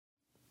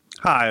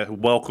Hi,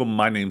 welcome.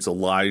 My name's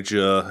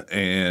Elijah,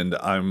 and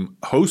I'm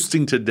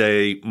hosting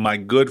today my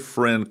good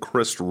friend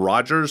Chris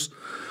Rogers.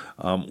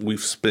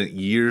 We've spent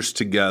years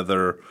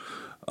together,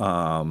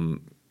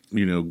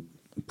 you know,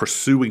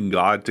 pursuing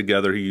God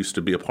together. He used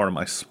to be a part of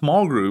my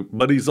small group,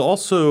 but he's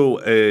also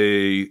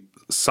a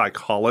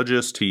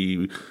psychologist.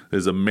 He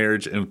is a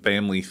marriage and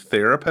family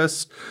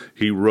therapist.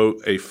 He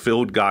wrote a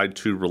field guide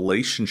to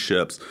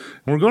relationships.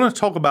 And we're going to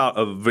talk about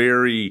a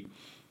very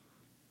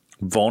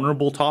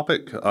vulnerable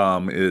topic.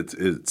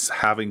 It's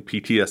having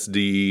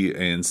PTSD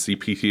and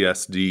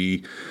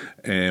CPTSD,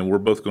 and we're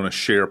both going to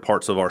share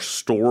parts of our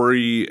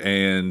story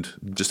and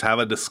just have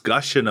a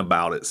discussion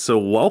about it. So,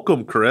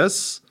 welcome,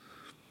 Chris.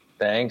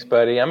 Thanks,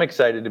 buddy. I'm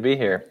excited to be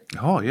here.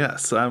 Oh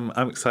yes, I'm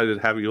excited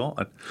to have you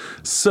on.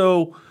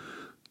 So,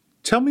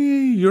 tell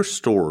me your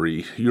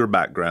story, your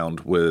background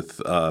with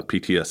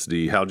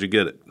PTSD. How'd you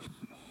get it?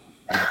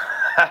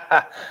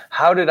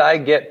 How did I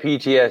get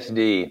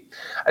PTSD?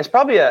 It's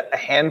probably a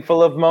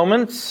handful of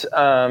moments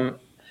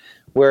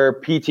where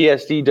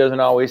PTSD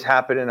doesn't always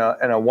happen in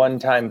a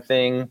one-time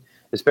thing,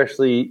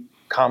 especially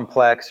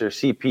complex or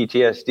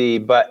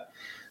CPTSD. But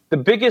the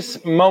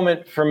biggest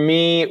moment for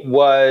me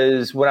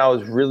was when I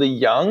was really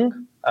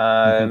young,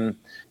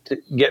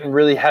 getting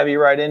really heavy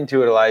right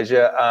into it,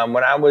 Elijah.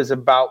 When I was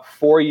about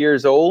 4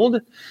 years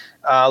old,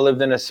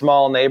 lived in a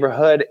small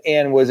neighborhood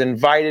and was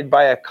invited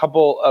by a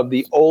couple of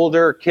the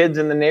older kids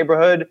in the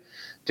neighborhood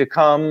to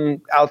come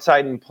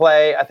outside and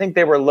play. I think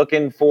they were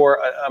looking for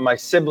my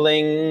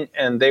sibling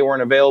and they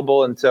weren't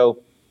available. And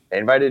so they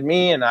invited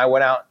me and I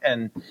went out,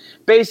 and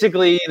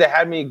basically they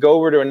had me go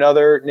over to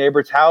another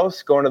neighbor's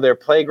house, go into their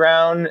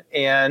playground,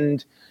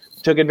 and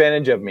took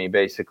advantage of me,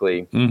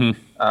 basically.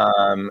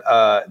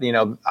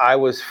 I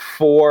was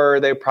 4.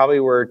 They probably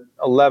were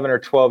 11 or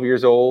 12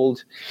 years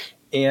old.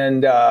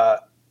 And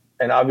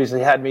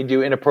obviously had me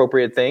do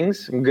inappropriate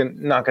things. I'm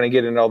not going to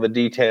get into all the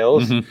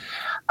details.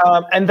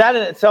 And that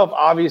in itself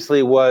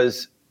obviously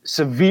was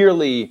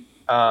severely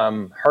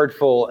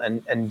hurtful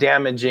and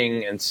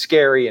damaging and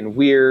scary and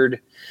weird.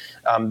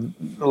 A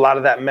lot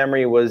of that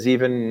memory was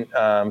even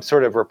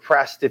sort of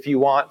repressed, if you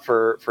want,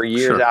 for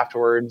years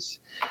afterwards.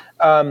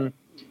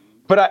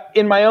 But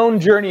in my own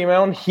journey, my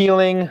own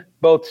healing,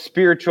 both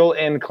spiritual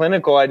and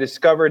clinical, I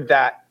discovered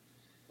that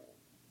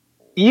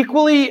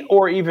equally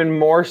or even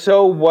more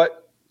so, what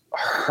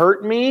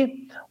hurt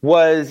me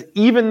was,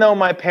 even though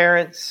my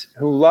parents,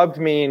 who loved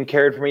me and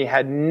cared for me,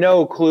 had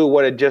no clue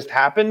what had just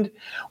happened,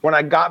 when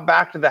I got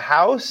back to the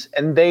house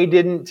and they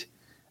didn't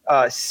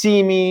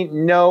see me,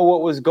 know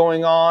what was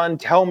going on,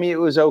 tell me it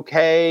was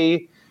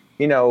okay,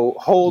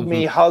 hold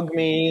me, hug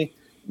me,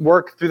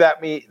 work through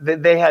that.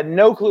 They had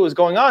no clue what was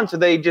going on, so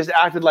they just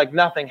acted like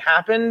nothing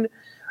happened.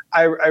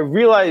 I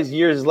realized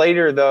years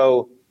later,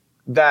 though,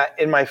 that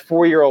in my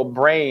 4-year-old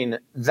brain,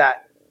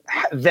 that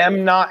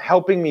them not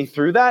helping me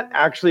through that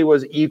actually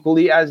was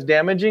equally as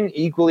damaging,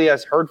 equally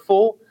as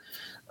hurtful,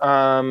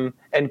 and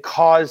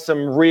caused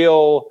some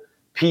real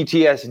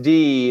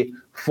PTSD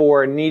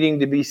for needing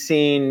to be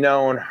seen,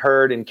 known,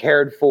 heard, and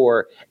cared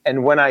for.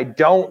 And when I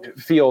don't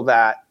feel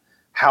that,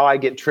 how I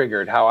get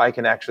triggered, how I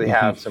can actually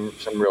have some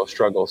real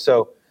struggle.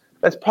 So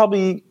that's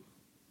probably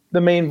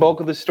the main bulk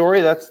of the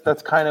story.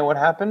 That's kind of what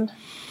happened.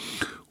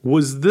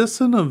 Was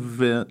this an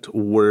event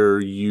where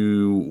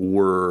you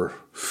were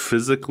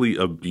physically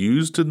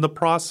abused in the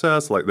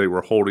process, like they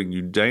were holding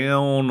you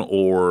down?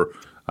 Or,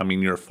 I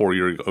mean, you're a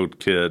 4-year-old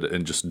kid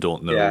and just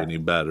don't know any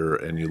better,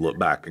 and you look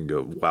back and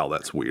go, wow,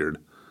 that's weird.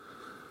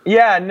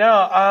 Yeah,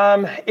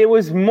 no, it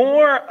was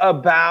more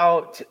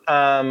about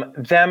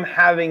them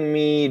having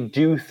me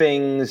do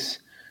things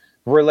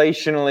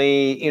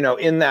relationally,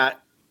 in that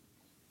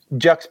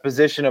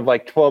juxtaposition of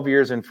like 12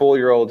 years and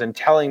 4-year-olds, and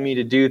telling me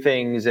to do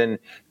things and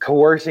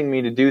coercing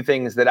me to do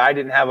things that I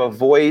didn't have a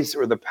voice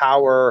or the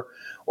power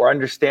or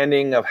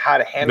understanding of how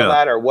to handle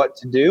that or what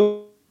to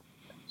do.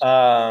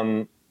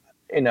 I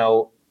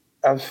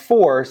was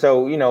 4,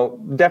 so,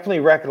 definitely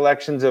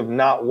recollections of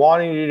not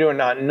wanting to do it,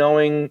 not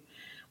knowing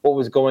what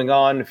was going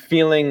on,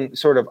 feeling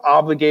sort of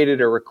obligated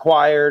or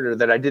required, or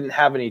that I didn't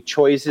have any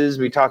choices.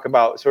 We talk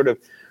about sort of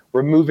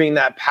removing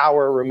that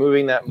power,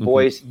 removing that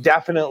voice.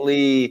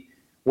 Definitely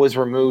was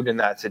removed in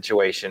that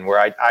situation where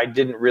I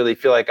didn't really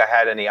feel like I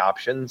had any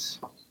options.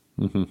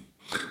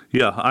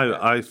 Yeah,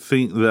 I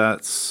think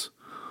that's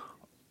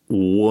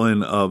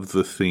one of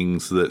the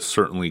things that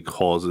certainly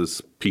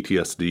causes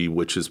PTSD,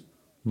 which is,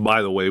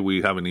 by the way,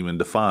 we haven't even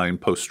defined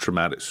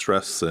post-traumatic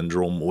stress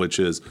syndrome, which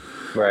is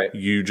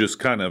you just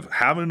kind of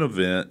have an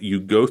event,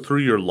 you go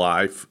through your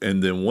life,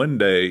 and then one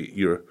day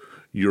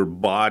your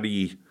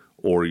body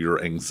or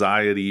your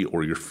anxiety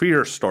or your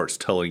fear starts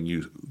telling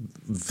you,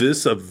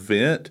 this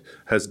event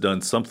has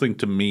done something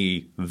to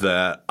me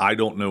that I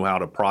don't know how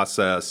to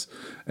process,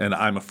 and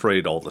I'm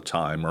afraid all the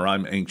time, or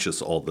I'm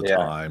anxious all the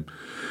time.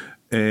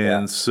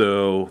 And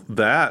so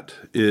that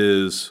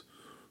is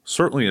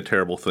certainly a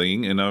terrible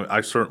thing. And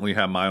I certainly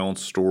have my own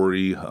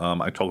story.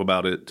 I talk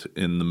about it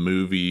in the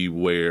movie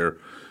where,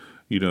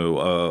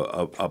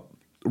 a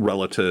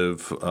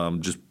relative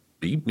just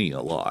beat me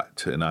a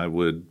lot, and I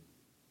would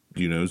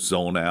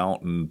zone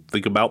out and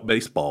think about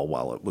baseball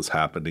while it was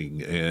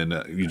happening. And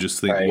you just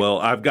think, Right. well,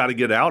 I've got to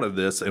get out of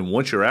this. And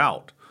once you're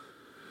out,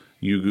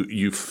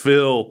 you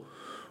feel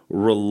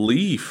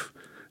relief.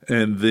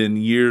 And then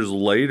years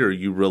later,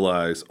 you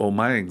realize, oh,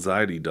 my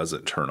anxiety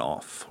doesn't turn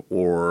off,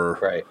 or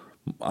Right.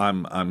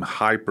 I'm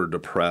hyper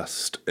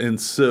depressed. And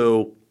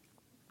so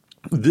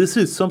this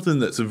is something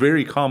that's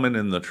very common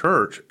in the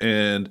church,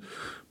 and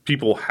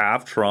people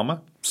have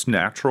trauma. It's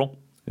natural.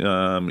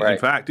 In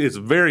fact, it's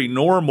very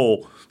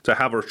normal to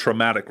have a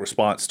traumatic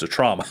response to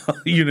trauma,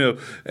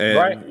 and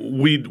Right.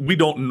 we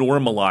don't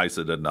normalize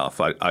it enough,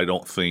 I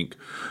don't think.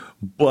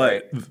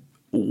 But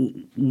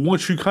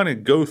once you kind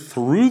of go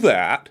through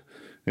that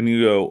and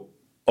you go,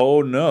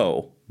 oh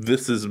no,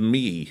 this is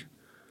me,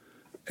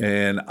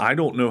 and I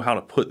don't know how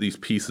to put these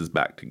pieces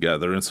back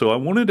together. And so I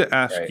wanted to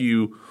ask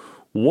you,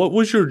 what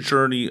was your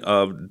journey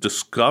of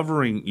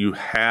discovering you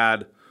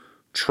had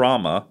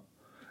trauma?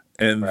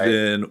 And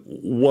then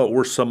what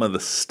were some of the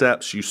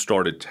steps you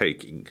started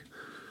taking?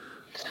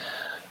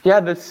 Yeah,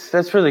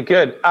 that's really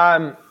good.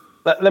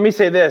 Let me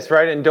say this,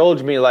 right?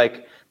 Indulge me,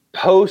 like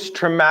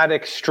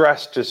post-traumatic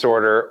stress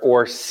disorder,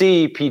 or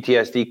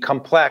CPTSD,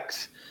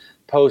 complex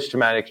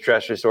post-traumatic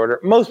stress disorder.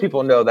 Most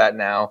people know that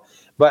now,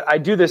 but I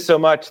do this so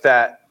much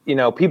that,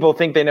 people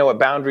think they know what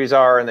boundaries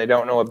are and they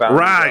don't know what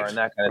boundaries are, and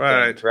that kind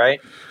of thing, right?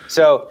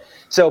 So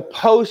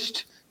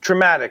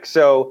post-traumatic.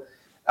 So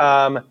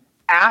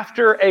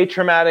after a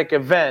traumatic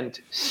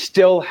event,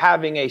 still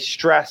having a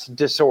stress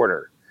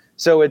disorder.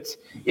 So it's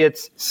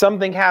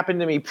something happened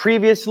to me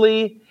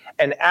previously,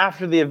 and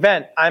after the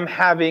event, I'm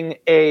having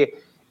a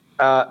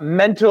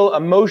mental,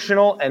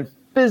 emotional, and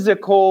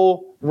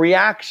physical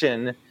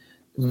reaction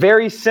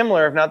very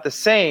similar, if not the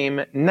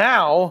same,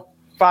 now,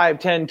 5,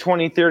 10,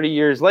 20, 30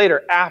 years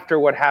later, after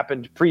what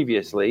happened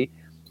previously.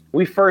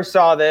 We first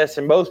saw this,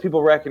 and most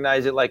people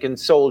recognize it like in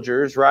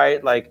soldiers,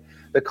 right? Like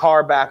the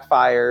car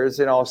backfires,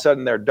 and all of a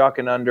sudden they're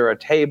ducking under a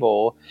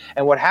table.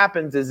 And what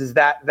happens is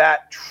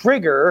that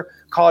trigger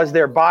caused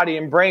their body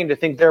and brain to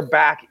think they're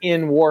back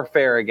in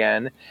warfare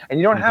again. And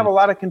you don't have a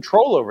lot of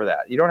control over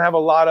that. You don't have a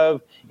lot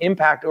of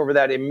impact over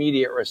that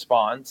immediate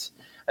response.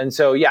 And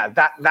so,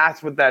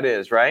 that's what that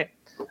is, right?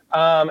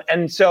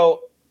 And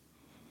so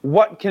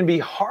what can be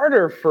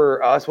harder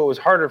for us, what was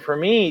harder for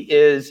me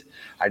is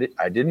I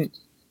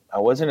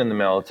wasn't in the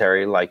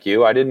military like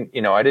you. I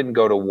didn't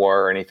go to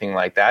war or anything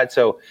like that.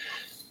 So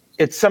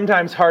it's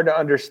sometimes hard to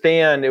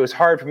understand. It was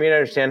hard for me to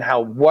understand how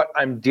what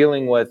I'm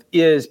dealing with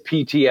is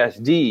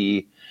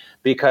PTSD,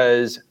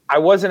 because I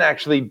wasn't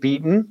actually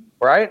beaten,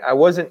 right? I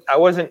wasn't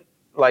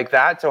like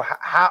that. So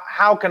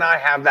how can I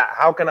have that?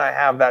 How can I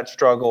have that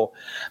struggle?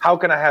 How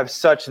can I have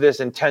such this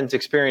intense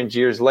experience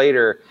years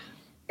later?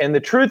 And the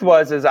truth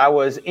was, I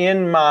was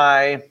in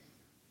my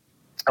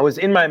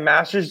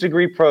master's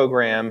degree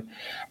program,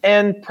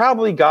 and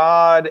probably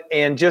God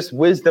and just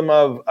wisdom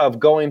of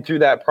going through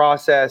that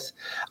process,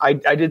 I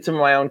did some of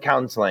my own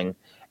counseling.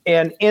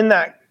 And in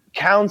that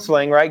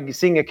counseling, right,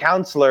 seeing a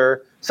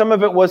counselor, some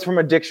of it was from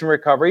addiction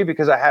recovery,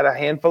 because I had a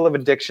handful of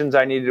addictions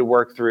I needed to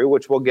work through,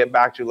 which we'll get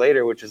back to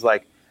later, which is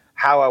like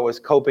how I was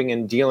coping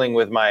and dealing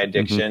with my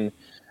addiction.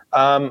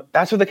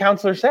 That's what the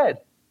counselor said.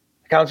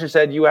 The counselor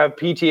said, you have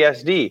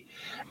PTSD.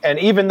 And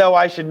even though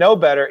I should know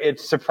better, it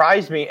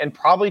surprised me and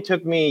probably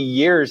took me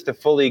years to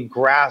fully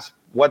grasp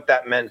what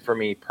that meant for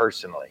me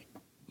personally.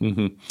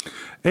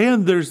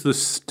 And there's the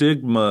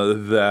stigma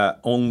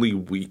that only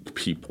weak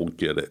people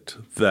get it.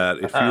 That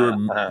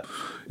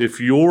if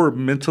you're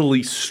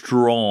mentally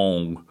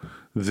strong,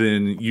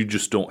 then you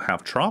just don't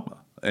have trauma.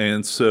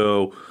 And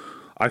so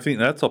I think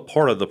that's a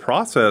part of the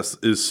process,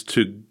 is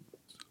to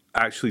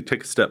actually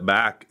take a step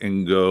back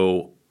and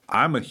go,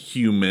 I'm a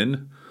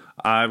human.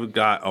 I've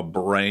got a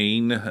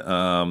brain,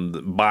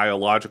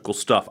 biological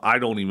stuff I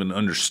don't even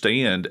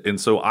understand. And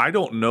so I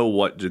don't know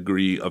what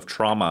degree of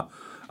trauma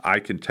I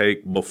can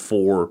take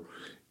before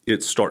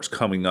it starts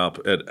coming up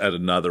at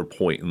another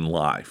point in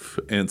life.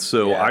 And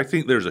so I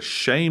think there's a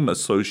shame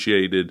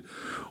associated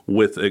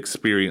with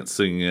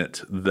experiencing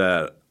it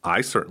that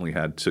I certainly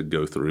had to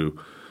go through.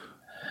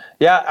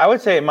 Yeah, I would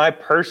say my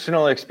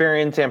personal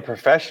experience and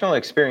professional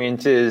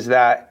experience is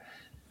that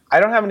I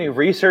don't have any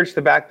research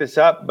to back this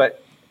up,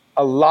 but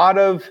a lot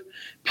of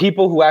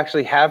people who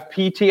actually have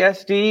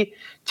PTSD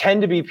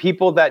tend to be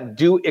people that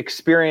do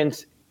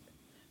experience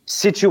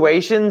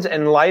situations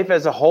and life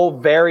as a whole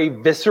very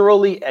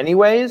viscerally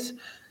anyways.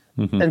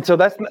 And so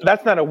that's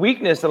not a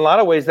weakness. In a lot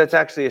of ways, that's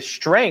actually a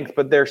strength,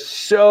 but they're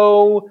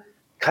so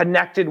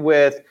connected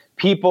with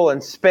people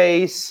and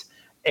space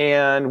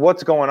and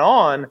what's going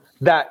on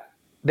that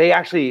they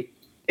actually,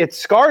 it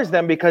scars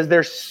them because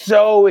they're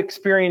so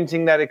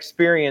experiencing that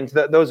experience,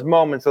 those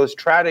moments, those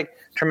traumatic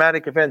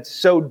events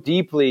so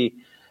deeply,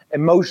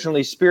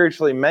 emotionally,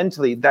 spiritually,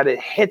 mentally, that it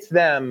hits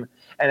them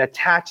and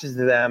attaches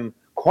to them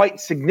quite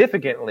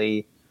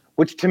significantly,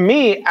 which to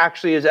me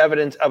actually is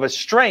evidence of a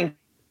strength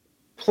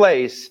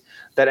place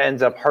that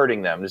ends up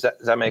hurting them. Does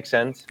that make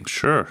sense?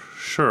 Sure.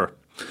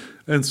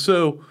 And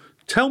so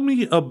tell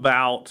me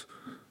about,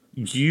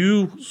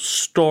 you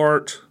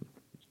start,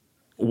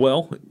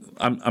 well,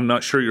 I'm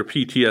not sure your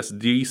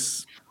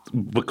PTSD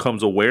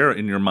becomes aware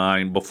in your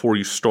mind before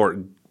you start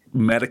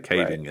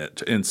medicating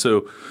it. And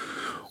so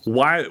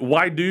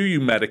why do you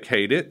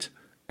medicate it?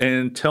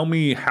 And tell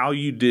me how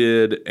you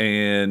did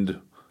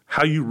and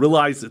how you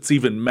realize it's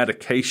even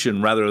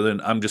medication rather than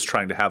I'm just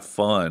trying to have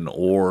fun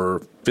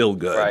or feel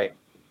good. Right.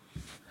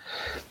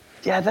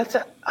 Yeah,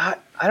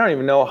 I don't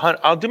even know.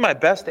 I'll do my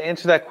best to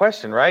answer that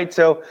question, right?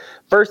 So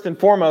first and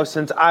foremost,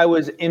 since I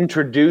was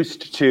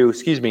introduced to,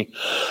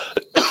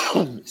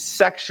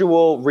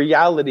 sexual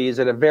realities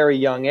at a very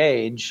young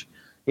age,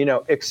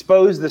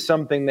 exposed to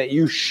something that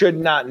you should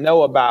not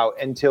know about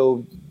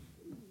until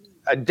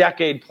a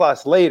decade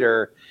plus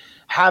later,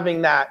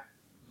 having that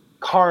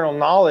carnal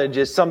knowledge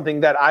is something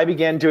that I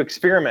began to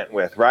experiment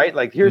with, right?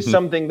 Like here's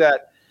something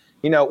that,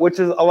 which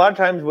is a lot of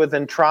times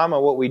within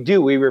trauma, what we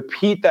do, we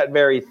repeat that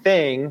very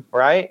thing,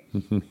 right?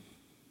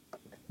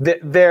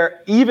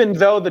 Even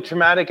though the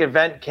traumatic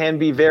event can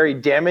be very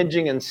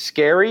damaging and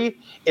scary,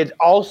 it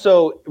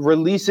also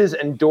releases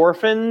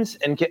endorphins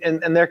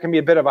and there can be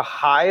a bit of a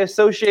high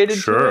associated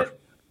to it.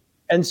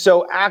 And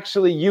so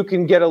actually you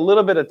can get a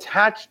little bit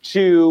attached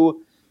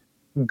to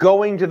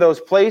going to those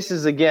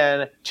places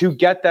again to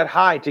get that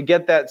high, to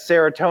get that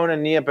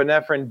serotonin,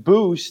 norepinephrine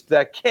boost,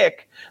 that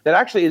kick that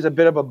actually is a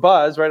bit of a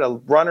buzz, right? A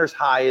runner's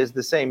high is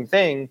the same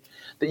thing,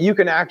 that you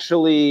can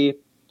actually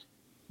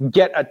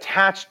get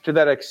attached to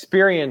that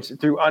experience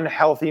through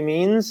unhealthy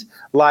means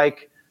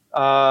like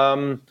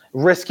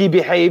risky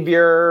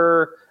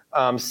behavior,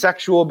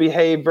 sexual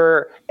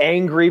behavior,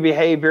 angry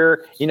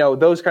behavior,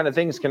 those kind of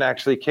things can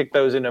actually kick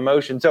those into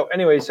motion. So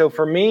anyway, so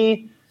for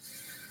me,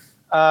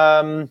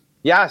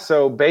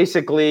 so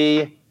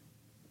basically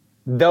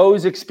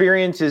those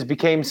experiences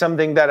became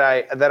something that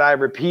I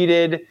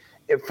repeated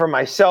for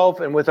myself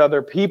and with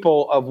other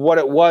people of what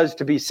it was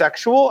to be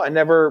sexual. I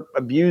never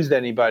abused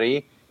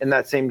anybody in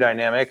that same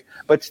dynamic,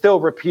 but still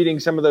repeating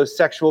some of those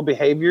sexual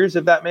behaviors,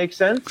 if that makes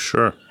sense.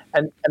 Sure.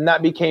 And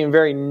that became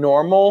very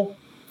normal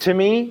to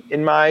me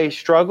in my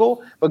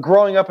struggle. But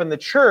growing up in the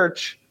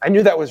church, I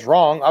knew that was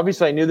wrong.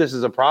 Obviously, I knew this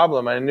is a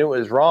problem. I knew it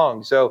was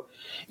wrong. So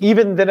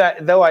even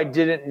though I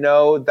didn't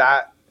know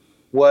that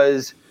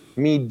was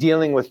me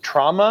dealing with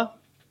trauma,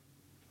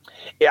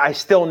 I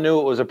still knew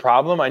it was a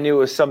problem. I knew it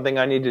was something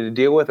I needed to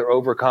deal with or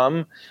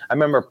overcome. I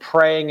remember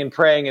praying and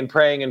praying and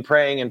praying and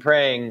praying and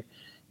praying,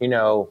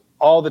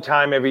 all the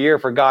time every year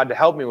for God to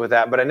help me with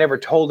that. But I never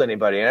told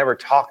anybody. I never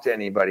talked to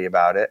anybody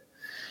about it.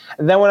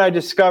 And then when I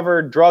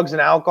discovered drugs and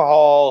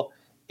alcohol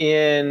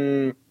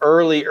in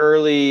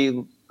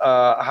early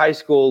high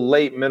school,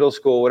 late middle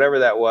school, whatever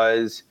that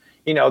was,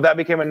 that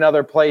became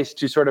another place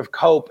to sort of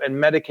cope and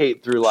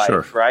medicate through life,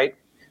 Sure. right?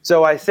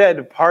 So I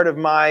said part of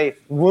my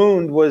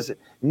wound was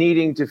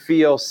needing to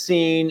feel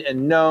seen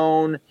and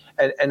known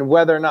and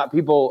whether or not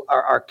people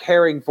are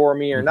caring for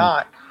me or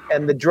not.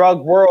 And the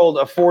drug world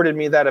afforded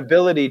me that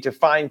ability to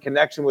find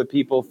connection with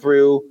people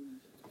through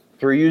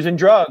using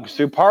drugs,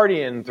 through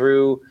partying,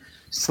 through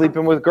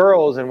sleeping with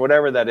girls and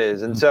whatever that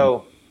is. And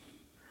so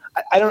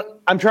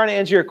I'm trying to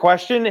answer your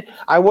question.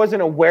 I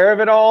wasn't aware of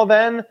it all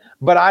then,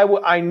 but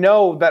I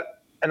know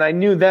that, and I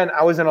knew then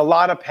I was in a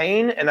lot of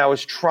pain and I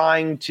was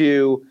trying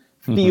to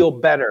feel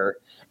better.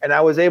 And I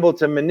was able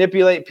to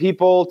manipulate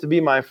people to be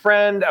my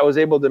friend. I was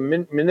able to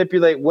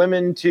manipulate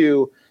women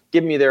to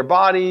give me their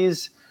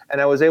bodies. And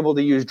I was able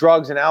to use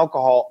drugs and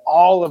alcohol,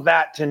 all of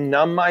that to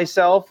numb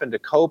myself and to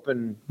cope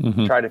and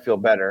try to feel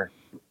better.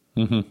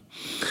 And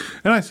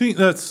I think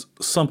that's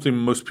something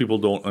most people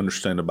don't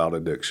understand about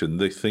addiction.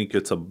 They think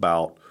it's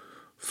about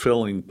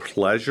feeling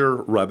pleasure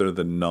rather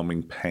than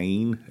numbing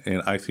pain.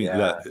 And I think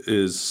that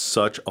is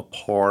such a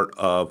part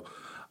of,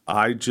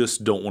 I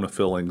just don't want to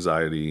feel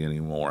anxiety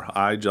anymore.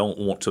 I don't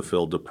want to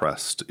feel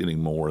depressed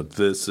anymore.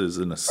 This is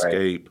an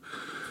escape.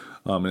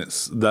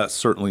 Right. That's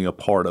certainly a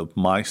part of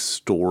my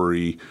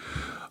story.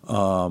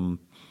 And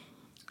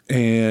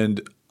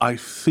I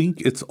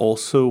think it's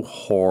also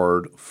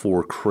hard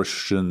for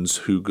Christians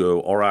who go,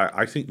 all right,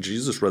 I think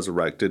Jesus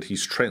resurrected.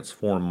 He's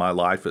transformed my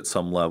life at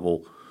some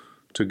level,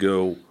 to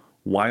go,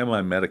 why am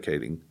I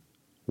medicating?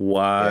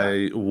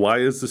 Why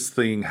is this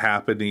thing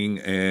happening?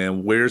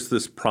 And where's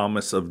this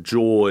promise of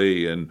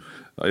joy? And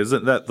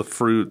isn't that the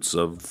fruits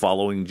of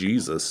following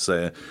Jesus?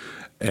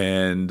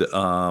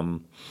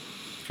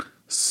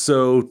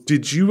 So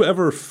did you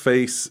ever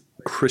face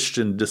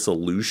Christian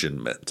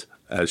disillusionment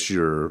as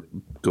you're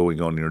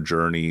going on your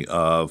journey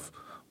of,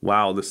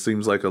 wow, this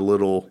seems like a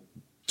little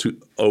to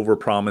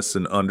overpromise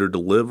and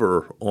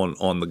underdeliver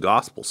on the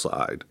gospel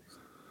side?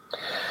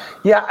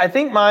 Yeah, I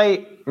think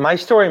my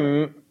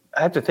story,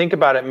 I have to think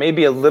about it,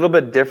 maybe a little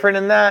bit different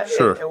in that.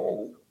 Sure.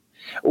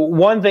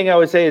 One thing I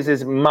would say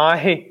is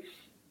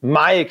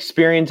my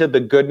experience of the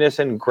goodness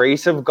and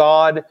grace of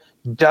God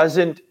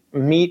doesn't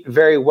meet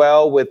very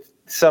well with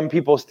some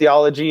people's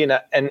theology and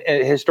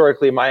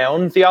historically my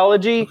own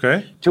theology.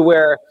 Okay. To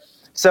where,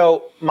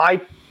 so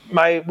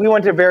we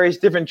went to various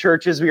different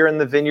churches. We were in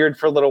the Vineyard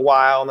for a little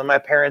while, and then my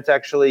parents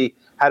actually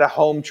had a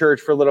home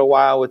church for a little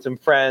while with some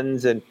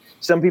friends, and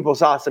Some people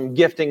saw some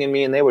gifting in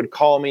me and they would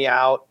call me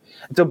out.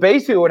 And so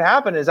basically what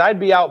happened is I'd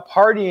be out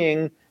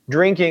partying,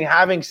 drinking,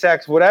 having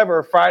sex,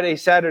 whatever, Friday,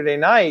 Saturday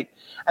night,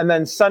 and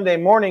then Sunday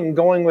morning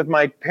going with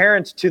my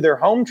parents to their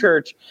home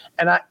church.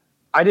 And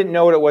I didn't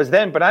know what it was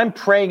then, but I'm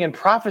praying and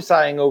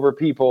prophesying over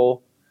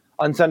people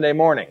on Sunday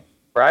morning,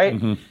 right?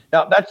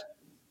 Now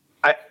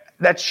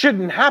that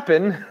shouldn't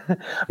happen,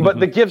 but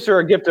the gifts are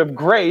a gift of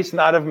grace,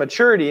 not of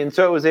maturity. And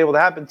so it was able to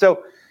happen.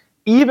 So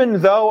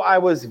even though I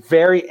was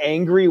very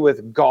angry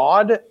with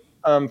God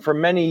for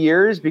many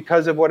years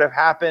because of what had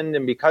happened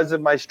and because of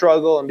my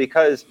struggle and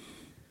because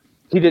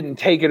he didn't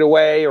take it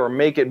away or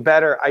make it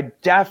better, I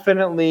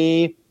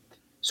definitely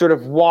sort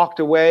of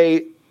walked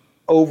away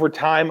over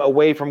time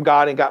away from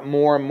God and got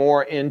more and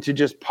more into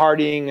just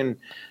partying and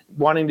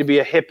wanting to be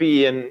a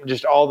hippie and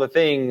just all the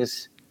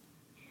things.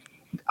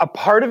 A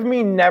part of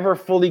me never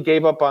fully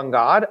gave up on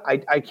God.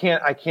 I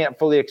can't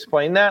fully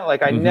explain that.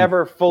 Like I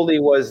never fully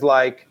was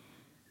like,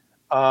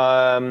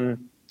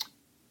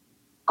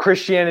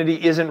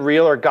 Christianity isn't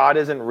real or God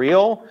isn't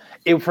real.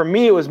 For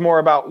me, it was more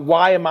about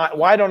why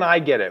don't I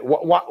get it?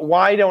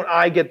 Why don't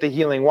I get the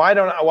healing? Why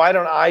don't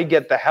I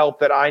get the help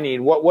that I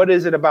need? What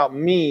is it about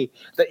me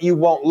that you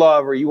won't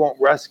love or you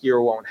won't rescue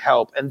or won't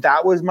help? And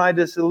that was my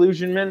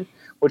disillusionment,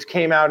 which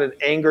came out in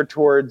anger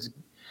towards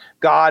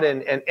God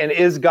and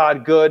is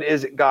God good?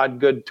 Is God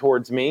good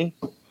towards me?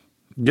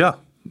 Yeah.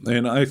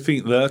 And I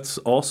think that's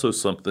also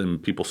something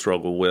people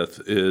struggle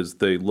with is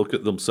they look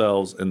at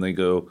themselves and they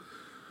go,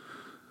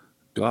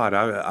 God,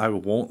 I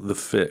want the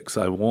fix.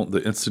 I want the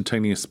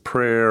instantaneous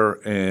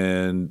prayer.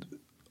 And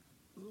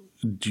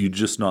do you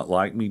just not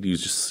like me? Do you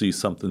just see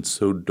something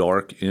so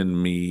dark in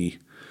me?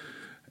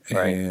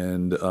 Right.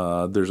 And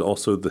there's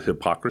also the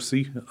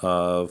hypocrisy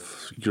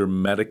of you're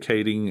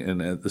medicating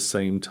and at the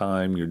same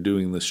time you're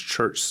doing this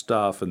church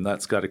stuff, and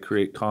that's got to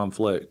create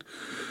conflict.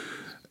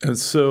 And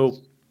so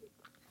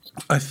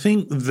I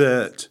think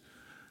that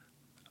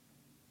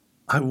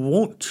I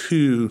want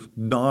to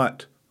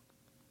not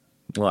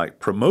like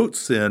promote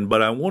sin,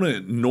 but I want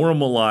to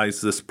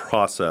normalize this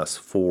process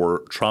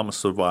for trauma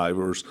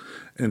survivors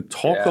and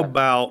talk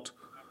about,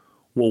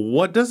 well,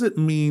 what does it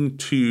mean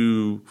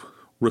to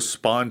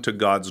respond to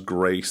God's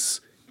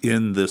grace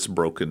in this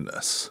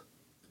brokenness?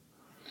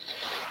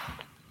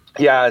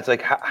 Yeah, it's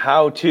like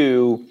how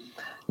to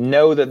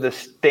know that the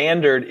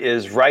standard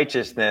is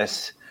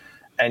righteousness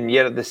and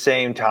yet at the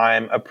same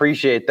time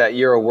appreciate that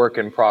you're a work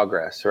in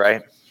progress,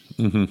 right?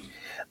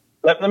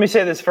 Let me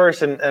say this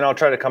first, and I'll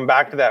try to come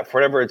back to that for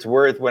whatever it's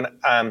worth. When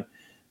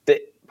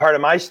the part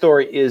of my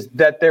story is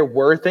that there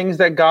were things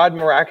that God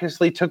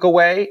miraculously took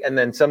away, and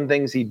then some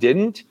things He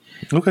didn't.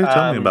 Okay,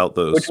 tell me about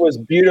those. Which was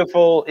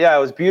beautiful. Yeah, it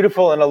was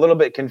beautiful and a little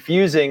bit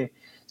confusing.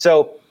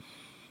 So,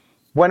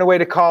 went away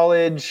to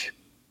college,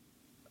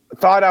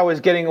 thought I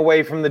was getting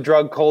away from the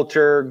drug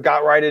culture,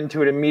 got right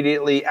into it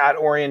immediately at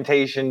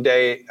orientation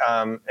day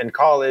in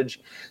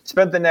college.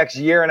 Spent the next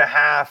year and a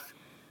half,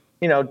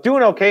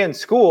 doing okay in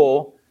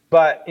school,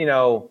 but,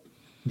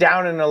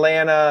 down in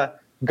Atlanta,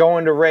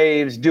 going to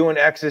raves, doing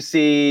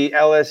ecstasy,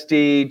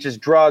 LSD, just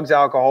drugs,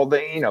 alcohol,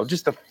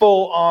 just the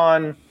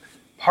full-on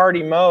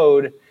party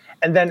mode.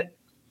 And then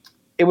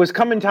it was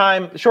coming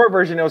time, short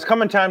version, it was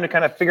coming time to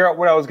kind of figure out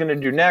what I was going to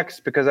do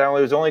next because I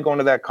was only going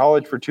to that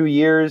college for 2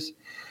 years.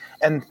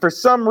 And for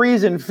some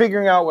reason,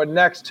 figuring out what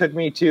next took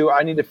me to,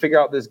 I need to figure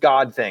out this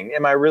God thing.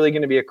 Am I really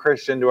going to be a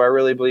Christian? Do I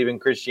really believe in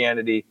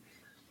Christianity?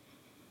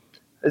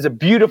 There's a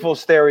beautiful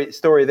story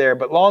there.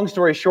 But long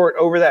story short,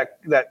 over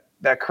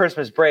that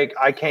Christmas break,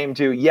 I came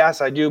to, yes,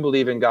 I do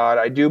believe in God.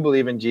 I do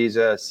believe in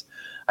Jesus.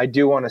 I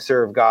do want to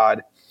serve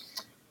God.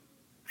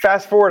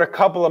 Fast forward a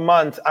couple of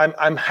months,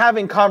 I'm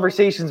having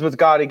conversations with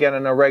God again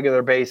on a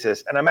regular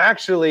basis. And I'm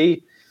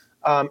actually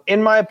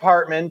in my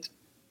apartment.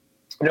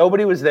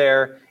 Nobody was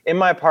there. In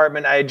my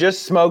apartment, I had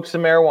just smoked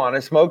some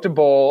marijuana, smoked a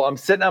bowl. I'm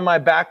sitting on my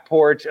back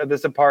porch of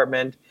this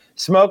apartment,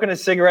 smoking a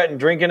cigarette and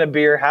drinking a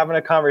beer, having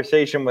a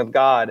conversation with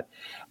God.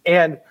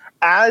 And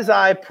as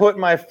I put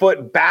my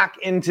foot back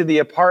into the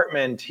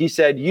apartment, He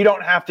said, you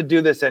don't have to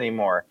do this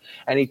anymore.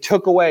 And He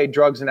took away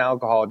drugs and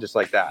alcohol just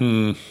like that.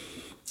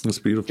 That's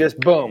beautiful. Just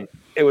boom.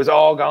 It was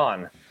all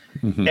gone.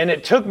 And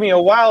it took me a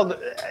while,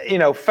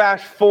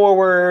 fast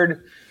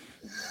forward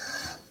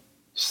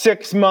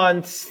 6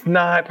 months,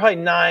 probably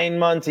 9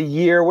 months, a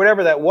year,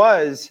 whatever that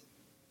was,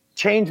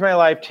 changed my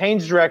life,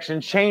 changed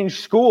direction, changed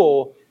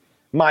school.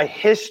 My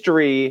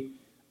history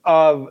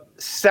of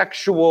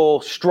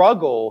sexual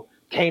struggle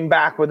came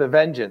back with a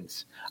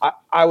vengeance.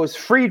 I was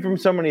freed from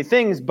so many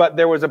things, but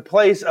there was a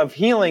place of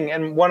healing.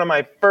 And one of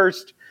my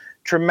first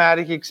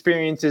traumatic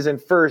experiences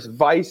and first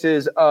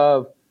vices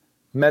of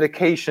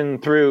medication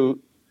through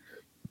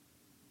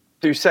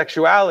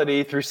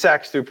sexuality, through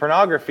sex, through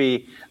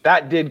pornography,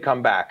 that did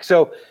come back.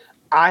 So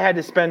I had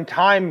to spend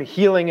time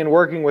healing and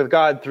working with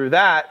God through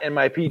that and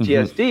my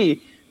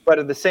PTSD. But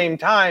at the same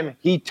time,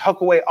 He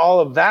took away all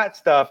of that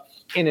stuff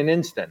in an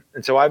instant.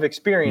 And so I've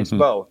experienced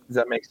both. Does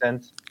that make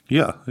sense?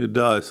 Yeah, it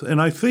does.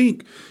 And I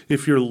think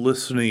if you're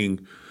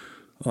listening,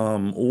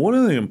 one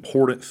of the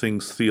important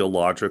things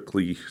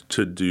theologically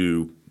to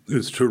do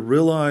is to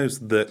realize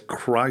that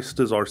Christ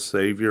is our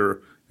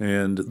Savior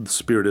and the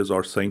Spirit is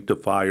our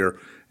sanctifier.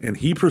 And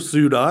He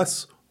pursued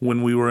us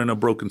when we were in a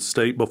broken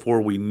state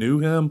before we knew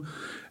Him.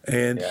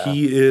 And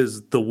He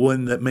is the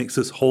one that makes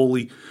us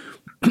holy.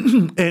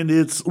 And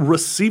it's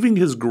receiving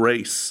His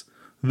grace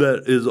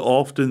that is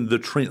often the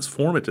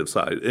transformative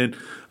side. And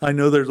I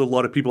know there's a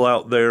lot of people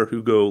out there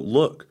who go,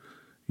 look,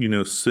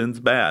 sin's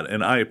bad.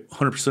 And I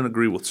 100%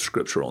 agree with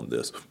Scripture on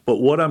this. But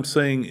what I'm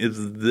saying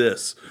is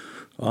this.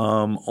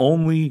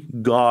 Only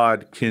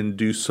God can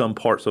do some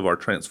parts of our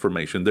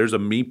transformation. There's a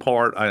me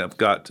part. I have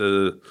got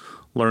to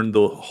learn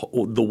the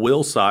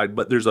will side,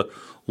 but there's a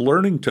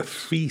learning to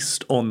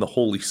feast on the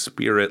Holy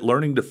Spirit,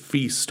 learning to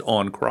feast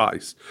on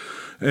Christ.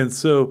 And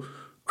so,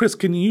 Chris,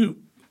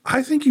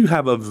 I think you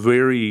have a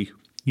very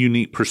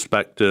unique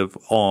perspective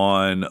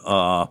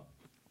on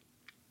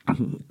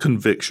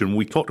conviction.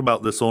 We talked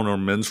about this on our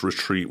men's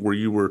retreat where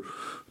you were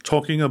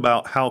talking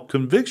about how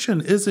conviction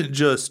isn't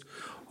just,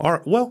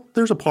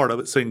 there's a part of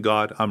it saying,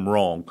 God, I'm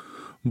wrong.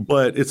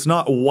 But it's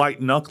not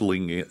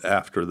white-knuckling it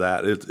after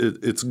that.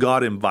 It's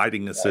God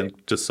inviting us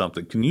into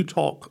something. Can you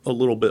talk a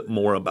little bit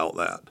more about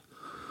that?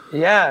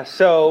 Yeah.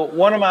 So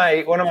one of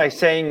my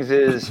sayings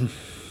is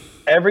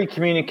every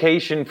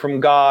communication from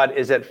God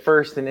is at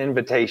first an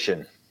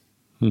invitation.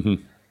 Mm-hmm.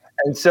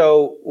 And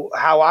so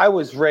how I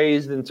was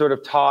raised and sort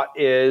of taught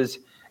is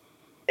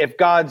if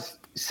God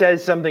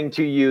says something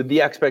to you,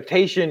 the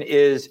expectation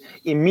is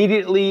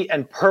immediately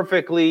and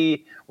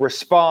perfectly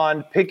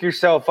respond, pick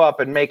yourself up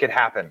and make it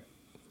happen.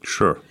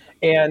 Sure.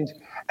 And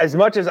as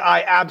much as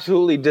I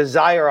absolutely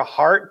desire a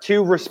heart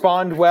to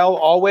respond well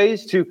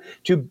always, to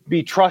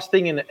be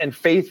trusting and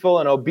faithful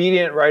and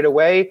obedient right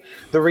away,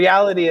 the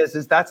reality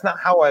is that's not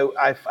how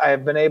I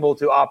have been able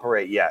to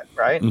operate yet,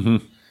 right?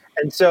 Mm-hmm.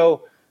 And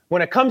so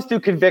when it comes to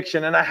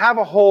conviction, and I have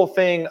a whole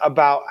thing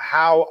about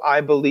how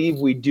I believe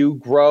we do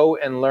grow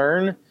and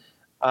learn.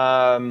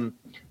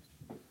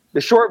 The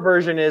short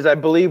version is I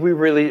believe we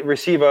really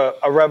receive a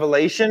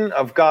revelation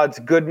of God's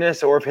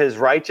goodness or of His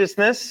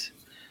righteousness.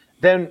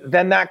 Then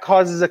that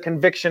causes a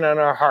conviction on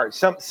our heart.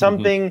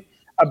 Something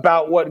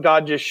about what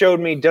God just showed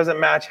me doesn't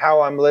match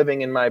how I'm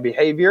living in my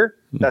behavior.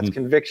 That's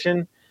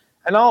conviction.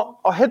 And I'll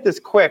hit this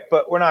quick,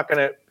 but we're not going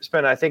to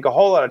spend, I think, a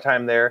whole lot of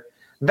time there.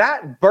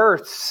 That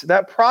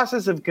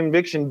process of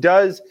conviction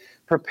does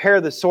prepare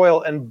the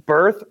soil and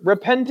birth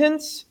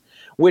repentance,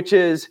 which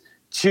is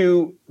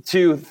to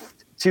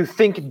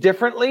think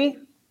differently,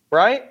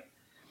 right?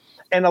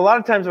 And a lot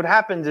of times what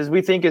happens is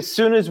we think as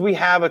soon as we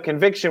have a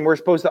conviction, we're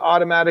supposed to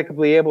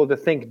automatically be able to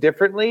think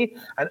differently.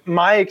 And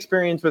my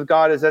experience with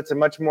God is that's a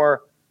much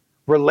more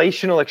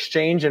relational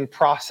exchange and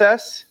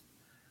process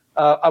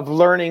of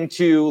learning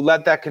to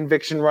let that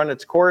conviction run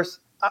its course.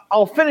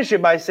 I'll finish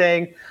it by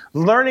saying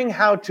learning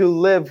how to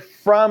live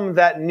from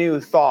that new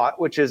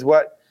thought, which is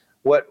what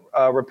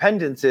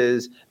repentance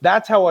is.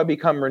 That's how I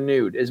become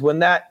renewed, is when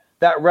that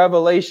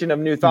revelation of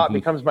new thought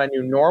becomes my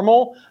new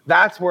normal.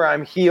 That's where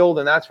I'm healed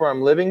and that's where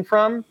I'm living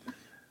from.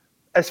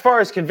 As far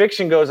as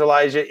conviction goes,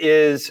 Elijah,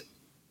 is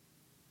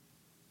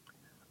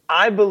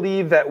I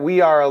believe that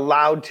we are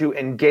allowed to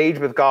engage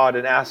with God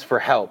and ask for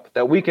help,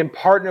 that we can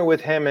partner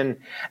with Him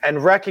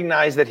and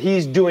recognize that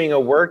He's doing a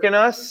work in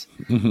us.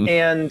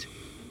 And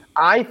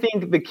I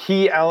think the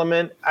key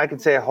element, I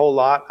could say a whole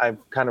lot.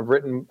 I've kind of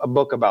written a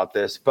book about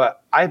this,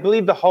 but I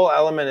believe the whole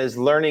element is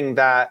learning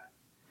that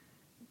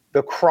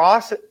the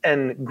cross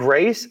and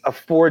grace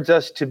affords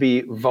us to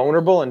be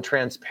vulnerable and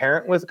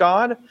transparent with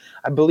God.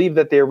 I believe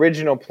that the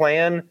original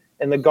plan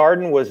in the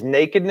garden was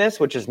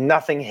nakedness, which is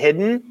nothing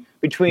hidden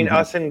between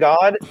us and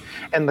God.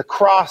 And the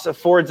cross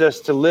affords us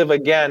to live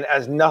again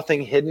as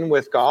nothing hidden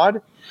with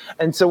God.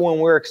 And so when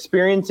we're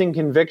experiencing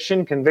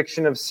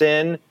conviction of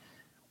sin,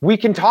 we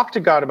can talk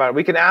to God about it.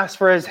 We can ask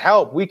for His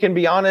help. We can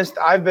be honest.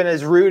 I've been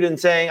as rude in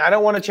saying, I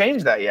don't want to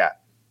change that yet.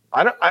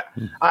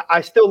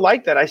 I still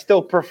like that. I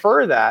still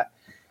prefer that.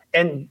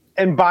 And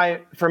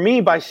by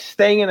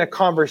staying in a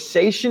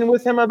conversation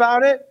with Him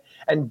about it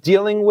and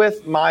dealing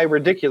with my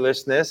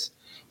ridiculousness,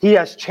 He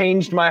has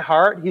changed my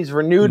heart. He's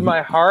renewed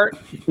my heart.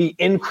 He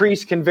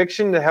increased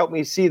conviction to help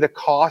me see the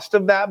cost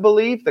of that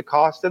belief, the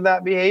cost of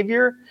that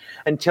behavior,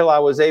 until I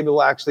was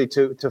able actually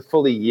to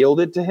fully yield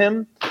it to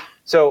Him.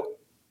 So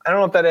I don't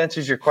know if that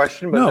answers your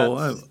question, but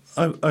no,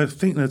 I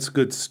think that's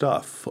good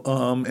stuff.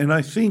 And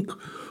I think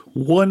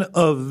one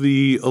of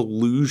the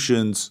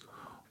illusions,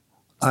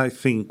 I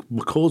think,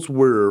 because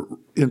we're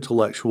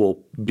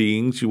intellectual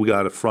beings, we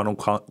got a frontal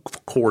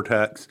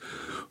cortex,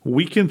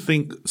 we can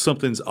think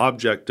something's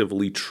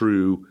objectively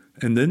true,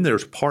 and then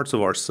there's parts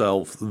of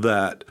ourselves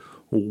that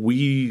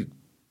we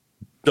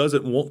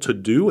doesn't want to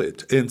do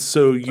it. And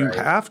so you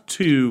have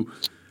to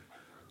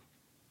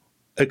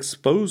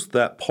expose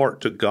that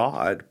part to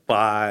God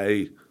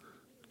by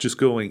just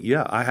going,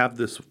 yeah, I have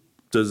this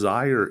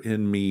desire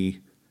in me,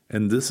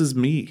 and this is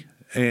me.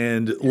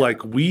 And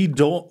like, we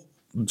don't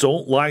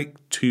like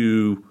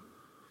to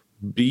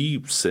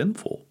be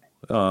sinful.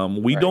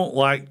 We don't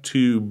like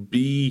to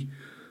be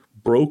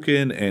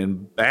broken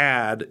and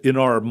bad in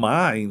our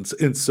minds.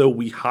 And so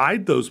we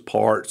hide those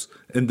parts,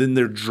 and then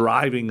they're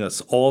driving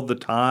us all the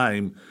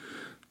time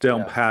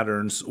down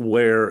patterns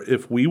where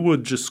if we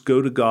would just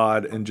go to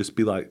God and just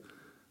be like,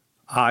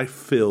 I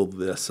feel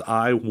this,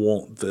 I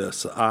want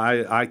this,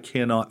 I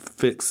cannot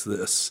fix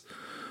this,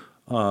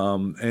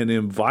 and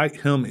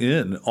invite him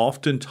in,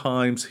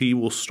 oftentimes he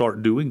will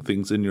start doing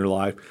things in your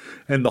life.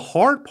 And the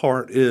hard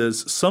part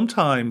is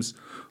sometimes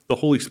the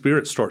Holy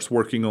Spirit starts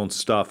working on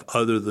stuff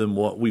other than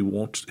what we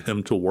want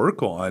him to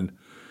work on,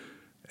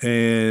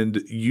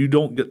 and you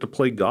don't get to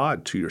play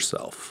God to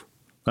yourself.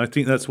 I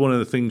think that's one of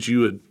the things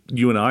you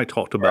and I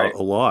talked about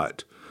a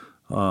lot,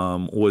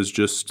 was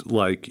just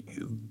like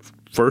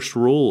first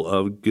rule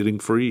of getting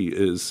free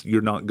is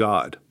you're not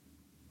God.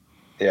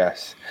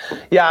 Yes.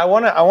 Yeah, I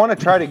want to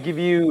try to give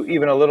you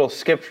even a little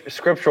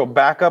scriptural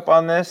backup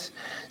on this.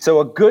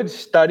 So a good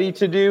study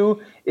to do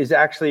is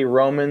actually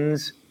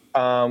Romans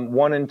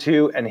 1 and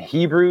 2 and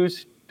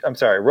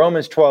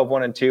Romans 12,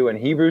 1 and 2 and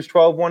Hebrews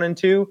 12, 1 and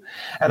 2.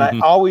 And I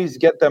always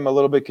get them a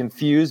little bit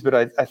confused, but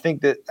I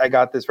think that I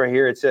got this right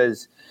here. It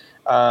says,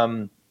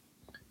 let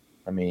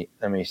me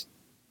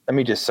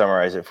just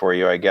summarize it for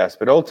you, I guess.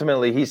 But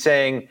ultimately he's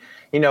saying,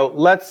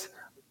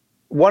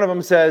 one of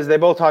them says, they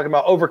both talk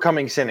about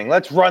overcoming sinning.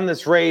 Let's run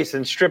this race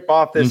and strip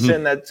off this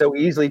sin that so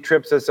easily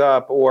trips us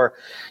up. Or,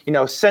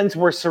 since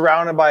we're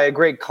surrounded by a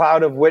great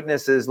cloud of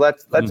witnesses,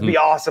 let's be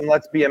awesome.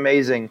 Let's be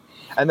amazing.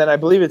 And then I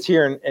believe it's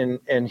here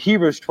in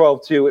Hebrews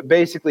 12:2. It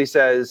basically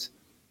says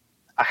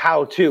a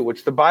how-to,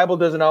 which the Bible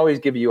doesn't always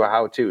give you a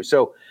how-to.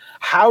 So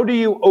how do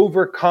you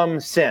overcome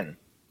sin?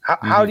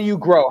 How do you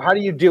grow? How do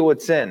you deal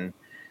with sin?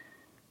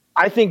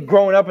 I think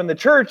growing up in the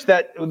church,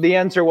 that the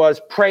answer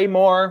was pray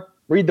more,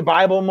 read the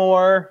Bible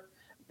more,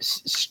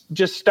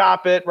 just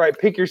stop it, right?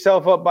 Pick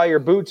yourself up by your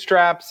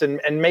bootstraps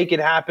and make it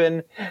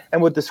happen.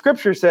 And what the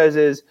scripture says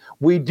is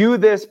we do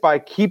this by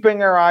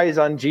keeping our eyes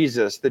on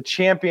Jesus, the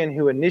champion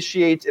who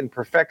initiates and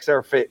perfects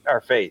our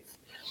faith.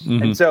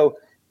 And so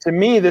to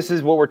me, this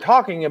is what we're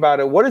talking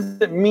about. What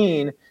does it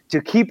mean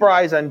to keep our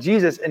eyes on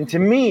Jesus? And to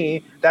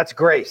me, that's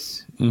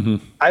grace.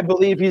 I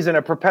believe he's in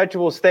a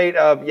perpetual state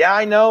of,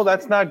 I know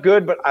that's not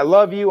good, but I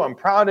love you. I'm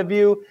proud of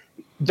you.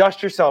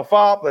 Dust yourself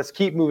up. Let's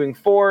keep moving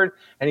forward.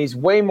 And he's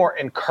way more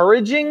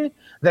encouraging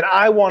than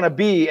I want to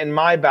be in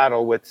my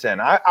battle with sin.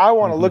 I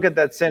want to look at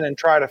that sin and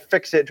try to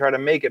fix it, try to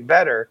make it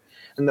better.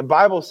 And the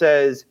Bible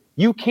says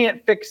you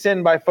can't fix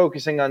sin by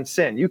focusing on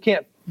sin. You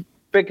can't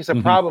fix a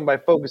problem by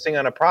focusing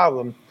on a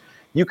problem.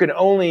 You can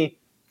only,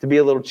 to be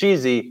a little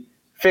cheesy,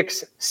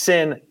 fix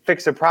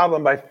a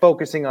problem by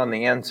focusing on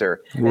the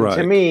answer. And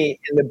to me,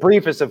 in the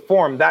briefest of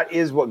form, that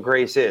is what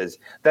grace is.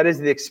 That is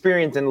the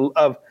experience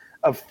of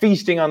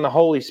feasting on the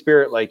Holy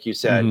Spirit, like you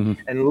said,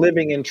 and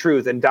living in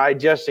truth and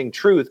digesting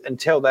truth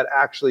until that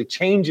actually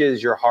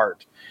changes your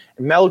heart,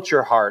 melts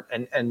your heart,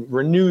 and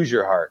renews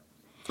your heart.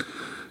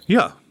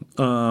 Yeah,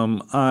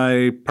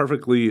 I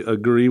perfectly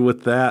agree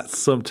with that.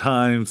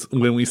 Sometimes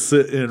when we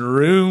sit in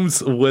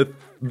rooms with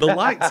the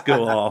lights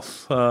go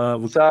off.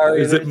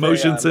 Sorry, is it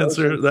motion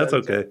sensor? That's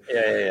okay.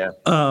 Yeah.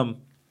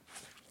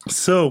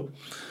 So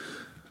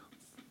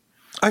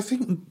I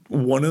think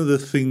one of the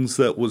things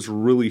that was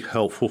really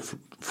helpful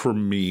for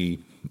me,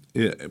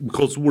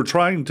 because we're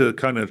trying to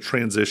kind of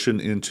transition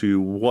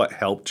into what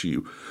helped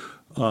you,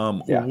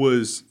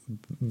 was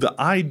the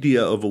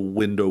idea of a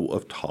window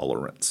of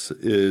tolerance.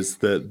 Is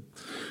that,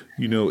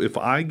 if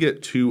I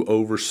get too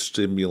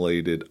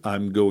overstimulated,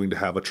 I'm going to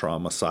have a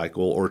trauma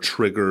cycle or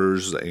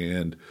triggers,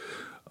 and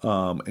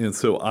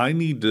so I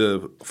need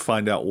to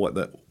find out what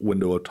that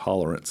window of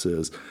tolerance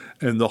is.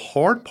 And the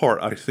hard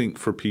part, I think,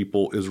 for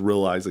people is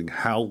realizing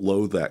how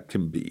low that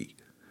can be.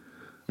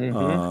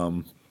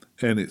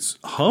 And it's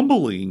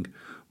humbling,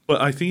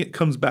 but I think it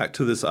comes back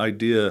to this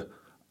idea,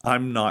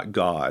 I'm not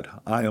God.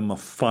 I am a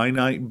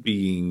finite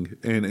being,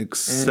 and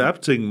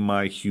accepting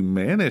my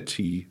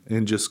humanity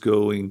and just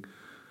going,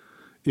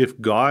 if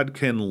God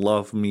can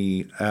love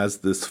me as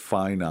this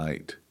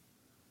finite,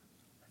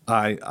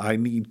 I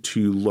need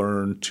to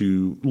learn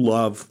to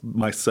love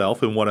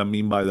myself. And what I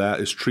mean by that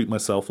is treat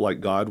myself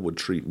like God would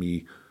treat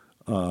me,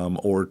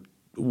 or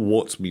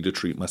wants me to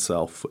treat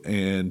myself,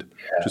 and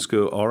just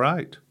go, all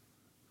right,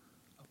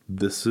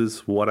 this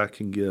is what I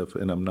can give,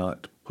 and I'm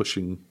not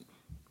pushing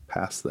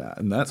past that.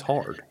 And that's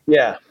hard.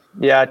 Yeah.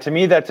 To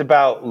me, that's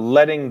about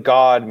letting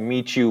God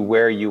meet you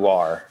where you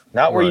are.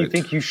 Not where you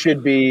think you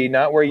should be,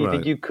 not where you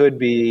think you could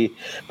be,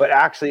 but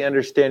actually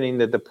understanding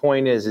that the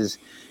point is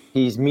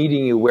he's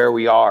meeting you where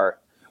we are.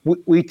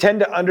 We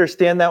tend to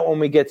understand that when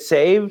we get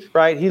saved,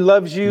 right? He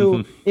loves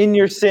you in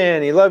your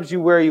sin. He loves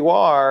you where you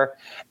are.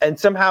 And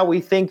somehow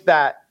we think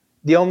that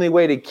the only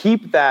way to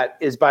keep that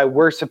is by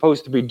we're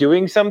supposed to be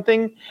doing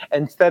something,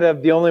 instead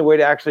of the only way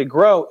to actually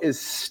grow is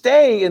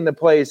stay in the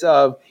place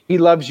of he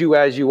loves you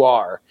as you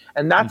are.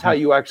 And that's how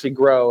you actually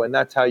grow, and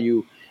that's how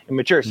you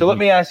mature. So let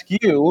me ask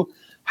you,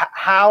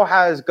 how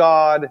has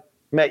God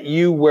met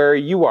you where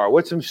you are?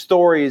 What's some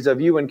stories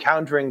of you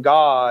encountering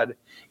God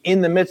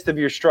in the midst of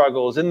your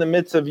struggles, in the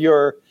midst of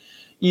your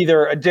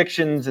either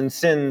addictions and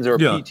sins or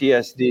Yeah.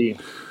 PTSD.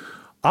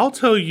 I'll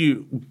tell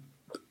you,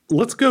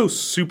 let's go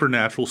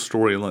supernatural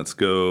story and let's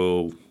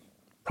go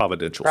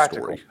providential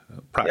Practical. story.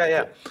 Practical.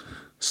 Yeah.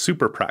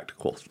 Super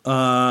practical.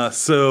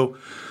 So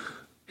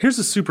here's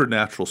a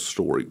supernatural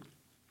story.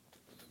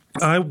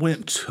 I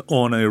went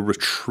on a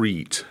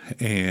retreat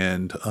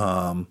and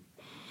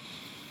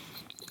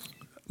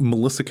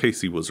Melissa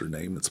Casey was her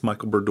name. It's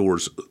Michael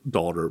Berdor's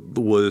daughter,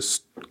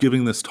 was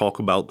giving this talk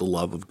about the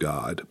love of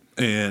God.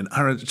 And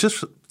I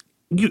just,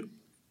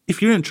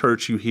 if you're in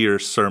church, you hear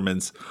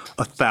sermons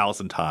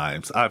 1,000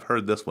 times. I've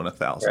heard this one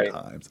 1,000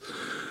 times.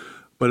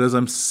 But as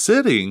I'm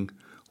sitting,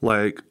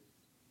 like,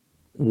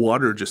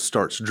 water just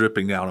starts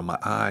dripping out of my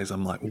eyes.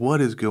 I'm like, what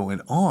is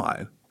going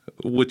on?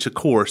 Which, of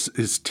course,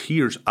 is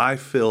tears. I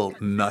feel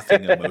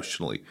nothing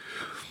emotionally.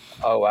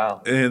 Oh,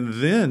 wow. And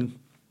then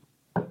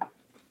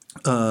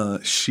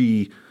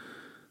she,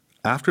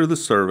 after the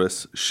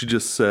service, she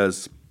just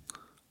says,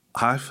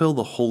 I feel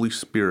the Holy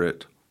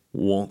Spirit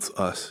wants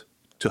us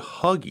to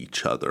hug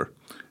each other.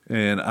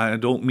 And I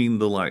don't mean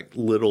the like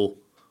little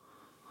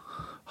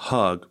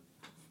hug,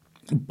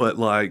 but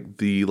like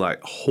the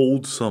like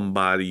hold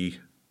somebody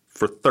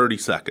for 30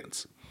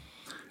 seconds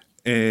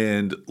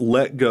and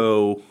let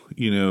go.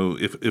 You know,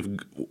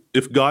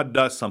 if God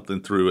does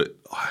something through it,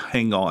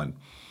 hang on.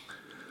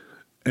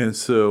 And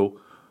so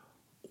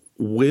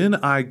when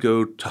I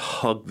go to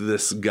hug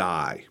this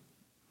guy,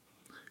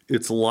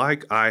 it's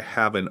like I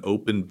have an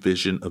open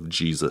vision of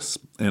Jesus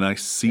and I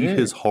see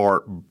his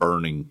heart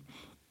burning.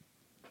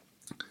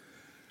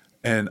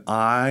 And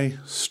I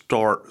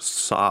start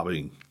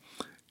sobbing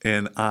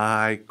and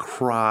I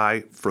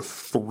cry for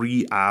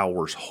 3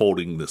 hours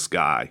holding this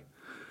guy.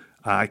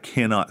 I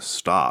cannot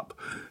stop.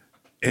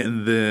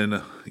 And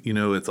then, you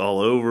know, it's all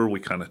over. We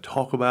kind of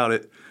talk about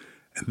it.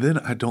 And then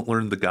I don't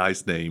learn the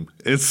guy's name.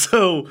 And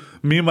so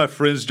me and my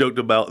friends joked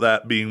about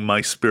that being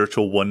my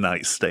spiritual one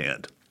night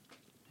stand.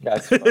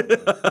 That's funny.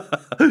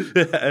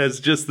 As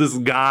just this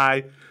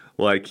guy,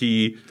 like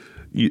he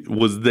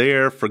was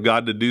there for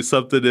God to do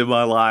something in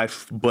my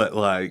life, but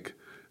like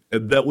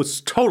that was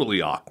totally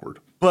awkward.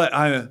 But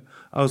I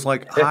was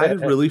like, I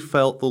really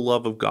felt the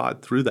love of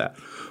God through that.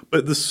 But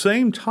at the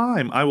same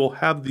time, I will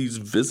have these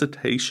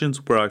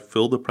visitations where I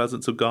feel the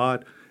presence of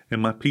God and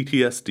my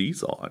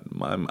PTSD's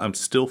on. I'm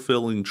still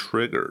feeling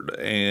triggered.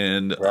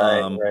 And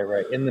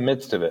right. In the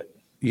midst of it.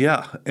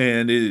 Yeah.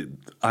 And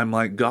I'm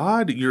like,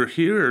 God, you're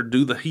here.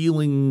 Do the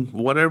healing,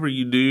 whatever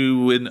you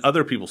do in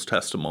other people's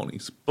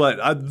testimonies. But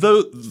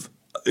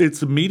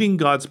it's meeting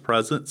God's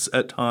presence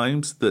at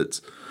times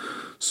that's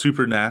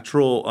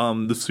supernatural.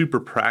 The super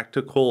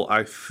practical,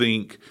 I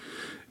think,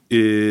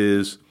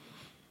 is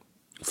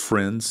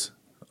friends,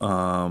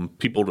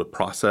 people to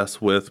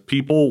process with,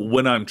 people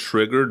when I'm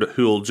triggered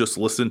who'll just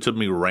listen to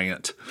me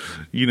rant.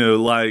 You know,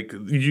 like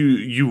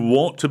you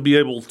want to be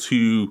able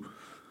to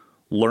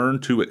learn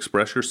to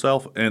express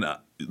yourself. And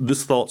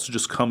this thought's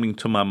just coming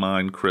to my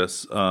mind,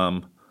 Chris.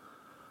 When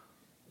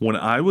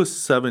I was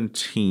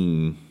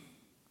 17,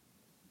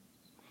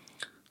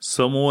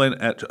 someone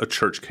at a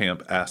church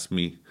camp asked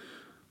me,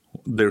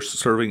 they're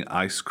serving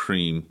ice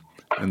cream,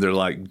 and they're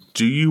like,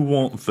 do you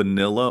want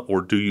vanilla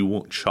or do you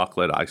want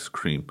chocolate ice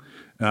cream?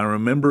 And I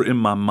remember in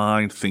my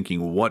mind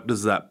thinking, what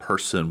does that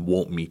person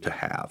want me to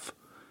have?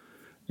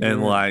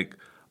 And like,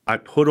 I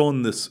put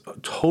on this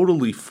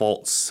totally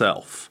false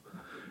self.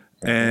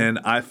 And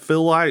I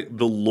feel like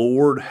the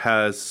Lord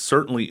has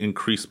certainly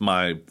increased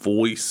my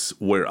voice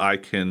where I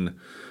can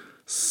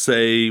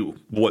say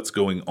what's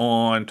going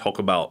on, talk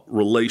about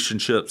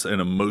relationships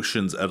and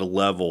emotions at a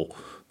level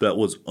that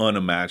was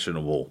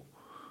unimaginable,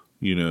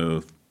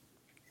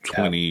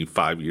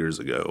 25 years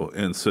ago.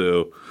 And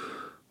so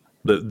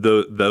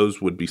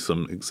those would be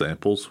some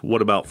examples.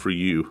 What about for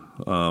you?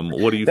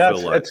 What do you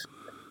feel like?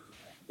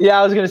 Yeah,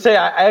 I was going to say,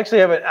 I actually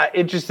have an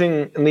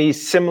interestingly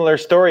similar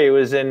story. It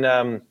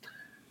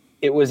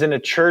was in a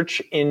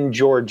church in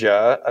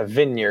Georgia, a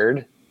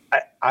vineyard.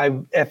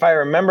 If I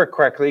remember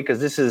correctly, because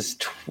this is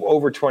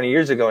over 20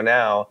 years ago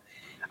now,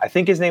 I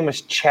think his name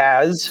was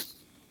Chaz,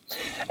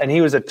 and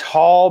he was a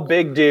tall,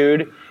 big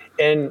dude.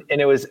 And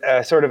it was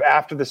sort of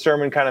after the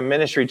sermon kind of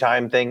ministry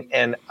time thing.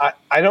 And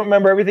I don't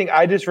remember everything.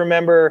 I just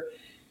remember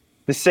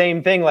the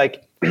same thing.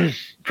 Like,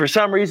 for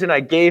some reason, I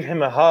gave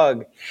him a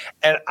hug,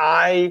 and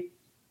I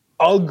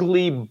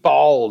ugly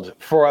bawled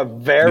for a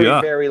very,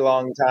 very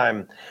long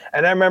time.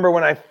 And I remember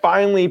when I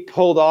finally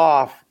pulled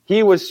off,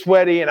 he was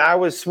sweaty and I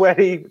was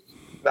sweaty.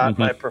 Not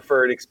my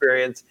preferred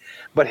experience,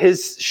 but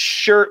his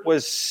shirt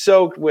was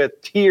soaked with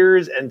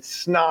tears and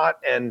snot,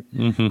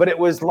 but it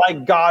was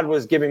like God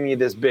was giving me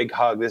this big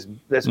hug,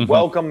 this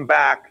welcome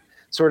back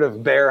sort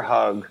of bear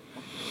hug.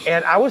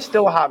 And I was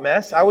still a hot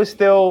mess. I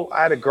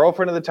had a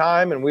girlfriend at the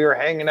time, and we were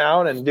hanging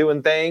out and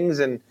doing things,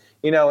 and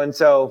and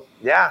so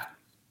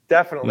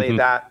definitely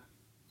that.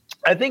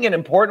 I think an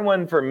important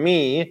one for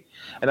me,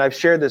 and I've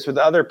shared this with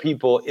other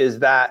people, is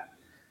that,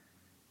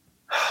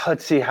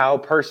 let's see how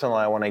personal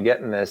I want to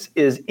get in this,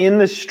 is in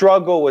the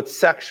struggle with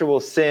sexual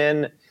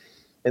sin,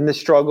 in the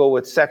struggle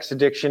with sex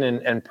addiction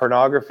and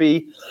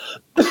pornography,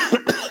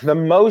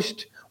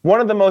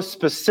 one of the most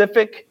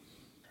specific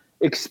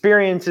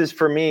experiences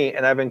for me,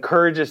 and I've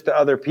encouraged this to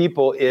other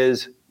people,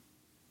 is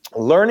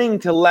learning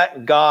to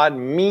let God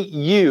meet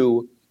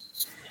you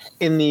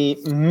in the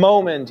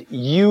moment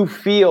you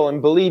feel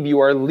and believe you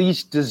are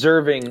least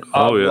deserving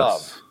of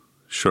love.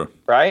 Sure.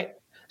 Right?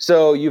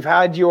 So you've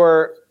had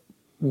your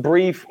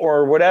brief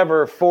or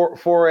whatever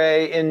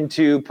foray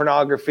into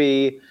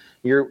pornography.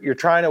 You're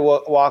trying to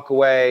walk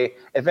away.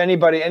 If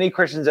any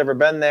Christian's ever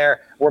been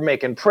there, we're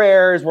making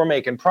prayers, we're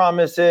making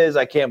promises.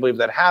 I can't believe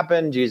that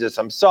happened. Jesus,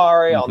 I'm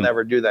sorry. I'll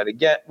never do that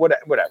again.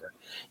 Whatever.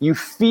 You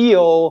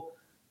feel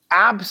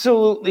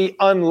absolutely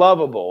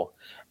unlovable.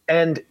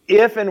 And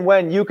if and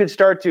when you could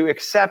start to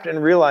accept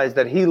and realize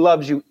that he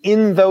loves you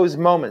in those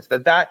moments,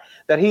 that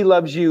he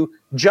loves you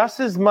just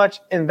as much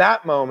in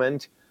that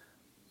moment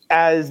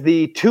as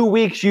the 2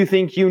 weeks you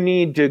think you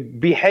need to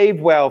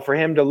behave well for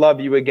him to love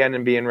you again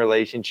and be in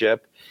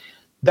relationship,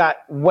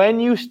 that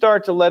when you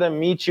start to let him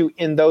meet you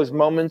in those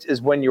moments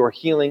is when your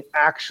healing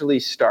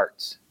actually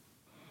starts.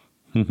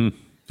 Mm-hmm.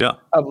 Yeah.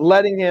 Of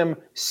letting him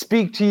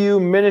speak to you,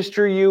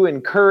 minister you,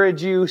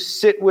 encourage you,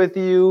 sit with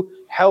you,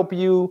 help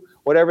you,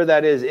 whatever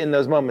that is in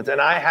those moments.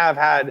 And I have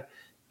had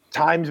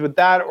times with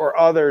that or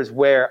others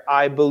where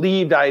I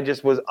believed I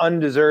just was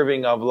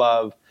undeserving of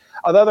love.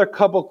 Another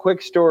couple quick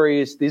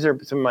stories. These are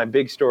some of my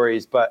big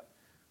stories, but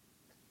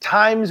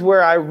times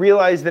where I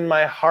realized in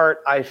my heart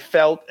I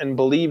felt and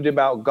believed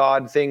about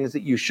God things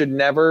that you should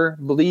never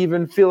believe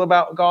and feel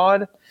about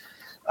God.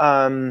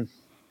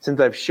 Since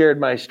I've shared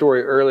my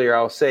story earlier,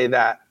 I'll say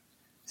that.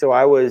 So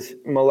I was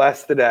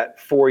molested at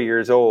 4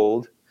 years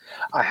old.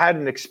 I had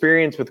an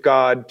experience with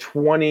God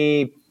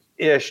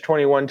 20-ish,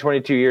 21,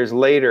 22 years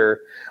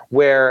later,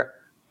 where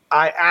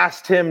I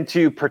asked him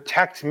to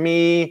protect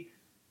me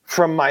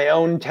from my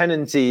own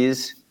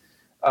tendencies.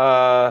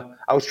 I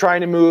was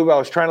trying to move. I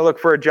was trying to look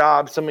for a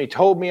job. Somebody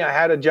told me I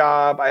had a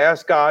job. I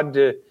asked God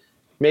to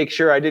make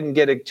sure I didn't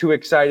get too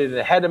excited and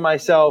ahead of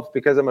myself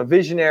because I'm a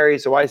visionary.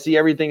 So I see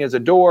everything as a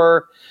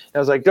door. And I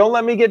was like, don't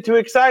let me get too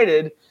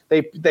excited.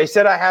 They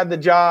said I had the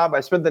job. I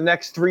spent the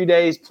next 3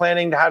 days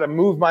planning how to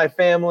move my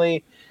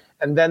family.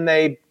 And then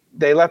they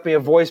left me a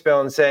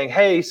voicemail and saying,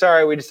 hey,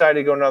 sorry, we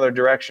decided to go another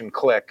direction.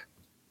 Click.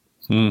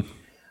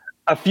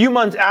 A few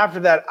months after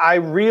that, I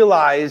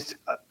realized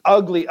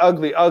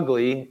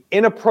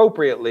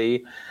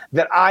inappropriately,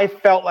 that I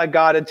felt like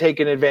God had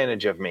taken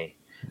advantage of me.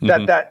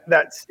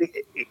 That's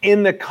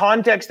in the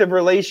context of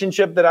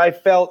relationship that I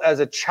felt as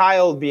a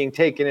child being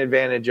taken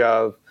advantage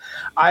of.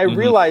 I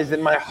realized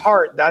in my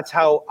heart, that's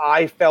how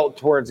I felt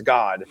towards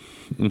God.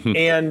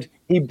 And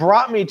he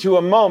brought me to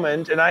a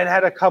moment, and I'd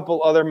had a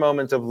couple other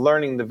moments of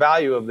learning the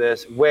value of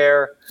this,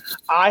 where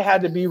I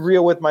had to be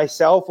real with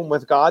myself and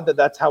with God,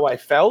 that's how I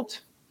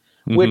felt,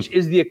 which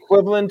is the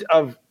equivalent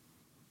of,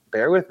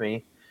 bear with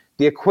me,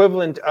 the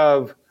equivalent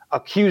of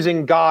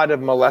accusing God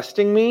of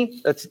molesting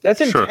me. That's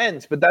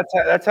intense, but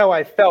that's how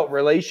I felt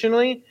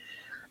relationally.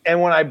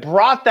 And when I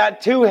brought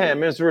that to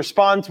him, his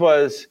response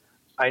was,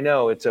 I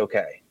know, it's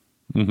okay.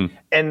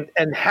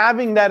 And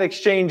having that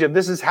exchange of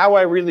this is how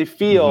I really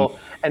feel,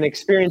 and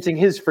experiencing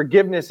his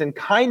forgiveness and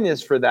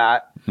kindness for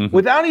that,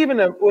 without even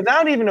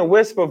a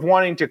wisp of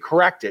wanting to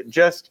correct it,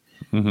 just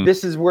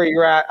this is where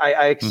you're at.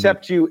 I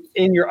accept you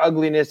in your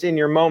ugliness, in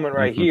your moment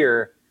right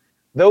here.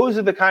 Those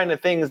are the kind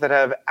of things that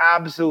have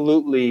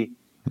absolutely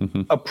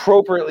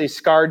appropriately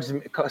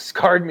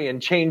scarred me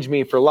and changed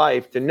me for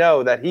life, to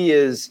know that he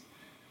is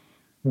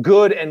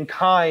good and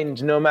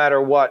kind no matter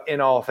what in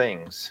all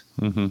things.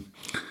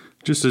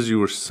 Just as you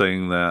were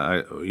saying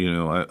that,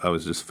 I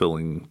was just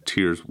feeling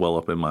tears well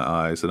up in my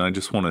eyes, and I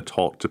just want to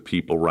talk to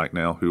people right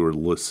now who are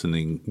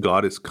listening.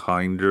 God is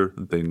kinder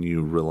than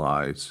you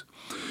realize.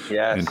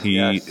 Yes, and he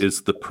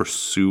is the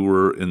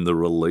pursuer in the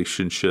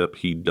relationship.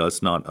 He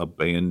does not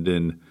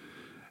abandon,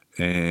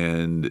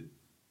 and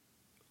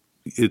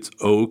it's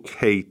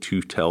okay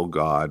to tell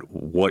God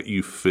what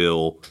you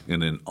feel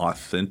in an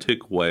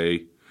authentic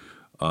way.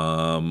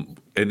 And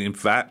in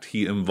fact,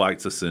 he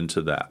invites us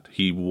into that.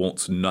 He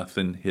wants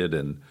nothing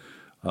hidden.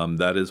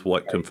 That is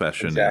what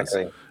confession is.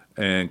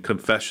 And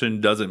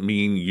confession doesn't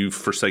mean you've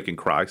forsaken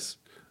Christ.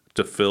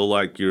 To feel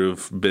like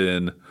you've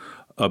been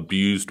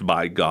abused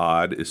by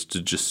God is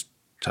to just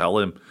tell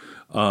him.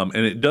 And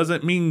it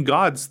doesn't mean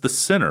God's the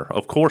sinner.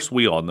 Of course,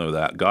 we all know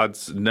that.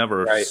 God's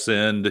never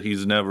sinned.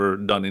 He's never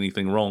done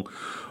anything wrong.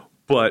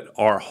 But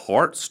our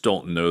hearts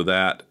don't know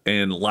that.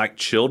 And like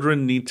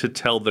children need to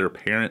tell their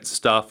parents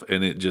stuff,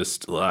 and it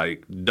just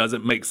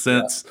doesn't make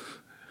sense.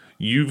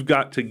 You've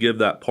got to give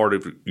that part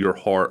of your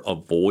heart a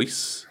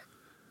voice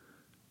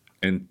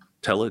and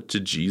tell it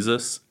to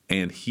Jesus.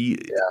 And he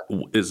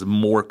is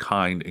more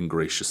kind and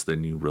gracious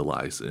than you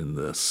realize in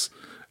this,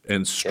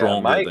 and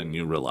stronger than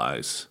you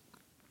realize.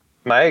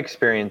 My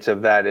experience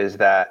of that is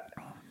that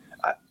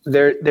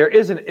there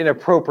is an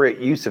inappropriate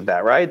use of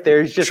that, right?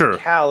 There's just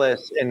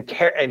callous and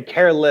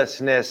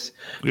carelessness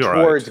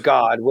towards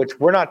God, which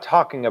we're not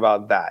talking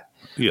about that.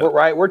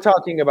 Right? We're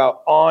talking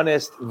about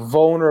honest,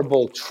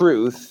 vulnerable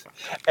truth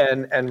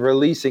and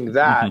releasing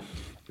that.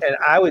 And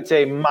I would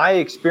say my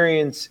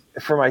experience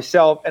for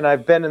myself, and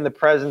I've been in the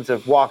presence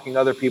of walking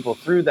other people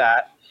through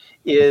that,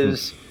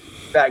 is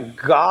that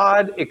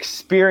God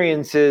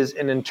experiences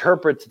and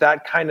interprets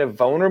that kind of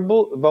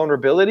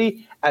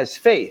vulnerability as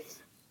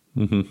faith.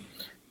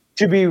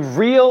 To be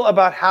real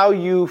about how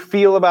you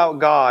feel about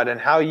God and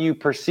how you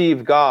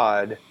perceive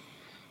God,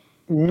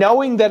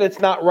 knowing that it's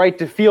not right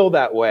to feel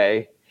that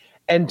way,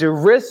 and to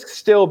risk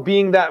still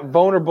being that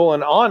vulnerable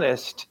and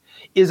honest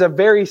is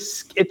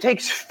it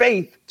takes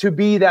faith to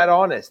be that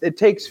honest. It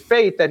takes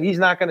faith that he's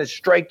not going to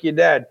strike you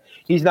dead.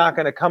 He's not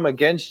going to come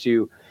against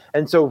you.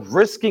 And so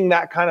risking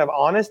that kind of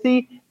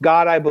honesty,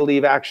 God, I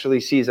believe,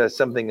 actually sees as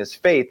something as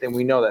faith. And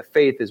we know that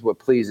faith is what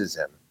pleases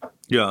him.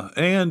 Yeah,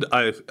 and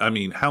I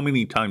mean, how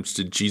many times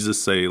did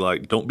Jesus say,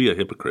 like, don't be a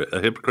hypocrite?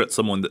 A hypocrite's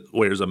someone that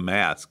wears a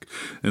mask.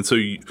 And so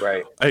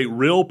a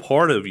real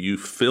part of you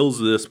feels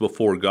this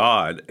before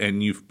God,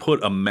 and you've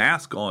put a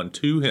mask on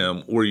to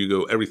him where you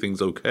go,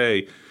 everything's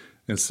okay,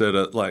 instead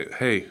of like,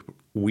 hey,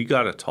 we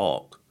got to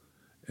talk.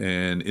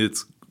 And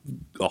it's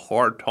a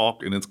hard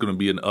talk, and it's going to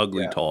be an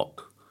ugly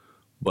talk.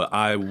 But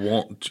I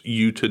want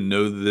you to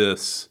know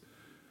this.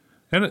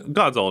 And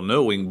God's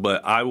all-knowing,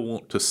 but I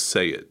want to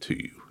say it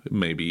to you.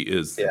 Maybe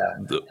is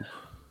the.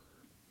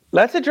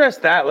 Let's address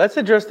that. Let's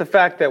address the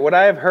fact that what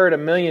I have heard a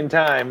million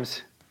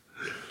times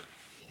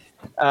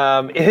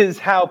is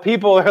how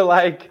people are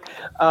like,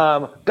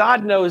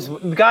 God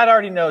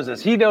already knows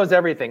us. He knows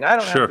everything. I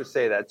don't have to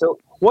say that. So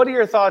what are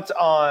your thoughts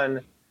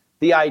on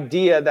the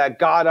idea that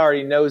God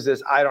already knows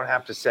this? I don't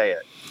have to say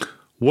it.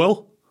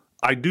 Well,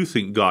 I do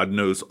think God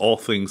knows all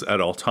things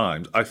at all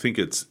times. I think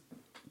it's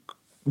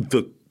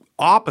the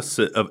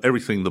opposite of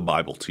everything the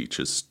Bible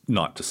teaches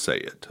not to say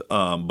it,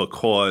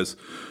 because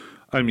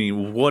I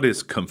mean, what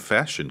is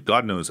confession?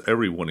 God knows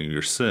every one of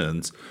your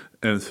sins,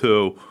 and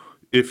so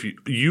if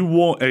you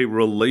want a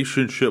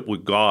relationship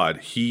with God,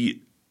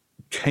 he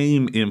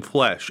came in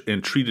flesh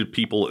and treated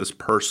people as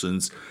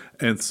persons,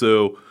 and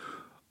so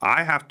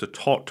I have to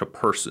talk to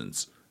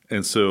persons.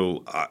 And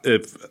so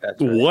if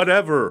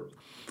whatever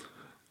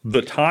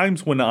the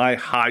times when I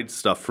hide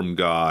stuff from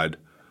God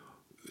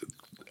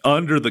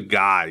under the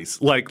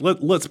guise, like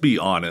let's be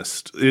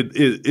honest,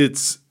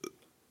 it's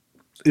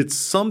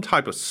some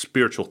type of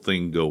spiritual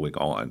thing going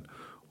on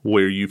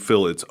where you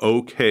feel it's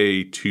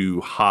okay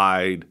to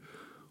hide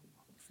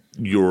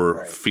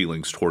your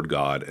feelings toward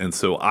God. And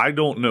so I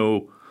don't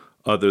know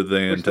other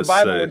than which to the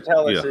Bible say, would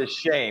tell us is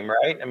shame,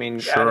 right? I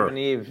mean, Adam and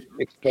Eve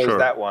exposed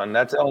that one.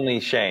 That's only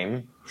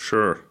shame.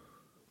 Sure.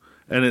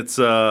 And it's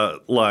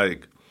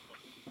like,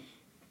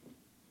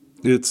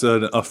 it's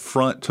an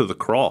affront to the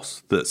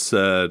cross that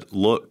said,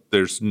 look,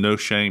 there's no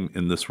shame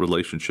in this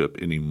relationship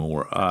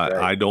anymore.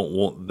 I don't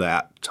want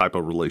that type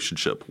of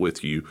relationship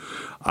with you.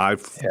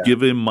 I've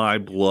given my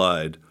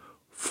blood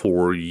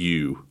for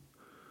you.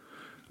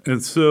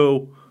 And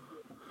so,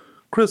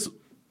 Chris,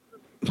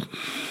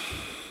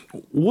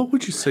 what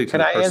would you say to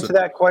Can I answer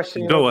that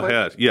question? Go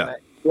ahead. Yeah.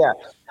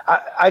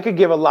 I could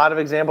give a lot of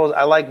examples.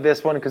 I like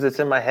this one because it's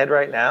in my head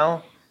right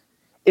now.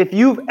 If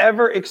you've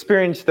ever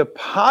experienced the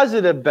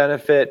positive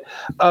benefit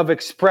of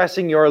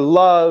expressing your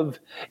love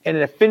and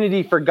an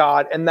affinity for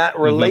God and that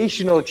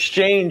relational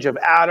exchange of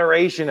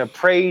adoration, of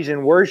praise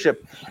and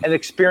worship, and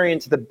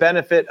experience the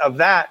benefit of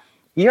that,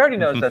 he already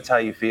knows that's how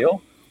you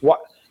feel. What,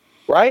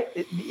 right?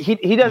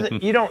 He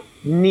doesn't. You don't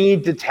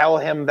need to tell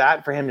him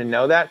that for him to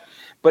know that.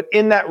 But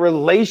in that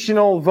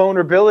relational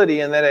vulnerability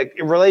and that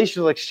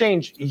relational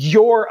exchange,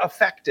 you're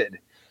affected.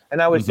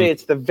 And I would say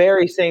it's the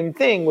very same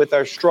thing with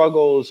our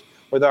struggles,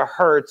 with our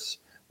hurts,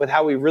 with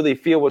how we really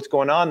feel what's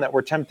going on that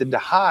we're tempted to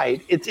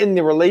hide. It's in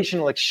the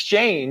relational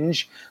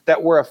exchange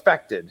that we're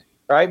affected,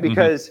 right?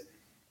 Because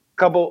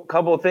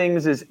couple of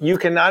things is you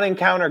cannot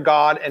encounter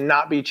God and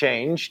not be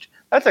changed.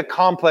 That's a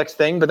complex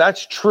thing, but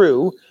that's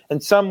true. In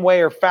some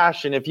way or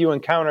fashion, if you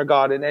encounter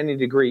God in any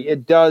degree,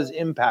 it does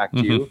impact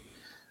you.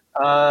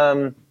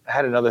 I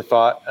had another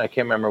thought. I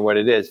can't remember what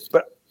it is.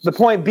 But the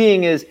point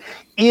being is,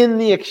 in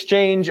the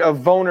exchange of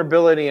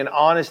vulnerability and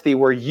honesty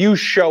where you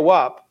show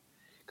up,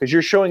 because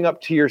you're showing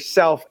up to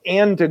yourself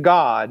and to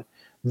God,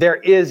 there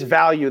is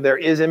value, there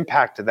is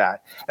impact to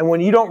that. And when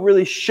you don't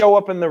really show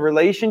up in the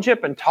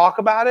relationship and talk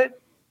about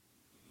it,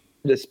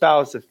 the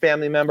spouse, a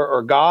family member,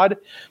 or God,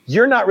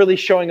 you're not really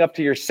showing up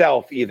to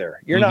yourself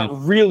either. You're not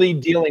really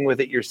dealing with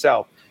it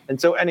yourself. And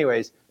so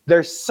anyways,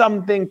 there's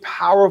something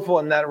powerful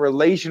in that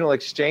relational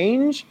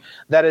exchange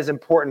that is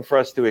important for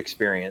us to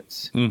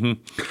experience.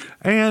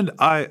 And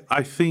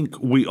I think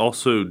we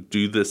also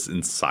do this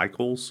in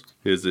cycles.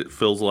 Is it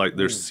feels like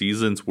there's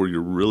seasons where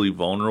you're really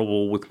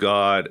vulnerable with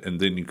God, and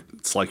then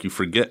it's like you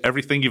forget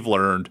everything you've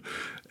learned,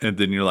 and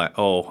then you're like,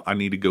 oh, I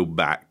need to go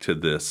back to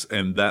this.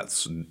 And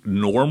that's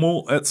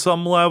normal at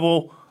some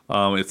level.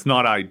 It's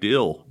not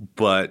ideal,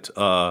 but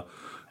I'd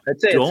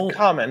say it's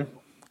common.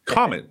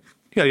 Common.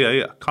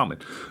 Yeah, common.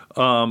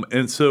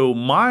 And so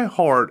my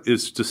heart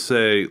is to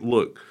say,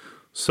 look,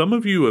 some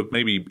of you have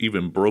maybe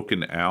even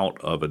broken out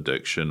of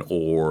addiction,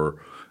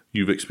 or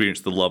you've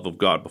experienced the love of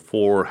God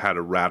before, had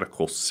a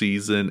radical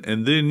season,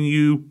 and then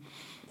you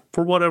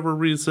for whatever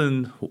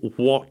reason,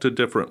 walked a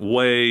different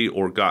way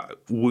or got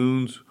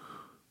wounds,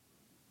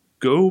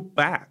 go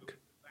back.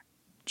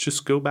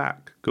 Just go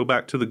back. Go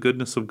back to the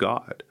goodness of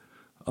God.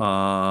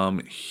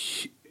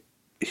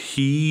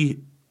 He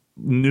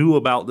knew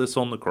about this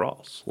on the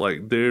cross.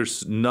 Like,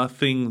 there's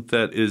nothing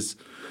that is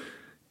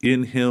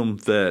in him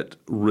that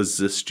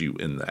resists you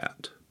in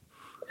that.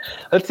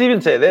 Let's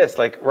even say this,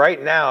 like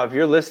right now, if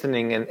you're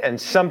listening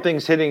and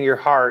something's hitting your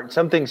heart,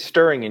 something's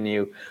stirring in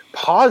you,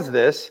 pause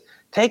this,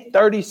 take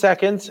 30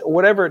 seconds,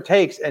 whatever it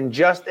takes, and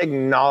just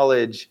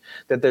acknowledge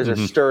that there's a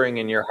stirring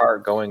in your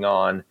heart going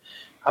on.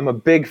 I'm a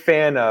big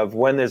fan of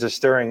when there's a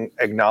stirring,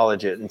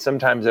 acknowledge it. And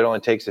sometimes it only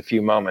takes a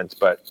few moments,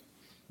 but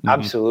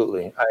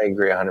absolutely, I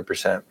agree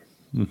 100%.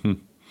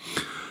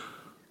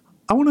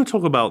 I want to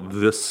talk about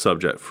this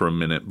subject for a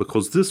minute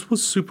because this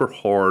was super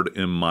hard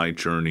in my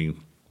journey.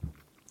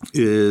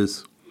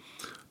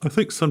 I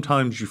think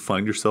sometimes you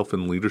find yourself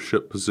in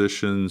leadership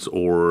positions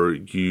or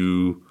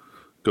you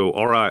go,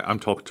 all right, I'm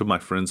talking to my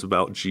friends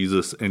about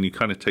Jesus, and you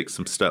kind of take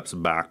some steps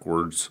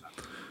backwards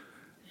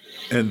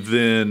and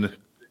then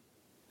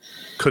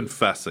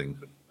confessing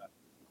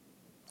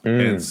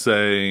and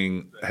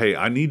saying, hey,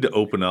 I need to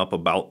open up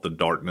about the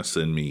darkness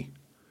in me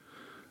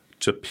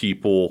to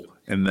people,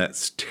 and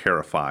that's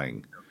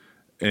terrifying.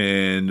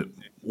 And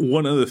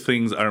one of the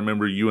things I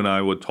remember you and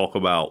I would talk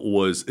about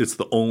was it's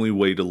the only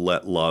way to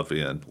let love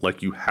in.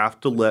 Like, you have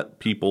to let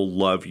people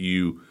love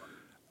you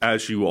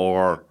as you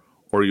are,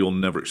 or you'll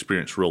never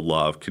experience real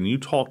love. Can you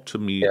talk to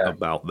me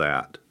about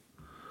that?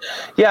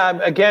 Yeah,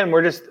 again,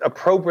 we're just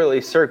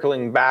appropriately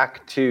circling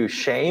back to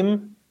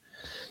shame.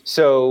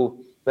 So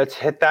let's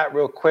hit that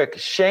real quick.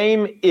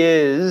 Shame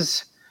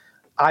is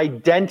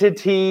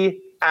identity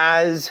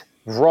as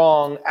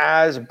wrong,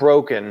 as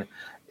broken.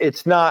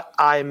 It's not,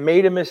 I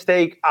made a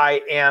mistake,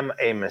 I am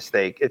a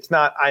mistake. It's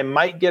not, I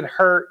might get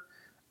hurt,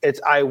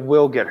 it's, I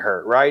will get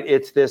hurt, right?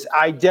 It's this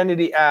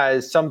identity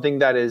as something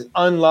that is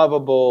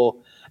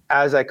unlovable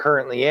as I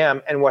currently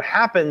am. And what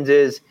happens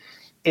is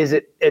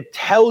it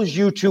tells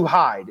you to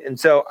hide. And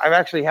so I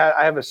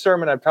have a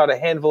sermon I've taught a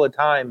handful of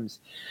times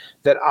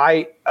that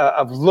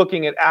of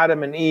looking at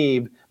Adam and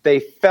Eve, they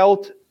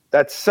felt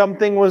that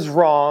something was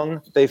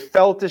wrong. They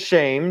felt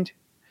ashamed.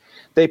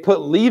 They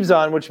put leaves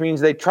on, which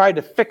means they tried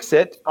to fix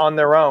it on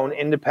their own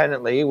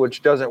independently,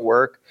 which doesn't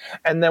work.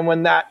 And then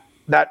when that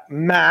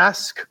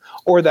mask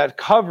or that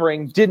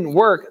covering didn't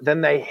work,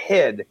 then they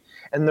hid.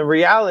 And the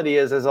reality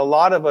is a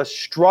lot of us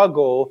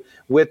struggle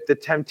with the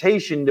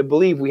temptation to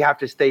believe we have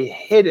to stay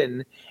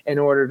hidden in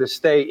order to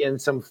stay in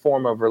some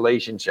form of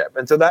relationship.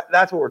 And so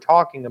that's what we're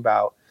talking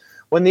about.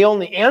 When the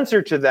only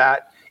answer to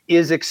that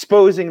is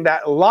exposing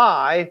that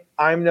lie,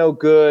 I'm no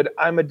good,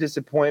 I'm a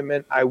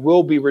disappointment, I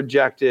will be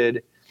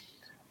rejected.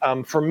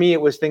 For me,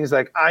 it was things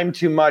like, I'm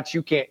too much,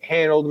 you can't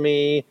handle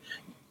me,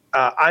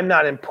 I'm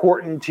not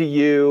important to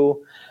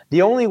you.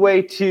 The only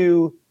way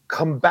to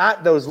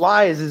combat those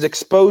lies is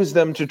expose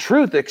them to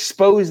truth,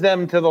 expose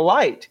them to the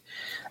light.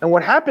 And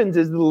what happens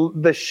is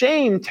the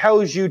shame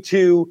tells you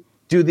to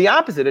do the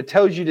opposite. It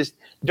tells you to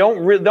don't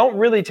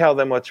really tell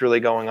them what's really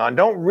going on.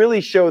 Don't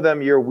really show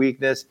them your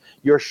weakness,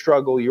 your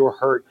struggle, your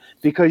hurt,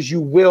 because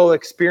you will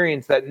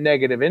experience that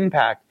negative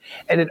impact.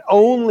 And it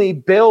only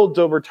builds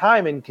over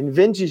time and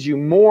convinces you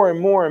more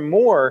and more and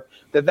more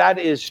that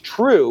is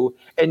true.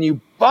 And you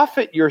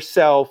buffet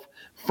yourself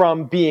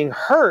from being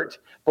hurt.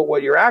 But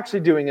what you're actually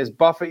doing is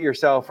buffet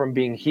yourself from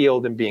being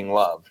healed and being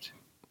loved.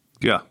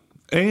 Yeah.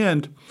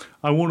 And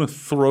I want to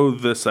throw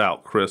this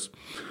out, Chris.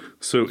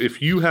 So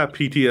if you have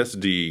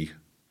PTSD,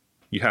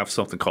 you have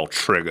something called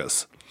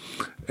triggers,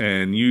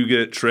 and you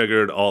get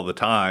triggered all the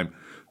time.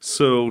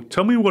 So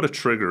tell me what a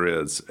trigger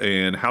is,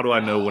 and how do I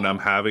know when I'm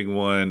having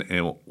one,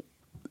 and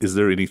is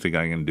there anything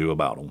I can do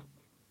about them?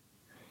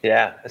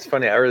 Yeah, it's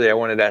funny. Earlier I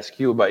wanted to ask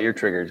you about your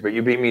triggers, but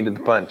you beat me to the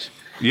punch.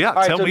 Yeah,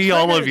 tell me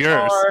all of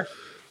yours.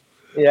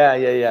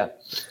 Yeah.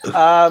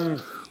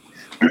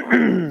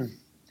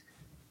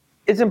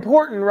 It's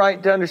important,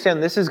 right, to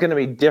understand this is going to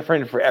be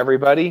different for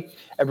everybody.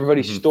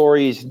 Everybody's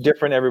story is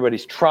different.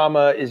 Everybody's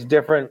trauma is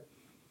different.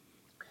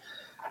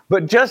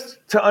 But just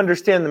to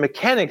understand the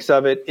mechanics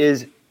of it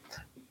is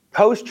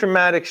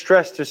post-traumatic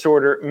stress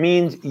disorder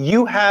means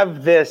you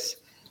have this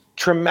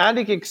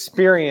traumatic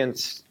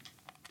experience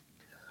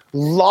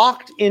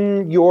locked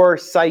in your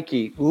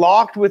psyche,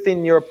 locked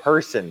within your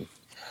person.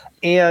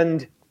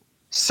 And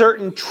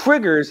certain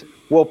triggers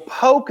will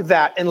poke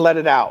that and let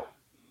it out.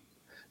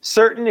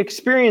 Certain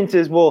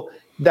experiences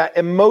that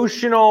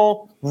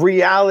emotional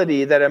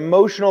reality, that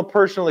emotional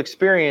personal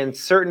experience,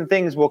 certain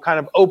things will kind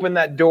of open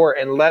that door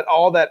and let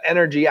all that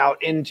energy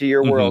out into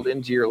your world,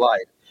 into your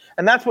life.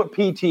 And that's what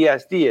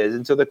PTSD is.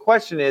 And so the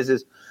question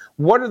is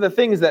what are the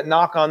things that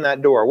knock on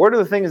that door? What are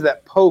the things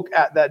that poke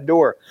at that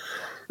door?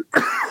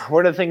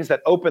 What are the things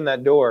that open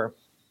that door?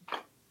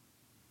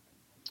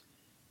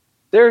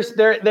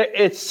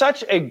 It's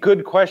such a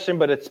good question,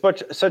 but it's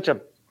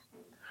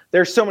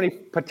there's so many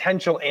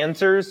potential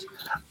answers.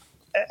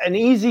 An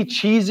easy,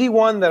 cheesy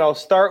one that I'll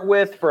start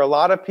with for a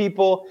lot of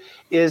people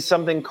is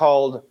something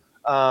called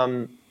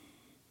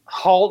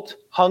HALT,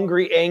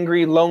 hungry,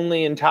 angry,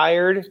 lonely, and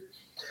tired,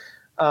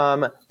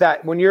 that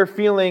when you're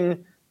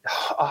feeling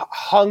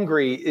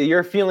hungry,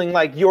 you're feeling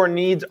like your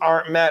needs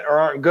aren't met or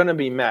aren't going to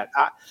be met.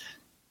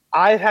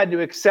 I've had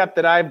to accept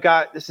that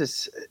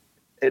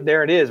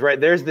there it is,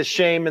 right? There's the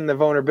shame and the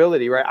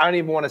vulnerability, right? I don't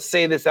even want to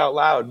say this out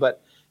loud,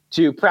 but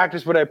to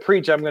practice what I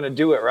preach, I'm going to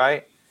do it,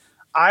 right?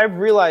 I've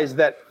realized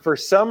that for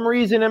some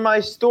reason in my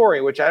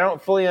story, which I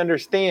don't fully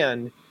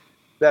understand,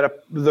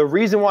 that the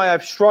reason why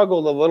I've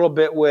struggled a little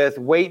bit with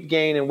weight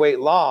gain and weight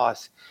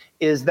loss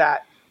is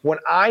that when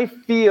I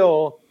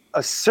feel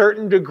a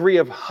certain degree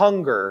of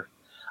hunger,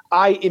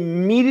 I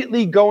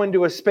immediately go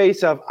into a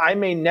space of, I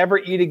may never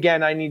eat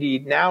again. I need to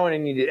eat now, and I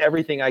need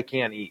everything I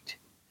can eat,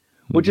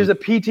 which is a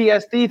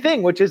PTSD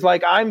thing, which is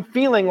like, I'm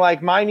feeling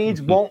like my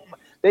needs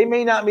they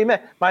may not be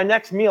met. My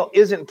next meal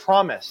isn't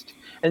promised.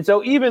 And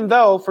so even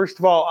though, first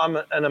of all, I'm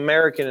an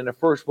American in a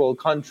first world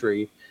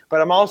country, but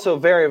I'm also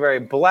very, very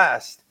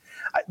blessed,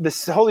 the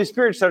Holy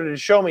Spirit started to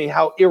show me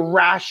how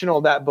irrational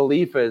that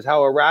belief is,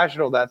 how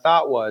irrational that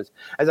thought was,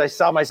 as I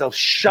saw myself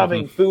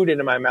shoving food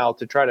into my mouth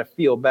to try to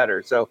feel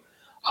better. So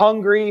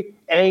hungry,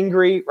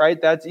 angry, right?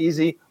 That's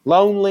easy.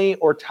 Lonely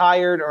or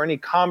tired or any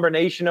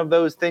combination of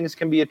those things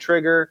can be a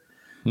trigger.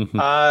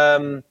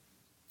 Let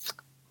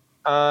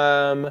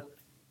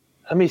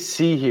me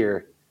see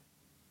here.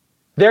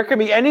 There can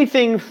be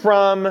anything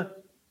from,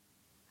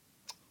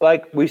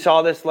 like we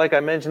saw this, like I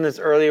mentioned this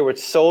earlier with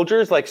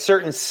soldiers, like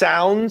certain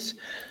sounds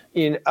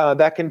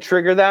that can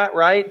trigger that,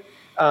 right?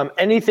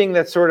 Anything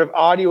that's sort of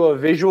audio or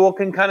visual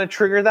can kind of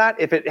trigger that.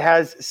 If it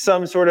has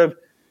some sort of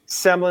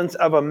semblance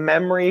of a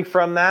memory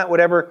from that,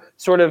 whatever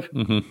sort of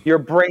your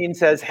brain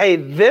says, hey,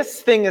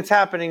 this thing that's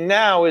happening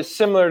now is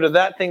similar to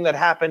that thing that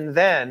happened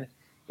then,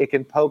 it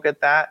can poke at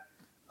that.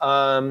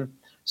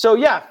 So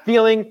yeah,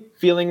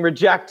 feeling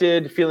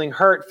rejected, feeling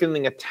hurt,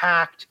 feeling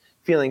attacked,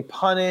 feeling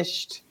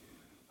punished.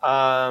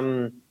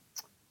 Gosh,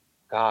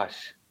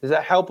 does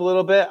that help a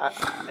little bit?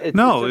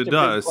 No, it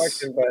does.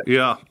 Question,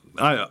 yeah.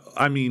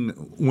 I mean,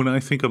 when I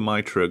think of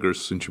my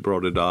triggers, since you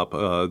brought it up,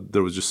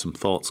 there was just some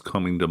thoughts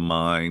coming to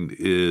mind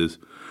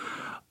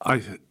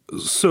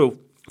so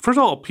first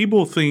of all,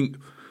 people think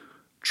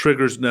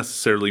triggers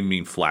necessarily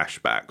mean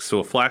flashbacks. So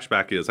a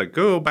flashback is I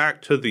go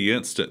back to the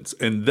instance,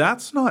 and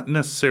that's not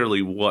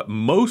necessarily what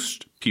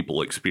most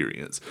people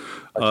experience.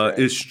 Right.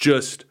 It's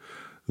just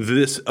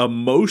this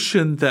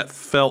emotion that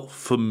felt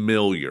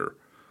familiar,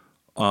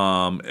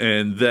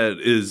 and that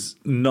is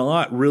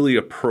not really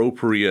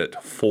appropriate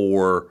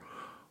for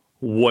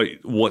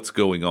what's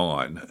going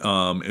on.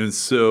 And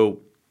so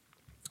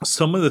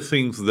some of the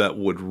things that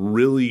would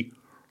really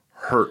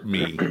hurt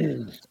me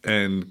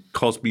and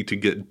cause me to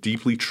get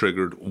deeply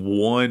triggered,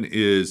 one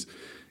is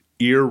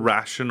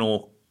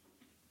irrational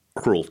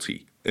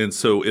cruelty. And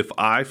so if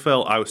I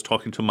felt I was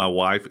talking to my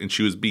wife and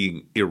she was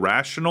being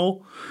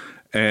irrational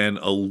and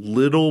a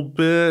little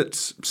bit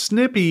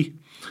snippy,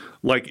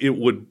 like it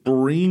would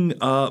bring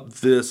up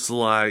this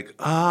and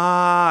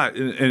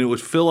it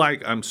would feel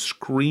like I'm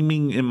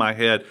screaming in my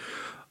head.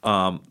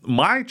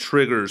 My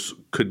triggers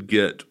could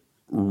get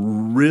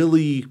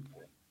really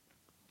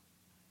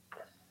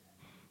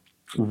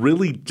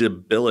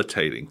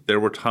debilitating. There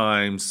were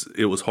times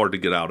it was hard to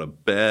get out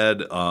of bed.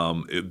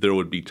 There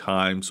would be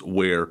times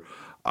where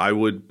I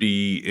would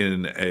be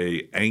in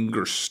a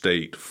anger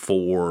state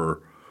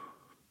for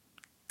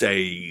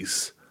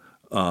days.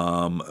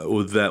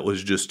 That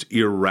was just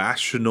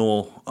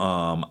irrational.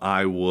 And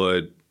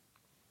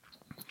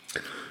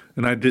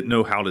I didn't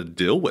know how to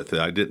deal with it.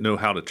 I didn't know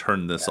how to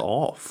turn this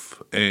off.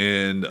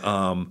 And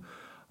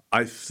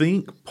I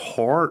think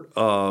part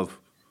of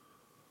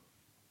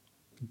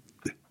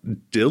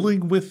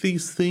dealing with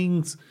these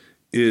things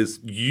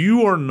is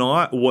you are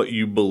not what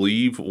you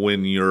believe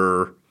when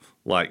you're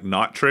like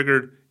not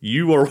triggered.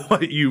 You are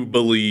what you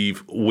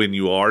believe when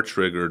you are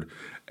triggered.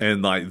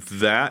 And like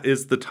that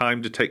is the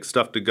time to take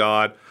stuff to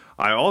God.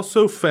 I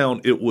also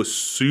found it was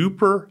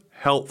super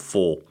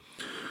helpful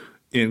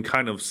in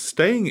kind of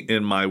staying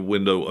in my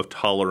window of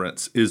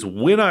tolerance is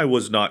when I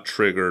was not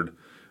triggered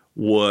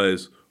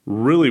was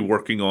really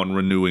working on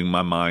renewing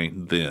my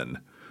mind then.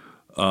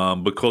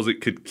 Because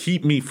it could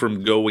keep me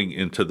from going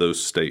into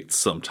those states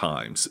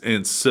sometimes.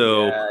 And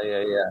so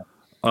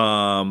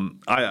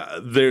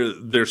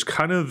there's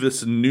kind of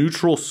this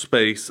neutral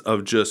space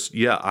of just,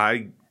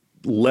 I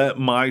let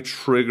my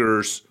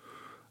triggers,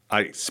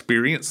 I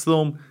experience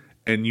them,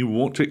 and you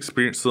want to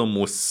experience them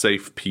with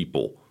safe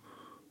people.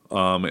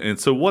 And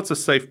so what's a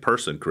safe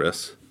person,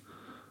 Chris?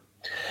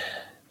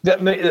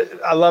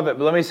 I love it,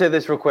 but let me say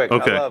this real quick.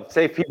 Okay. I love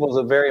safe people is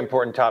a very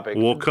important topic.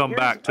 We'll come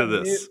back to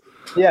this.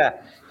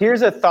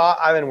 Here's a thought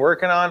I've been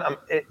working on.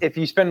 If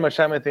you spend much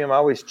time with me, I'm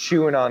always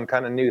chewing on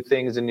kind of new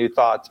things and new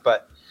thoughts,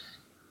 but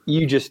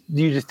you just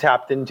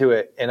tapped into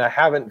it, and I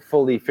haven't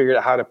fully figured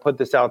out how to put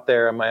this out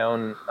there in my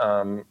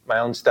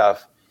own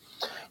stuff.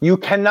 You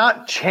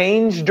cannot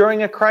change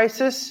during a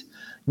crisis.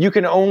 You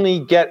can only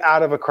get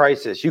out of a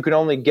crisis. You can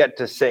only get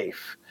to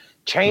safe.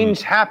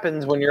 Change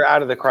happens when you're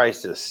out of the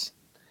crisis.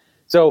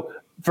 So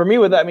for me,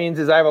 what that means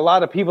is I have a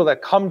lot of people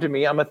that come to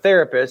me. I'm a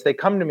therapist. They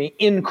come to me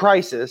in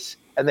crisis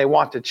and they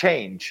want to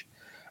change.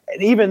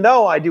 And even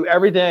though I do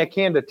everything I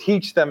can to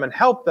teach them and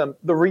help them,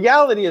 the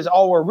reality is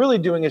all we're really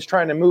doing is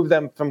trying to move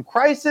them from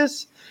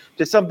crisis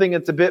to something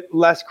that's a bit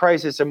less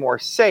crisis and more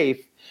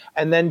safe,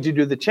 and then to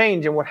do the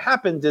change. And what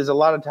happens is a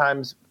lot of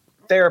times,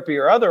 therapy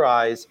or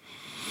otherwise,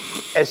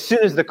 as soon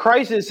as the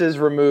crisis is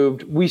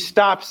removed, we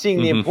stop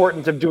seeing the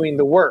importance of doing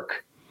the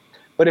work.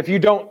 But if you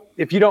don't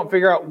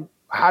figure out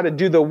how to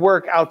do the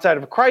work outside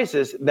of a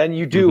crisis, then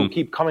you do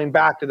keep coming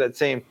back to that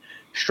same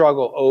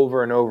struggle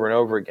over and over and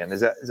over again.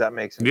 Does that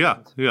make sense? Yeah.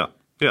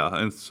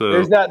 And so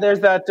there's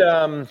that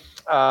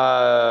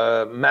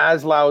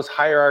Maslow's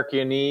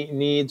hierarchy of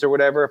needs or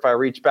whatever. If I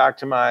reach back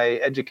to my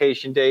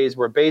education days,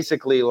 where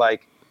basically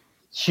like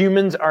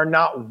humans are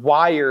not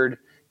wired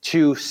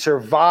to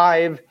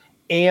survive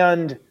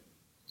and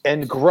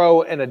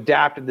grow and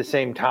adapt at the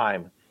same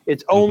time.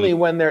 It's only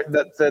when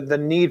the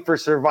need for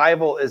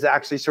survival is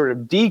actually sort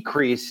of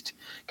decreased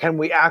can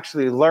we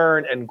actually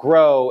learn and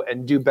grow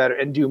and do better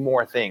and do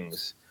more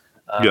things.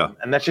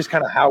 And that's just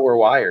kind of how we're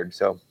wired.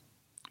 So,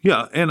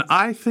 yeah. And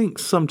I think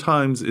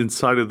sometimes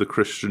inside of the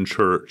Christian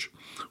church,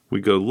 we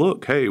go,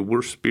 look, hey,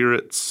 we're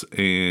spirits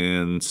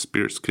and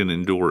spirits can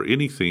endure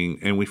anything.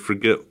 And we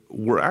forget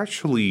we're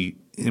actually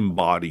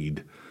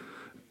embodied.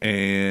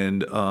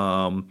 And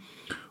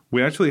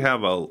we actually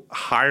have a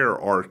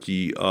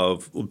hierarchy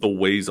of the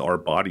ways our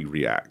body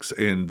reacts.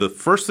 And the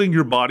first thing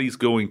your body's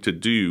going to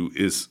do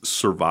is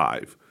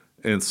survive.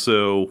 And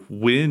so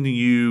when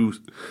you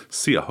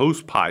see a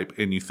hose pipe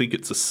and you think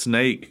it's a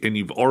snake and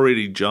you've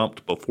already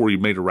jumped before you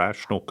made a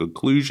rational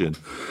conclusion,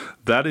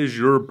 that is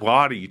your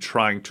body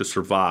trying to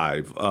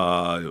survive,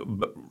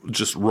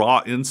 just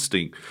raw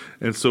instinct.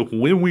 And so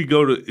when we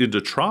go into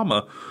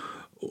trauma,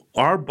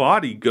 our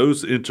body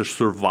goes into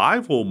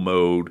survival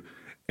mode,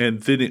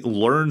 and then it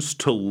learns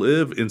to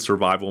live in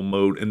survival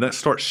mode, and that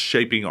starts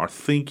shaping our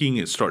thinking.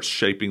 It starts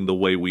shaping the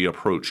way we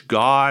approach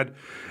God.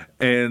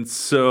 And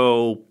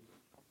so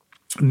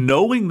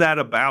knowing that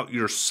about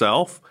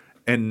yourself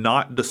and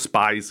not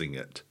despising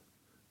it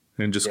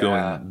and just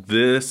going,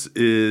 this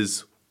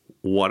is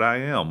what I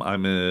am.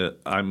 I'm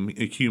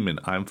a human.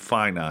 I'm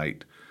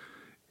finite,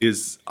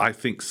 is, I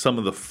think, some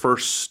of the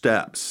first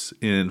steps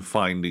in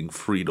finding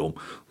freedom.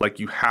 Like,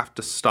 you have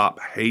to stop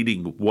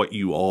hating what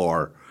you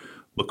are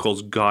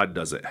because God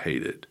doesn't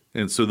hate it.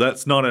 And so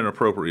that's not an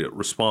appropriate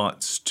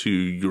response to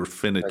your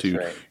finitude.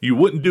 Right. You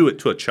wouldn't do it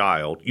to a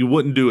child. You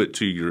wouldn't do it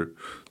to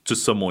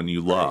someone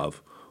you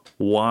love.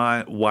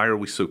 Why are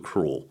we so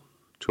cruel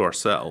to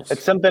ourselves?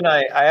 It's something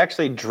I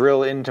actually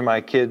drill into my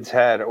kids'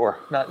 head, or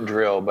not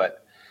drill,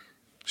 but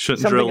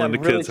shouldn't drill into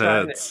kids'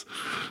 heads.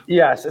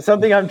 Yes,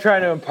 something I'm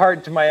trying to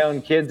impart to my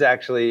own kids,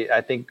 actually, I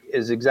think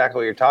is exactly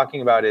what you're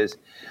talking about. Is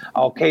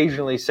I'll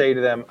occasionally say to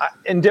them,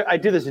 and I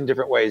do this in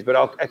different ways, but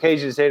I'll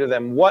occasionally say to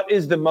them, what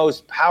is the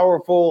most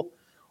powerful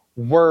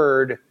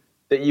word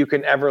that you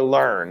can ever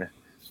learn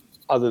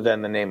other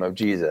than the name of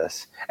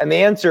Jesus? And the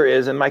answer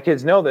is, and my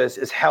kids know this,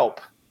 is help.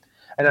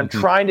 And I'm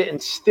trying to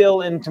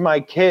instill into my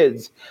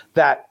kids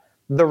that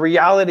the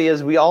reality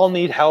is we all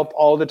need help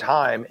all the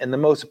time. And the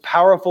most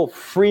powerful,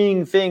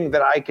 freeing thing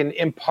that I can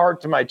impart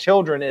to my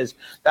children is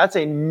that's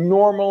a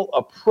normal,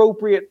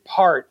 appropriate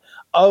part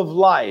of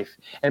life.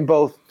 And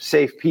both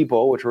safe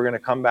people, which we're going to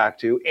come back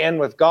to, and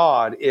with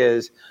God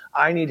is,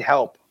 I need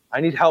help.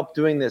 I need help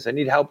doing this. I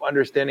need help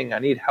understanding. I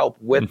need help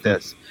with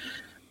this.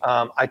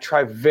 I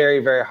try very,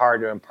 very hard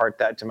to impart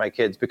that to my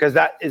kids, because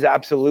that is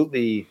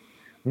absolutely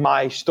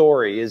my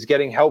story, is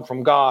getting help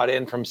from God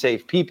and from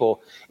safe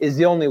people is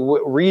the only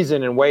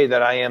reason and way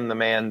that I am the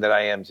man that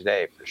I am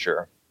today, for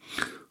sure.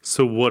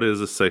 So what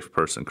is a safe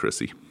person,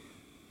 Chrissy?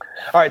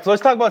 All right, so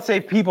let's talk about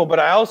safe people, but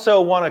I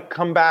also want to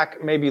come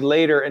back maybe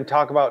later and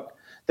talk about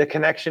the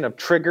connection of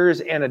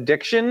triggers and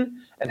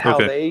addiction and how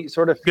they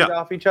sort of feed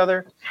off each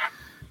other.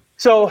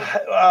 So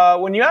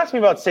when you ask me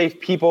about safe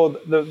people,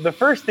 the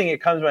first thing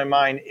that comes to my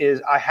mind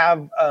is I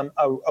have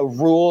a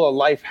rule, a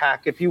life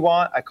hack, if you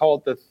want. I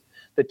call it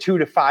the 2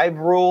 to 5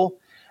 rule.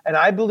 And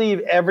I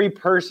believe every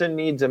person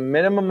needs a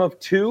minimum of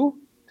 2,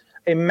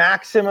 a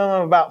maximum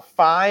of about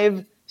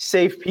 5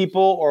 safe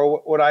people, or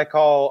what I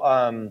call,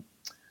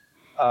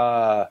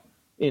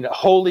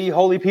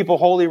 holy people,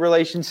 holy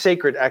relations,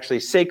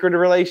 sacred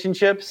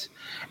relationships.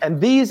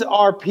 And these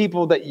are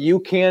people that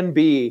you can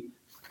be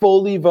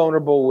fully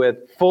vulnerable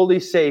with, fully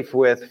safe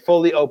with,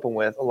 fully open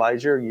with.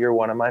 Elijah, you're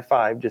one of my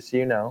 5, just so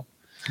you know.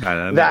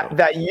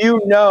 That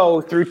you know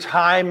through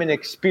time and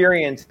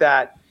experience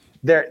that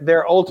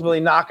they're ultimately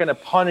not going to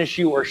punish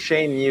you or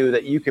shame you,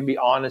 that you can be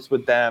honest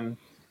with them.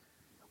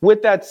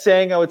 With that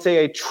saying, I would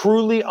say a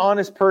truly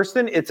honest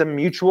person, it's a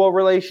mutual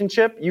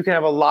relationship. You can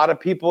have a lot of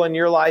people in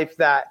your life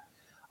that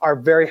are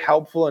very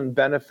helpful and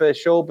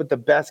beneficial, but the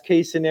best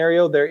case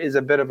scenario, there is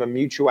a bit of a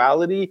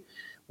mutuality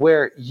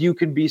where you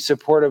can be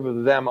supportive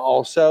of them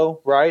also,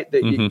 right?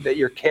 That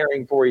you're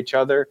caring for each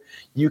other.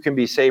 You can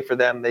be safe for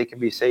them. They can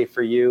be safe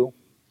for you.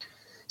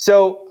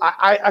 So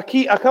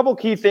a couple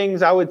key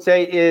things I would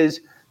say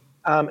is,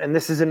 and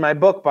this is in my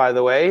book, by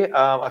the way,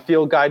 A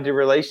Field Guide to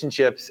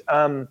Relationships,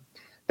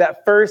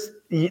 that first,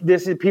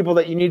 this is people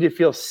that you need to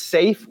feel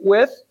safe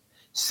with,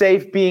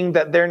 safe being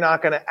that they're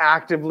not going to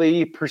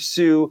actively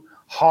pursue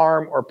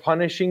harm or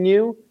punishing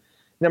you.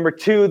 Number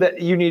two,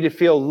 that you need to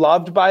feel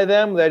loved by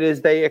them. That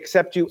is, they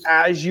accept you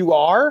as you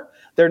are.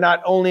 They're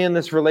not only in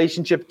this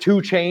relationship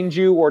to change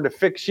you or to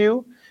fix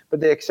you, but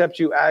they accept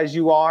you as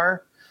you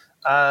are.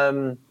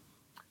 Trying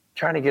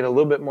to get a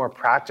little bit more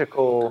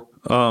practical.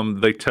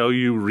 They tell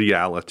you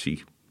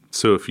reality.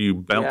 So if you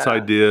bounce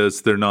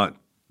ideas, they're not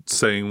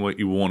saying what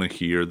you want to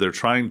hear. They're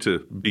trying to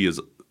be as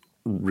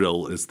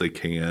real as they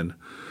can.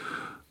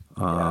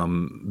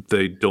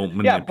 They don't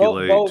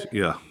manipulate.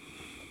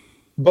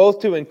 Both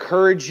to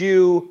encourage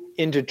you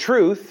into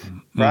truth,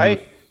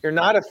 right? You're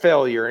not a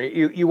failure.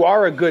 You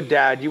are a good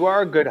dad. You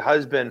are a good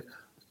husband.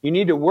 You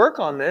need to work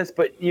on this,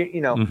 but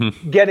you know,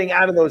 getting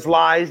out of those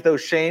lies,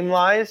 those shame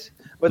lies,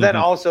 but then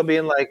also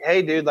being like,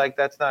 hey, dude, like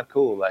that's not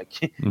cool.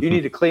 Like you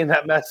need to clean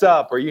that mess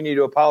up, or you need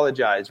to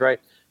apologize, right?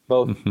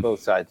 Both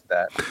sides of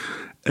that.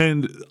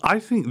 And I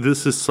think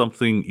this is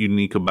something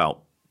unique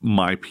about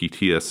my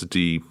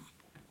PTSD.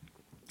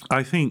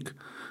 I think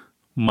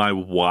my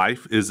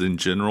wife is in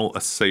general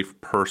a safe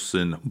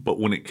person, but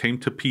when it came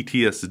to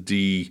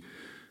PTSD,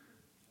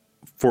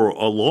 for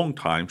a long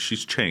time,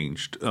 she's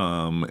changed,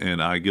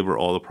 and I give her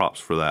all the props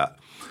for that.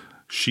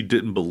 She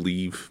didn't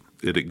believe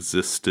it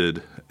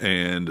existed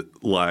and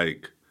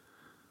like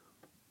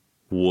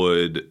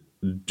would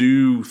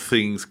do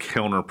things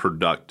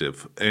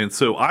counterproductive. And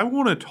so I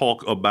want to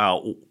talk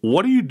about,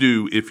 what do you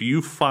do if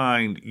you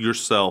find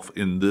yourself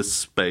in this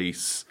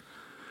space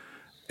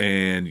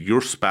and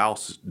your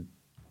spouse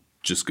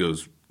just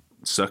goes,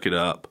 suck it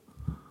up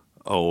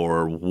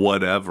or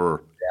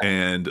whatever,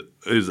 and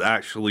is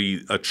actually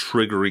a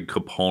triggering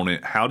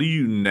component? How do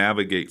you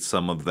navigate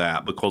some of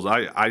that? Because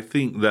I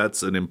think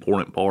that's an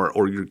important part,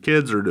 or your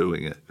kids are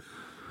doing it.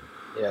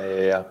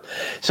 Yeah.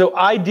 So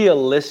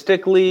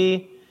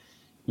idealistically,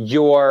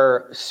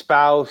 your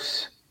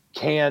spouse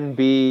can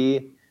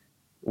be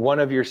one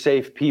of your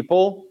safe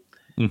people,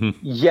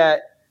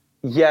 yet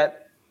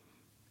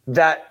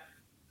that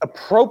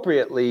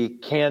appropriately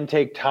can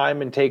take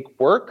time and take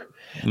work.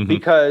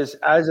 Because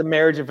as a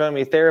marriage and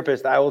family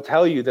therapist, I will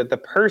tell you that the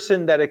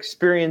person that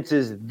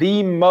experiences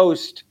the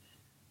most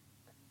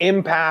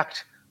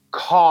impact,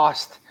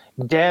 cost,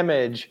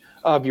 damage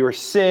of your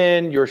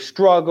sin, your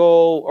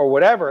struggle, or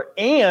whatever,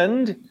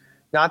 and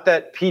not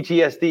that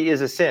PTSD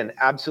is a sin,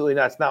 absolutely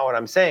not, that's not what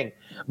I'm saying,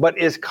 but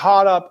is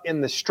caught up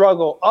in the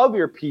struggle of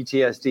your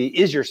PTSD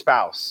is your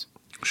spouse.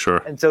 Sure.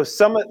 And so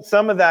some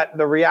of that,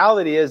 the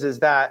reality is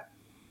that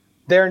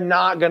they're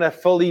not going to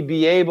fully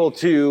be able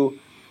to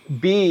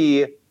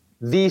be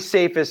the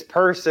safest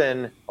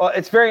person. Well,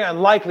 it's very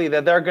unlikely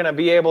that they're going to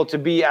be able to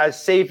be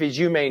as safe as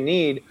you may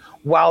need,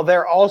 while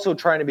they're also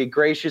trying to be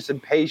gracious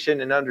and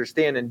patient and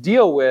understand and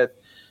deal with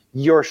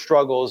your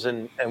struggles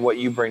and what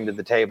you bring to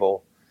the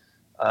table.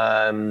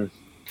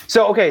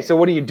 So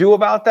what do you do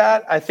about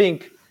that? I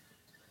think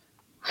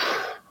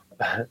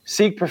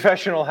seek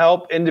professional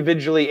help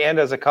individually and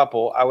as a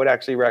couple. I would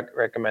actually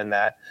recommend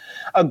that.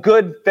 A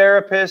good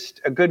therapist,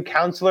 a good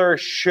counselor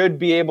should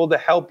be able to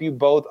help you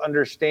both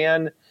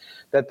understand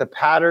that the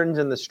patterns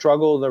and the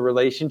struggle in the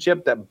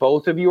relationship, that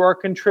both of you are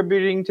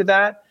contributing to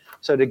that.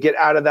 So to get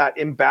out of that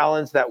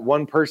imbalance, that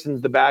one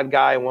person's the bad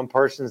guy and one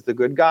person's the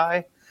good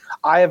guy.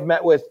 I have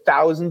met with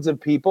thousands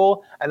of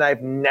people and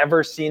I've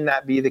never seen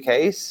that be the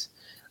case.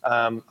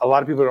 A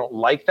lot of people don't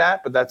like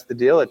that, but that's the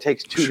deal. It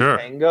takes two to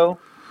tango.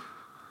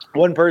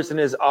 One person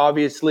is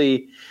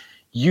obviously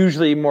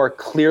usually more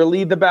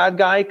clearly the bad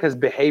guy because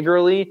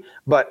behaviorally,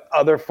 but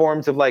other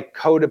forms of like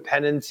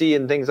codependency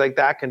and things like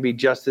that can be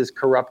just as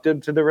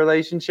corruptive to the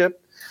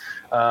relationship.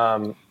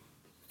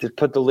 Just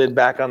put the lid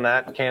back on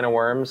that can of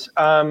worms.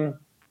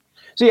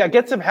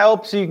 Get some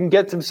help so you can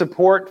get some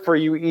support for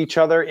you each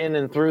other in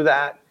and through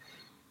that.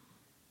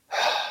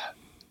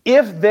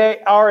 If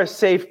they are a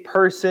safe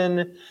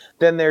person,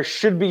 then there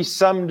should be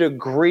some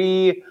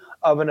degree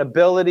of an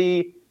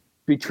ability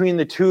between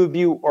the two of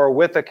you or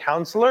with a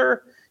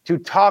counselor to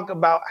talk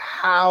about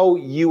how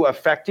you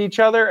affect each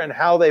other and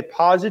how they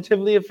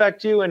positively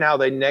affect you and how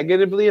they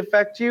negatively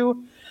affect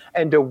you,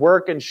 and to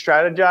work and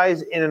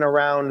strategize in and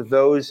around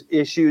those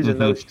issues and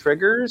those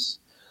triggers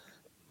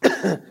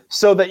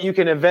so that you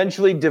can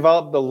eventually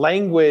develop the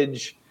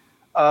language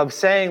of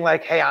saying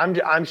like, hey,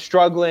 I'm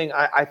struggling.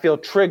 I feel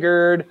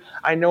triggered.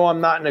 I know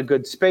I'm not in a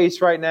good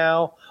space right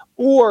now.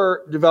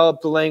 Or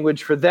develop the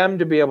language for them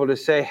to be able to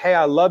say, hey,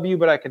 I love you,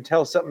 but I can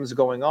tell something's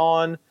going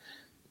on.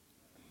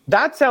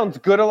 That sounds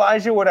good,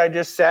 Elijah, what I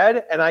just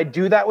said. And I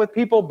do that with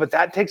people, but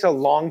that takes a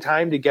long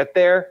time to get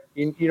there.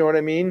 You know what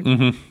I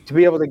mean? To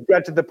be able to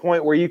get to the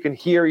point where you can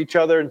hear each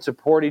other and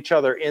support each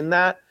other in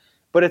that.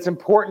 But it's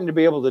important to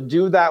be able to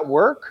do that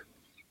work.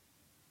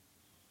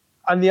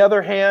 On the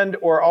other hand,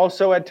 or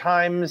also at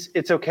times,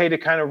 it's okay to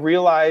kind of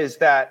realize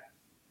that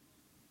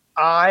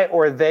I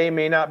or they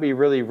may not be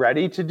really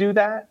ready to do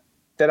that.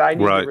 that I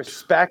need Right. to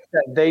respect,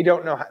 that they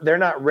don't know, they're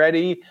not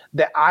ready,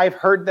 that I've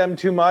hurt them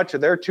too much, or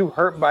they're too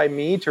hurt by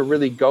me to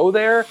really go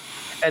there.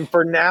 And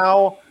for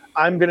now,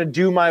 I'm going to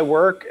do my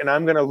work, and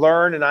I'm going to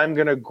learn, and I'm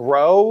going to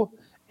grow.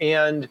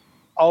 And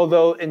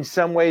although in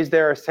some ways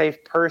they're a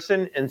safe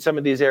person, in some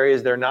of these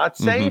areas they're not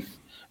safe.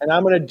 And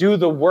I'm going to do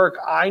the work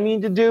I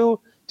need to do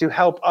to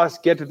help us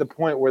get to the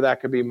point where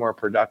that could be more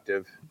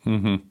productive.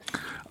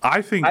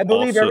 I think I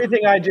believe also,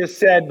 everything I just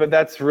said, but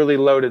that's really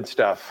loaded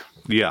stuff.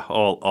 yeah,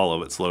 all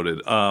of it's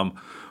loaded.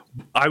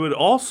 I would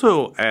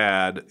also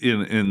add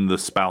in the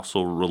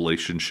spousal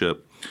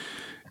relationship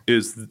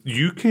is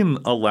you can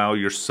allow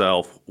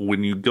yourself,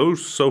 when you go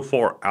so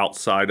far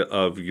outside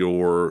of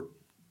your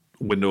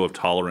window of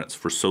tolerance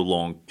for so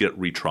long, get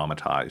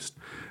re-traumatized.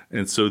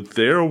 And so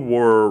there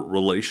were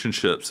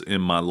relationships in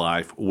my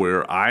life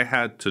where I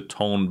had to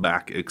tone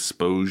back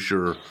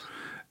exposure,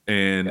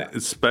 and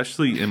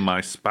especially in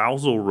my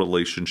spousal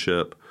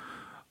relationship,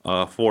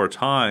 for a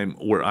time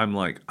where I'm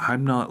like,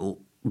 I'm not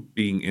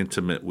being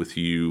intimate with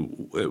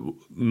you,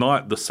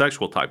 not the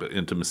sexual type of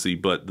intimacy,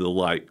 but the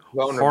like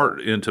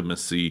heart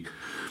intimacy,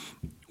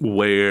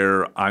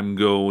 where I'm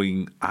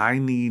going, I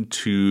need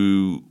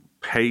to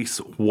pace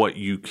what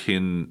you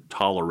can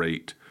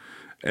tolerate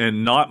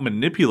and not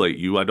manipulate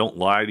you. I don't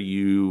lie to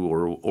you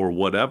or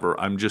whatever.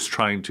 I'm just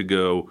trying to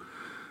go,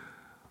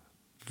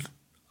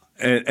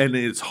 and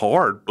it's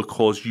hard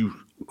because you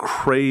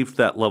crave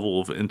that level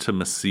of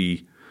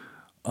intimacy.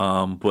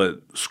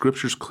 But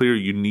Scripture's clear,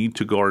 you need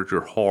to guard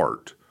your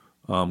heart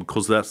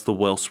because that's the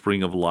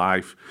wellspring of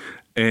life.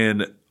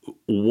 And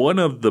one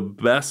of the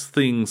best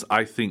things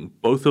I think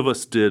both of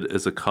us did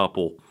as a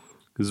couple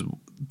is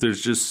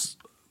there's just,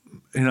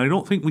 and I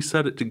don't think we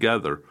said it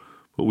together,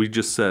 but we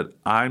just said,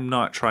 I'm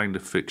not trying to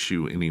fix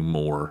you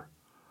anymore.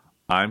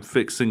 I'm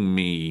fixing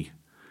me.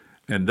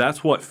 And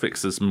that's what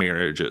fixes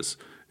marriages.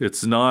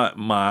 It's not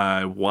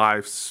my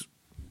wife's,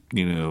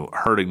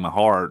 hurting my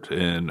heart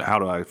and how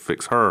do I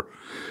fix her?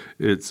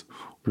 It's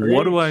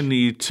what do I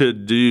need to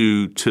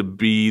do to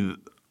be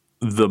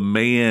the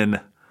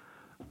man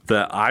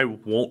that I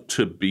want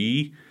to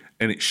be?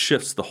 And it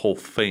shifts the whole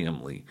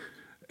family.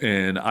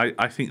 And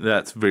I think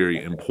that's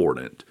very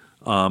important.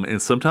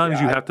 And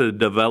sometimes you have to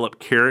develop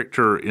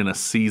character in a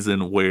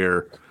season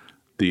where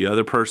the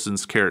other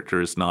person's character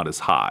is not as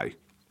high.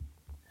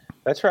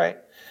 That's right.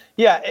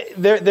 Yeah,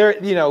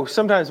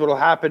 sometimes what will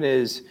happen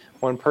is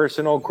one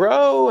person will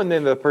grow and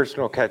then the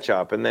person will catch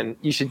up, and then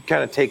you should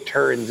kind of take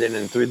turns in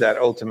and through that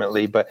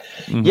ultimately. But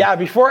yeah,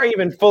 before I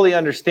even fully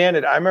understand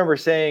it, I remember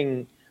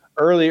saying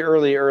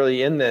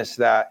early in this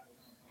that,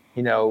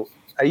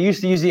 I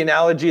used to use the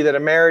analogy that a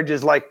marriage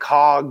is like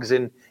cogs,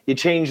 and you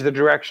change the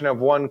direction of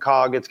one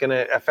cog, it's going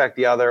to affect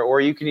the other.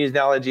 Or you can use the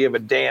analogy of a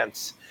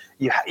dance.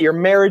 Your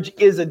marriage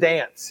is a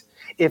dance.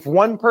 If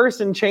one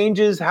person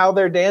changes how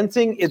they're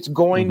dancing, it's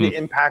going to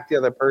impact the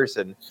other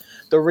person.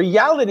 The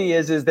reality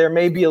is there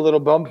may be a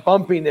little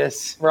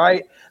bumpiness,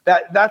 right?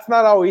 That's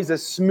not always a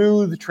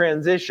smooth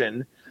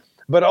transition,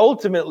 but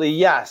ultimately,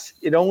 yes,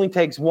 it only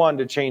takes one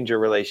to change your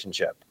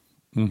relationship.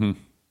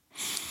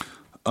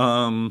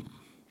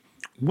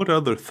 What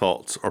other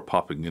thoughts are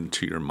popping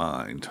into your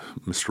mind,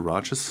 Mr.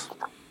 Rogers?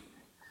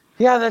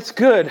 Yeah, that's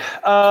good.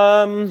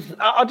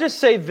 I'll just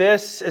say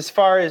this as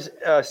far as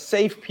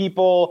safe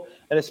people,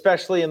 and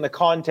especially in the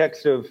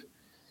context of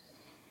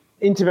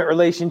intimate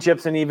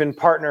relationships and even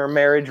partner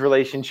marriage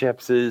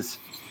relationships, is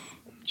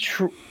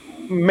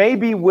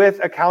maybe with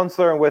a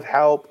counselor and with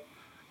help,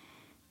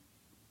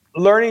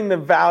 learning the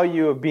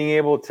value of being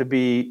able to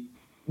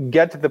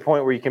get to the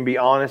point where you can be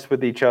honest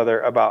with each other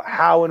about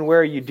how and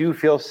where you do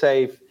feel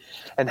safe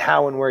and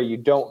how and where you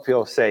don't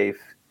feel safe.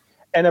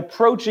 And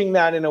approaching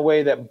that in a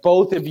way that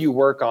both of you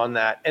work on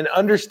that and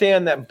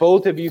understand that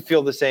both of you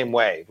feel the same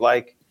way.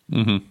 Like,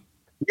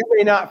 you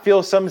may not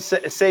feel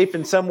safe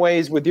in some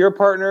ways with your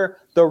partner.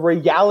 The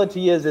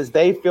reality is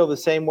they feel the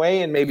same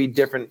way, and maybe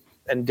different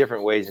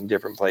ways in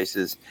different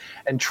places,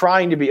 and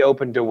trying to be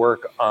open to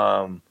work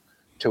on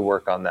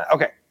that.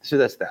 Okay, so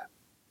that's that.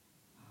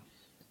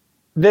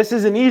 This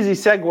is an easy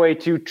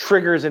segue to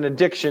triggers and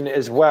addiction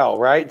as well,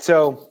 right?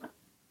 So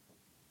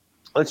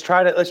let's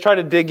try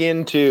to dig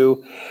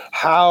into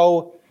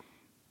how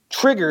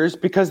triggers,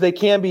 because they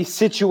can be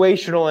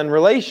situational and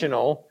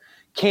relational,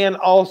 can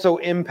also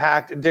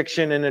impact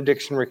addiction and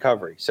addiction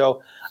recovery.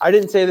 So I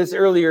didn't say this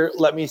earlier.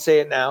 Let me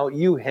say it now.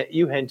 You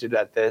hinted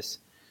at this.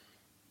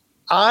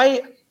 I'm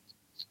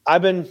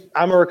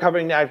a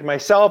recovering addict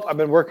myself. I've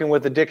been working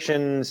with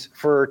addictions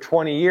for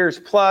 20 years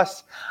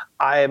plus.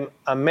 I'm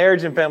a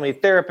marriage and family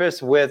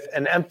therapist with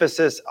an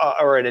emphasis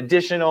or an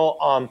additional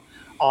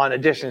on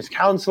addictions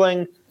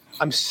counseling.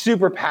 I'm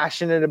super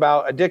passionate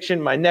about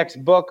addiction. My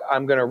next book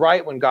I'm going to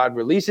write when God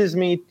releases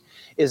me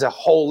is a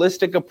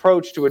holistic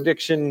approach to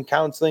addiction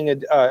counseling,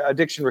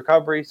 addiction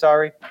recovery,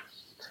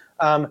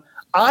 I'm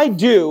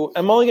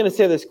only going to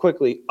say this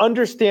quickly,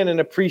 understand and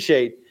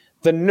appreciate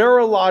the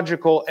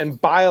neurological and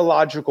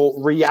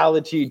biological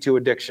reality to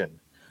addiction.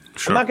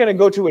 Sure. I'm not going to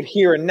go to it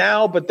here and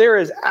now, but there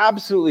is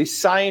absolutely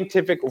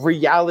scientific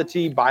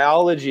reality,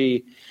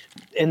 biology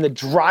in the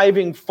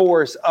driving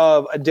force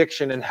of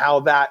addiction and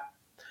how that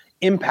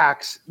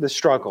impacts the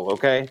struggle,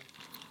 okay?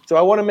 So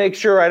I want to make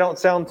sure I don't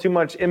sound too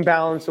much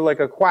imbalanced or like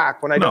a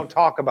quack when I don't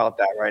talk about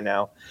that right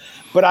now.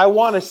 But I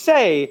want to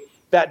say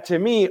that to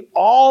me,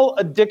 all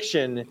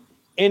addiction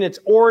in its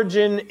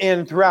origin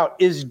and throughout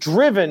is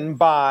driven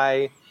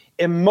by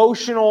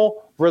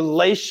emotional,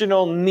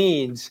 relational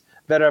needs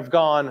that have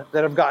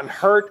gotten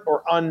hurt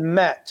or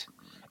unmet.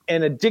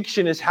 And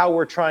addiction is how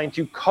we're trying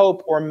to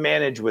cope or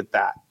manage with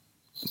that.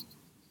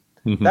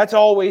 Mm-hmm. That's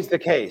always the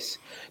case.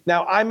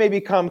 Now, I may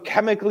become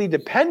chemically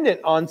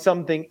dependent on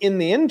something in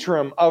the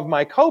interim of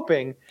my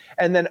coping,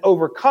 and then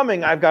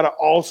overcoming, I've got to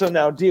also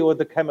now deal with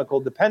the chemical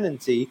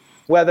dependency,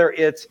 whether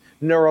it's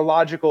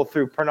neurological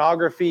through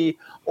pornography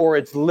or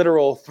it's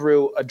literal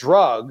through a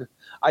drug.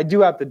 I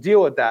do have to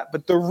deal with that.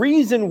 But the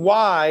reason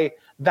why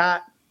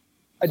that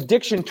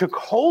addiction took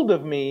hold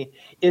of me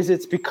is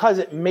it's because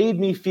it made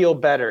me feel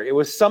better. It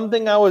was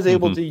something I was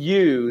able to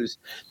use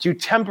to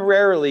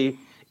temporarily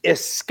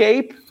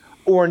escape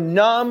or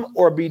numb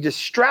or be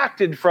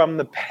distracted from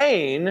the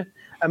pain,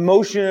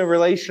 emotionally,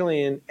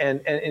 relationally,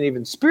 and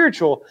even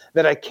spiritual,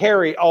 that I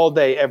carry all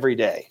day, every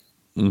day.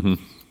 Mm-hmm.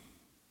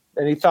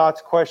 Any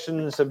thoughts,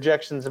 questions,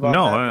 objections about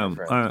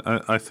that?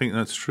 No, I think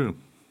that's true.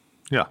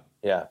 Yeah.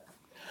 Yeah.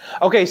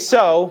 Okay,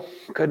 so,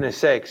 goodness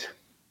sakes.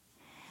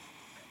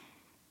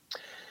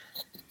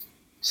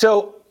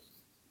 So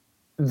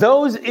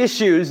those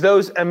issues,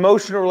 those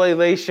emotional,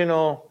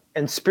 relational,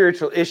 and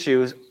spiritual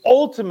issues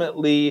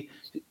ultimately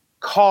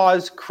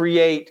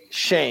create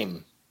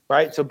shame,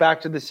 right? So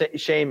back to the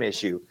shame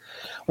issue.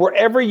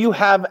 Wherever you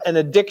have an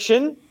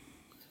addiction,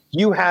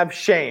 you have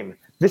shame.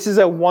 This is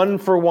a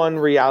one-for-one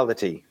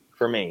reality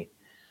for me.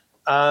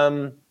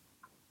 And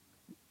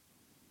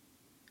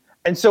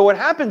so what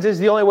happens is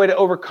the only way to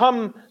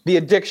overcome the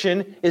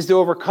addiction is to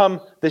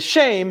overcome the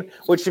shame,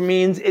 which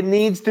means it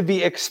needs to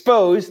be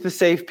exposed to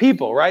safe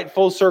people, right?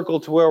 Full circle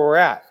to where we're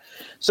at.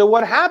 So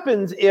what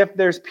happens if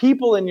there's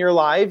people in your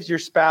lives, your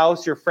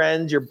spouse, your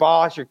friends, your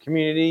boss, your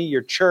community,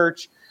 your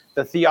church,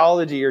 the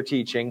theology you're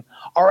teaching,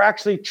 are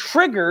actually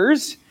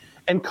triggers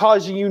and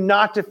cause you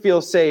not to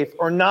feel safe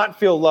or not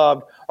feel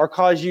loved or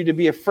cause you to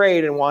be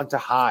afraid and want to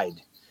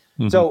hide.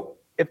 Mm-hmm. So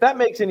if that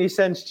makes any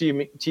sense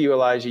to you,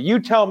 Elijah, you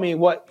tell me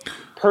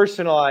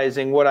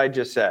personalizing what I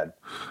just said.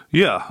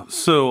 Yeah.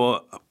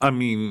 So, I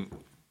mean,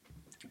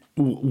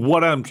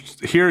 what I'm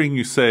hearing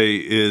you say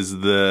is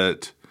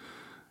that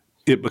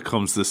it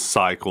becomes this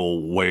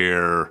cycle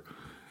where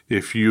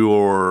if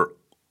you're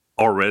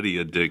already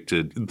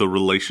addicted, the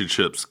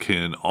relationships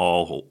can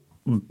all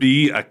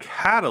be a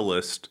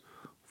catalyst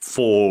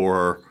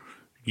for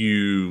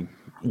you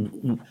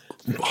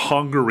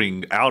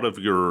hungering out of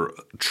your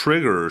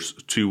triggers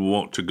to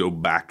want to go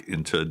back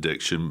into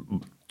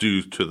addiction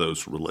due to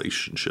those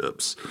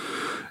relationships.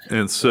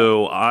 And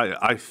so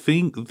I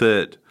think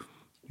that,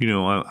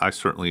 I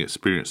certainly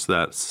experienced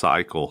that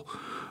cycle.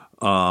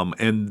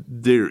 And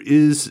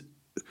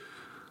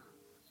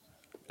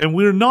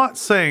we're not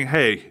saying,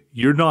 hey,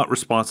 you're not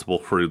responsible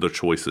for the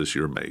choices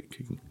you're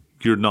making.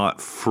 You're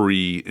not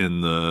free in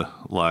the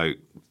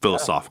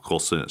philosophical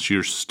sense.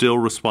 You're still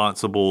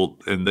responsible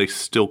and they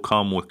still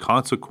come with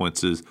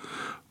consequences.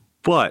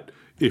 But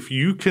if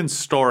you can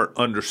start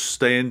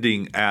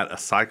understanding at a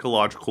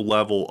psychological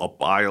level, a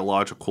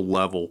biological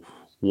level,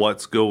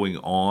 what's going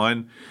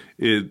on,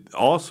 it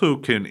also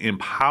can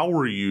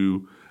empower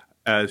you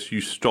as you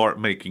start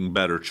making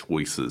better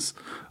choices.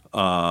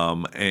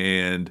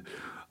 And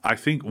I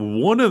think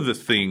one of the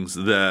things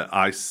that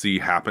I see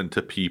happen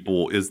to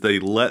people is they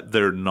let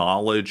their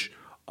knowledge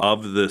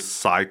of this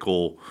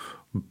cycle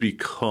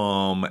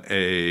become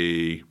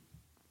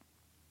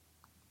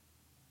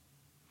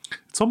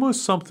it's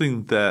almost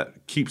something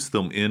that keeps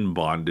them in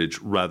bondage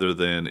rather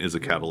than is a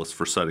catalyst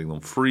for setting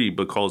them free,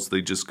 because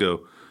they just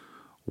go,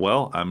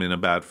 well, I'm in a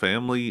bad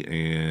family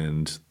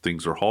and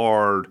things are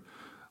hard.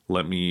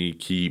 Let me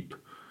keep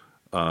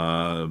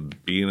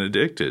being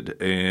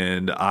addicted.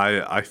 And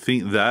I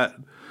think that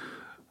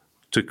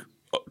to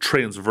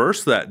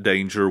transverse that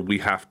danger, we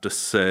have to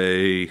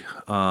say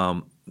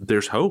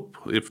there's hope.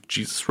 If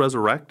Jesus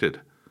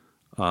resurrected,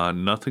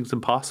 nothing's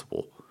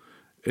impossible.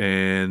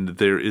 And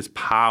there is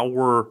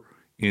power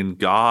in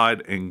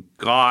God, and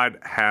God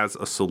has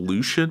a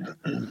solution,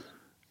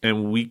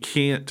 and we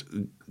can't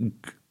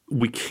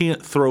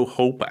throw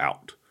hope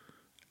out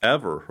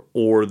ever,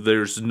 or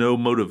there's no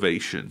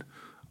motivation.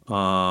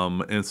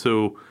 And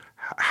so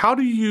how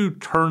do you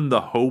turn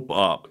the hope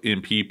up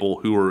in people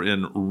who are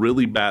in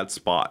really bad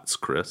spots,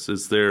 Chris?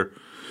 Is there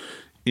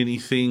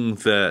anything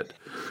that,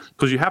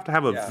 because you have to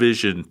have a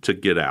vision to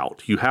get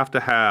out. You have to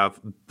have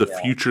the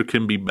future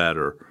can be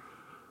better.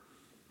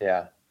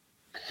 Yeah.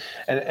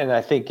 And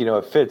I think,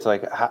 it fits.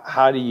 Like,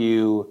 how do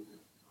you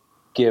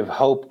give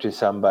hope to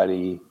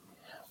somebody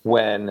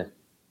when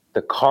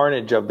the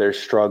carnage of their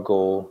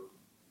struggle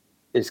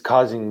is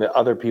causing the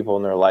other people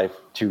in their life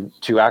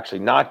to actually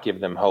not give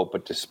them hope,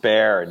 but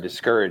despair and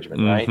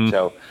discouragement, right?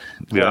 So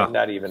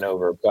not even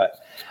over. But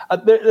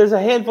there's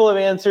a handful of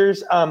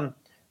answers.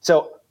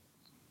 So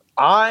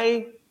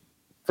I,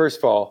 first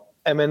of all,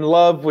 am in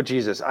love with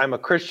Jesus. I'm a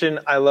Christian.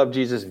 I love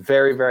Jesus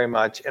very, very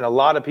much. And a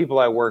lot of people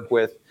I work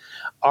with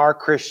are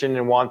Christian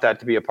and want that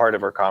to be a part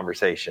of our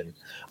conversation.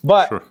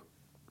 But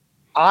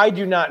I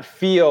do not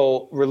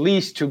feel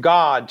released to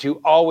God to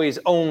always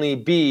only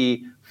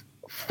be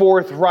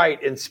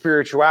forthright in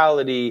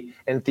spirituality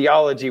and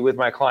theology with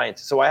my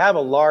clients. So I have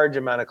a large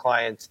amount of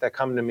clients that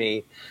come to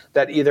me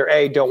that either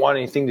A, don't want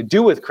anything to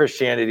do with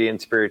Christianity and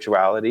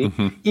spirituality,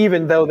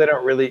 even though they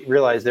don't really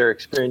realize they're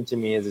experiencing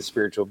me as a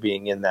spiritual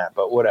being in that,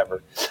 but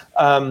whatever.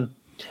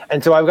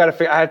 And so I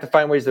have to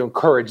find ways to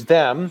encourage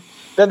them.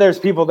 Then there's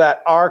people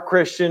that are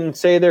Christian,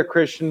 say they're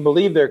Christian,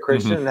 believe they're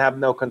Christian, and have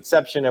no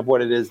conception of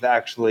what it is to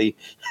actually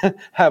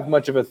have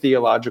much of a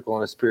theological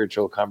and a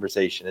spiritual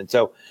conversation. And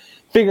so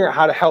figuring out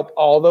how to help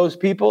all those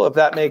people, if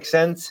that makes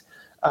sense.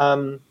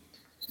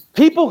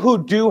 People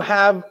who do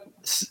have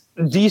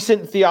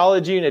decent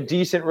theology and a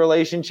decent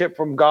relationship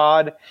from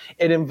God,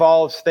 it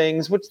involves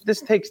things, which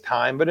this takes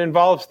time, but it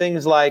involves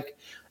things like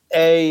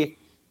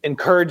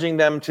encouraging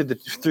them through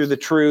the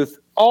truth.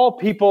 All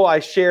people, I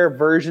share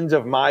versions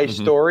of my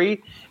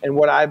story and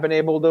what I've been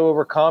able to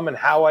overcome and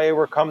how I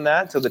overcome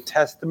that. So the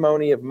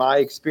testimony of my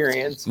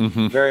experience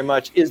very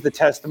much is the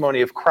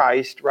testimony of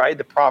Christ, right?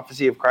 The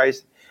prophecy of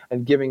Christ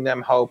and giving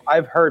them hope.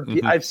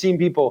 I've seen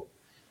people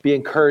be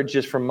encouraged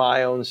just from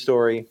my own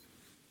story,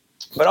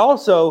 but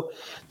also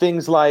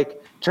things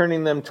like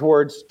turning them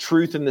towards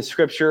truth in the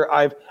scripture.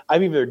 I've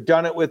either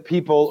done it with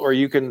people, or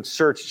you can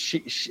search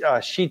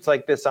sheets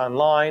like this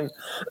online,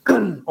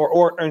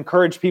 or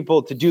encourage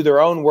people to do their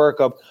own work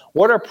of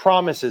what are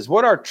promises,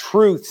 what are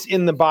truths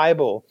in the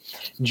Bible,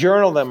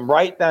 journal them,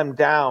 write them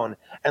down,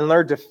 and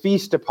learn to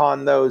feast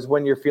upon those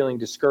when you're feeling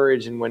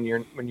discouraged and when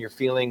you're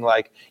feeling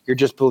like you're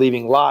just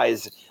believing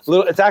lies.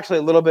 It's actually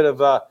a little bit of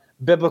a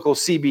biblical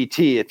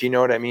CBT, if you know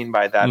what I mean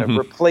by that, of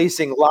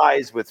replacing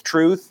lies with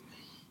truth.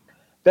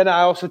 Then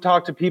I also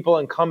talk to people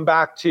and come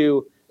back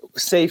to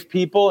safe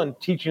people and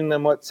teaching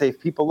them what safe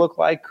people look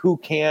like, who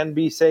can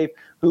be safe,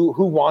 who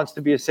wants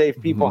to be a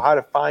safe people, how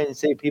to find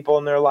safe people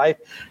in their life.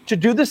 To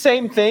do the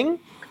same thing,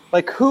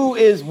 like who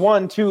is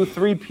 1, 2,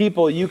 3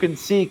 people you can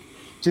seek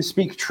to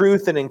speak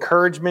truth and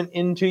encouragement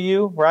into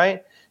you,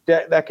 right?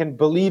 That can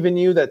believe in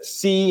you, that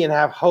see and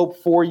have hope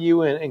for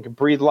you and can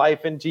breathe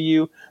life into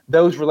you.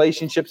 Those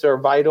relationships are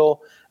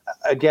vital.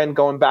 Again,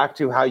 going back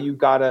to how you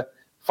got to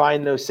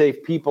find those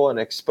safe people and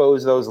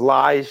expose those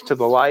lies to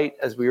the light,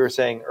 as we were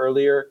saying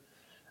earlier.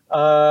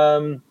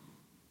 I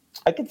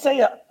could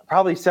say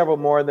probably several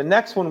more. The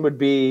next one would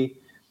be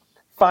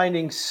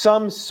finding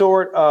some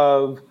sort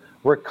of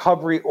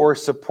recovery or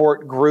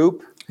support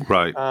group.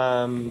 Right.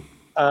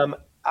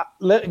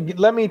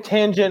 Let me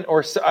tangent,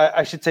 or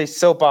I should say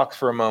soapbox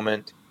for a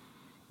moment.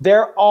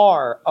 There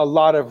are a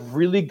lot of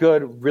really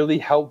good, really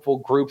helpful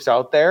groups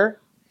out there,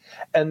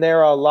 and there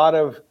are a lot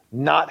of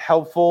not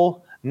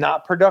helpful,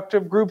 not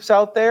productive groups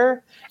out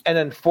there. And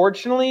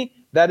unfortunately,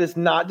 that is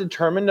not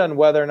determined on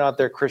whether or not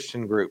they're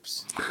Christian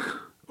groups.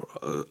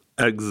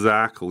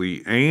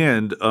 Exactly.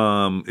 And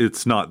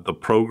it's not the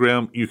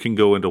program. You can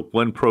go into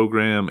one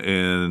program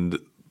and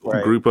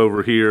group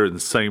over here in the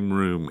same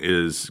room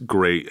is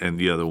great and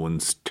the other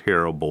one's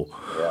terrible.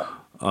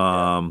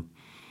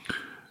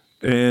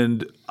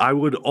 And I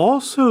would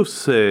also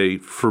say,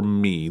 for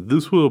me,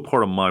 this was a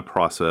part of my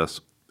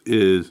process,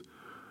 is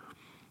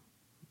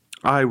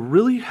I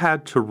really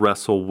had to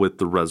wrestle with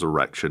the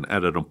resurrection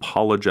at an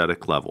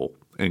apologetic level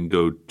and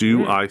go,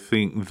 do I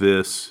think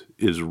this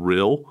is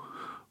real?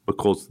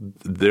 Because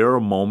there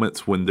are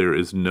moments when there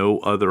is no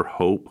other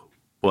hope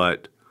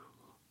but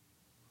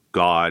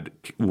God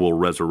will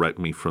resurrect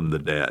me from the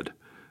dead.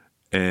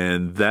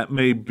 And that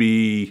may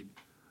be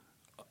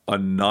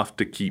enough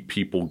to keep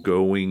people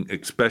going,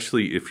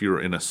 especially if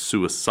you're in a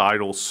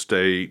suicidal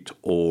state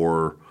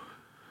or,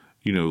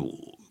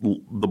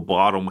 the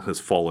bottom has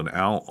fallen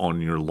out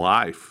on your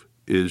life.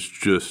 Is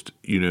just,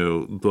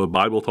 the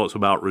Bible talks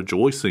about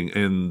rejoicing,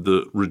 and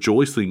the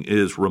rejoicing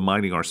is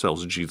reminding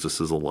ourselves Jesus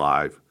is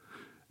alive.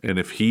 And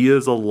if he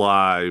is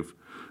alive,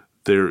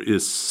 there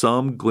is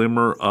some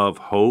glimmer of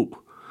hope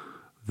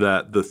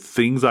that the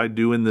things I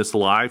do in this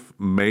life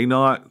may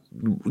not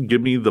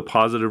give me the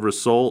positive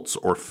results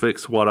or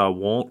fix what I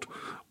want,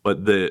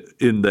 but that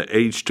in the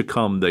age to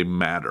come, they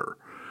matter.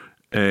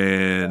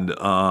 And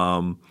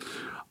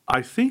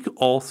I think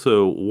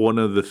also one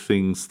of the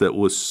things that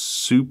was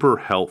super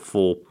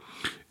helpful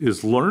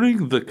is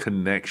learning the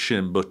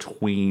connection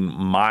between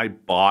my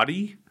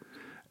body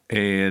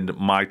and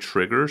my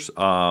triggers.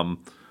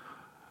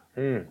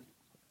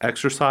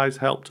 Exercise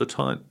helped a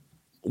ton.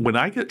 When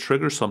I get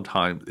triggered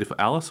sometimes, if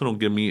Allison will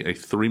give me a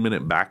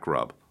 3-minute back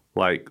rub,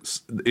 like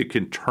it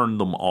can turn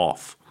them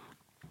off.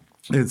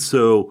 And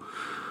so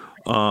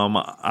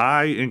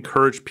I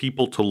encourage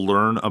people to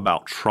learn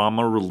about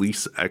trauma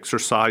release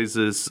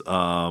exercises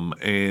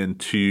and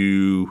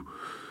to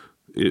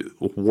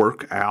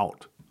work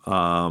out.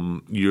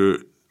 Yeah.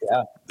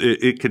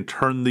 It can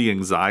turn the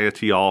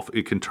anxiety off.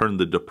 It can turn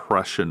the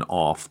depression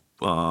off.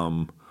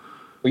 Will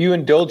you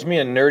indulge me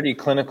a nerdy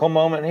clinical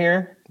moment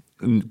here?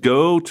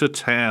 Go to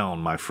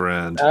town, my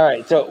friend. All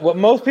right. So what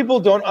most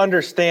people don't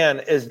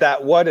understand is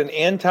that what an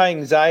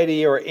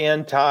anti-anxiety or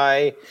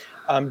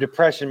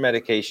anti-depression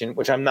medication,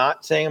 which I'm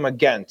not saying I'm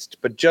against,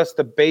 but just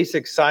the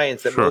basic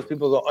science that most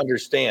people don't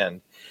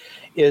understand,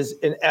 is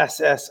an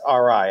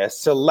SSRI, a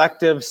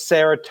selective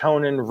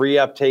serotonin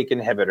reuptake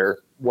inhibitor,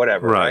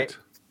 whatever, right?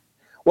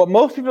 What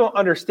most people don't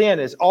understand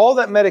is all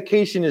that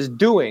medication is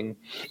doing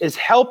is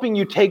helping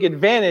you take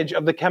advantage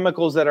of the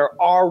chemicals that are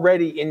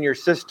already in your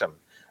system.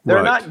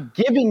 They're not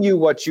giving you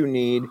what you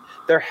need.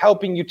 They're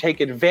helping you take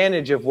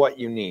advantage of what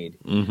you need.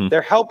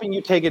 They're helping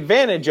you take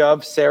advantage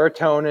of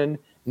serotonin,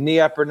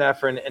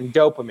 norepinephrine, and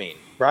dopamine,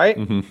 right?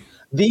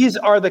 These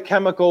are the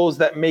chemicals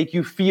that make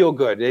you feel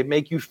good. They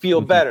make you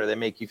feel better. They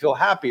make you feel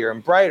happier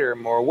and brighter,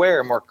 more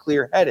aware, more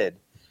clear-headed.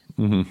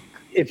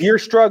 If you're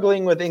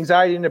struggling with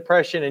anxiety and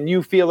depression and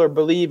you feel or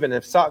believe and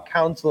have sought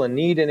counsel and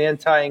need an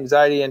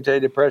anti-anxiety,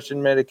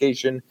 anti-depression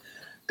medication,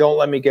 don't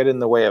let me get in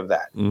the way of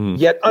that.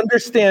 Yet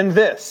understand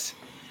this.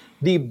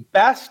 The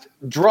best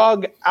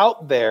drug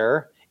out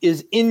there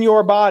is in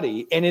your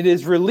body, and it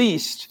is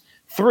released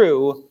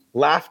through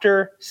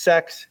laughter,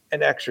 sex,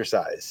 and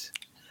exercise.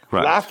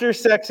 Laughter,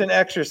 sex, and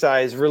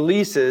exercise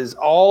releases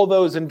all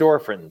those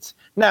endorphins.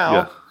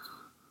 Now,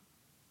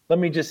 let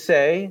me just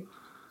say,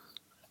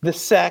 the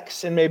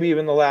sex and maybe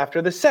even the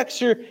laughter, the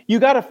sex, you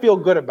got to feel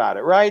good about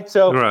it, right?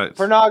 So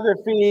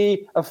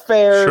pornography,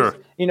 affairs,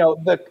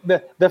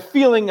 the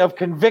feeling of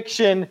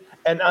conviction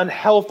and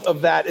unhealth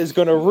of that is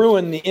going to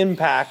ruin the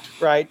impact,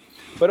 right?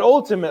 But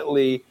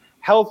ultimately,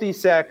 healthy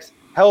sex,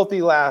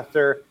 healthy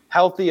laughter,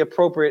 healthy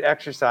appropriate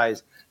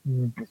exercise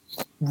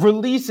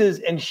releases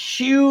in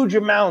huge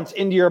amounts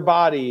into your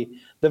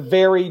body the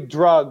very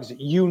drugs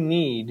you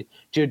need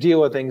to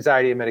deal with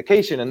anxiety and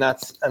medication, and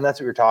that's what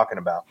you're talking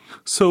about.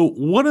 So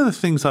one of the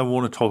things I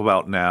want to talk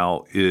about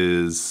now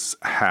is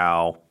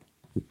how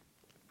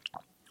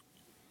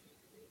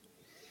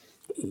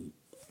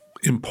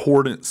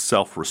important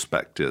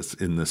self-respect is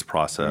in this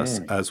process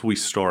as we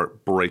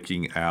start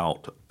breaking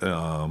out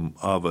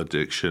of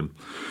addiction.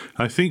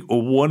 I think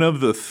one of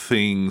the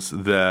things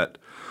that,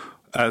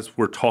 as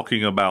we're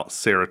talking about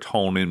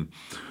serotonin,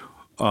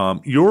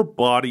 your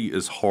body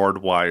is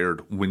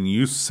hardwired when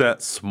you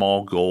set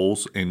small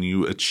goals and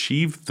you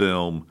achieve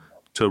them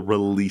to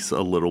release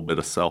a little bit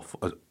of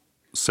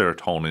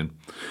serotonin.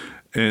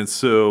 And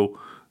so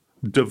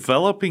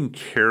developing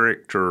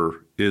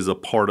character is a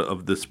part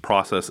of this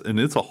process, and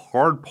it's a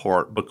hard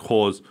part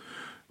because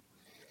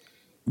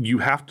you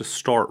have to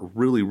start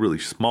really, really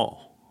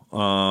small.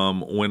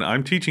 When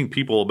I'm teaching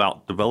people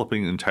about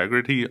developing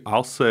integrity,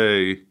 I'll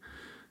say,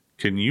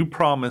 can you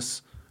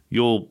promise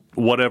you'll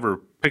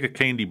pick a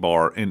candy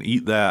bar and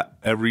eat that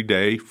every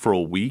day for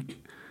a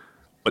week,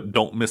 but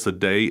don't miss a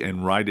day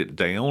and write it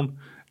down?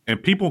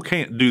 And people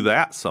can't do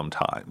that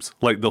sometimes.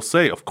 Like, they'll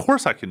say, of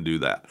course I can do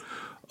that.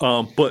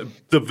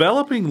 But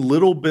developing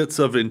little bits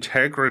of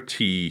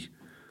integrity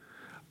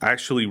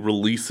actually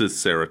releases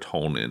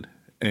serotonin.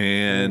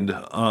 And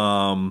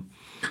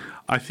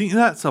I think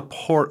that's a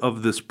part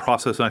of this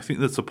process. And I think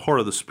that's a part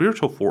of the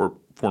spiritual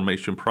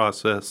formation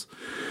process,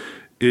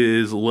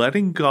 is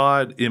letting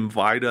God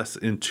invite us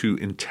into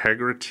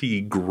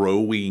integrity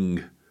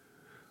growing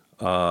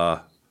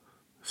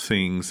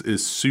things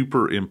is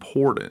super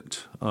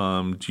important.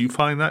 Do you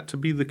find that to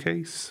be the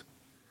case?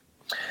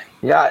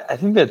 Yeah, I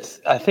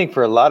think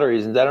for a lot of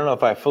reasons. I don't know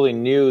if I fully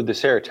knew the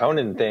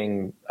serotonin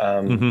thing.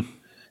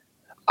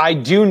 I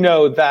do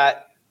know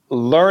that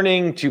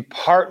learning to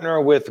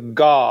partner with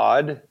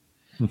God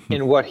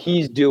in what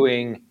he's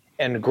doing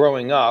and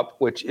growing up,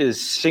 which is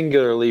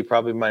singularly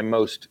probably my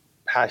most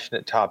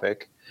passionate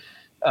topic,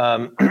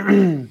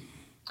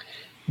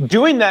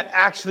 doing that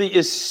actually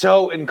is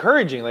so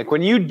encouraging. Like,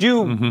 when you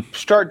do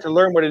start to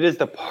learn what it is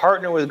to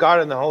partner with God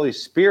and the Holy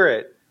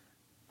Spirit,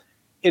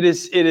 it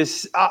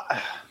is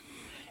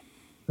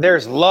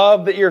there's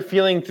love that you're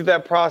feeling through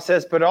that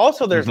process, but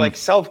also there's like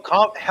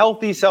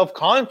healthy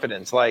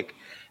self-confidence, like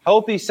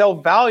healthy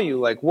self-value.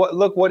 Like,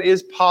 what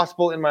is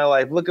possible in my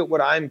life? Look at what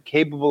I'm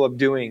capable of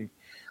doing.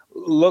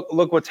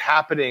 Look what's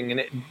happening. And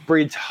it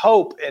breeds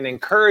hope and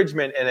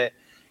encouragement, and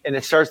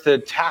it starts to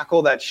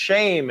tackle that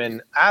shame,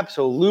 and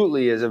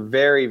absolutely is a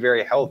very,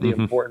 very healthy,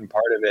 important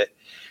part of it.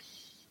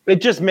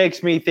 It just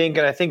makes me think,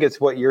 and I think it's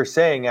what you're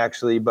saying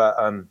actually, but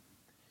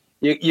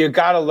you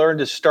got to learn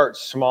to start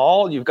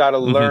small. You've got to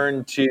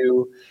learn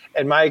to,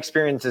 and my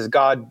experience is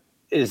God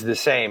is the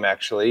same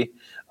actually.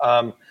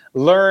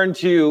 Learn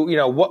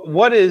to,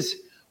 what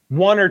is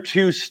one or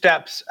two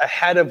steps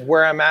ahead of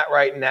where I'm at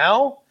right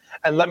now,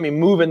 and let me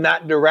move in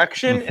that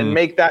direction and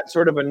make that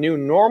sort of a new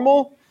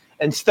normal,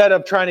 instead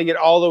of trying to get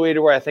all the way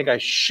to where I think I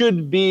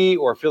should be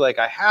or feel like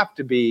I have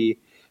to be,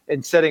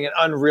 and setting an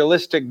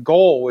unrealistic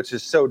goal, which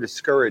is so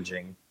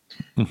discouraging.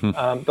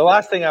 The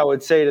last thing I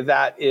would say to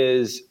that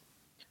is,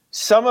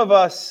 some of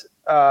us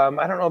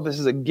I don't know if this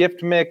is a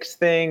gift mix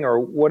thing or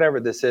whatever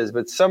this is,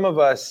 but some of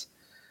us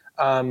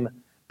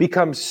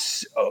become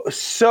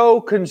so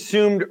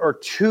consumed or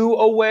too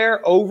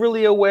aware,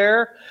 overly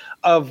aware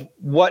of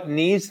what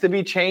needs to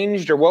be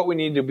changed or what we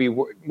need to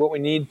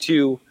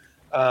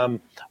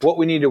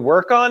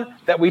work on,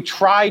 that we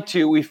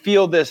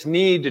feel this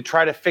need to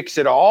try to fix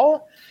it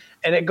all.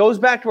 And it goes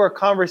back to our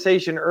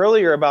conversation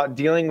earlier about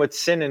dealing with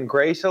sin and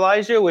grace,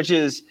 Elijah, which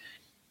is,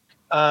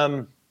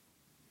 let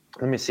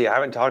me see, I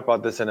haven't talked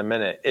about this in a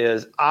minute,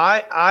 is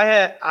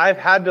I've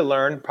had to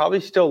learn,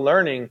 probably still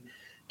learning,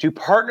 to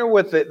partner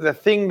with the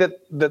thing that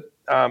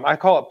I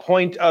call it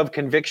point of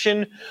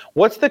conviction.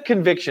 What's the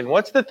conviction?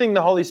 What's the thing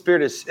the Holy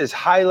Spirit is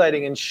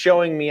highlighting and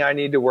showing me I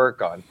need to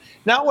work on?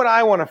 Not what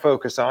I want to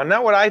focus on,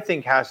 not what I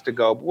think has to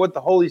go, but what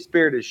the Holy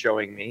Spirit is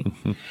showing me.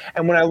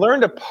 And when I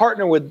learn to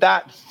partner with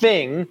that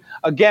thing,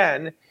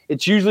 again,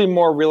 it's usually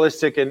more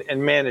realistic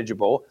and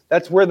manageable.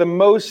 That's where the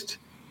most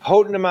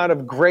potent amount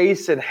of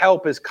grace and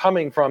help is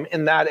coming from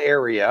in that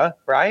area,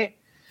 right?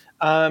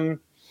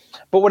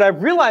 But what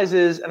I've realized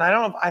is, and I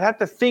don't know, I'd have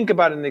to think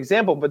about an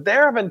example, but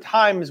there have been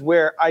times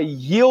where I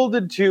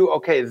yielded to,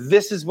 okay,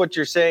 this is what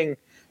you're saying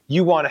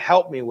you want to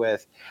help me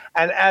with.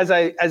 And as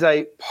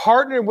I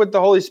partnered with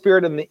the Holy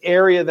Spirit in the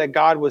area that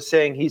God was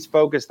saying he's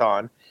focused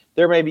on,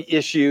 there may be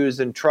issues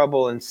and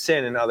trouble and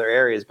sin in other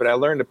areas, but I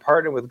learned to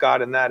partner with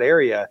God in that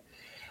area.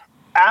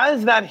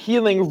 As that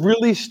healing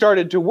really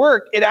started to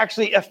work, it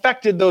actually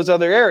affected those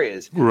other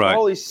areas. Right. The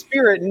Holy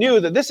Spirit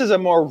knew that this is a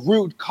more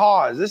root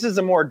cause. This is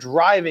a more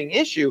driving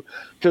issue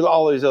to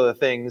all these other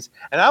things.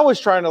 And I was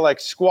trying to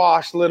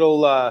squash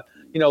little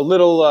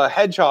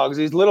hedgehogs,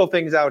 these little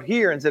things out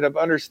here, instead of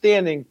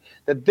understanding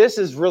that this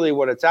is really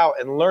what it's out,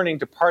 and learning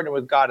to partner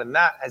with God in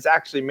that has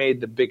actually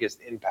made the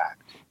biggest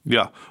impact.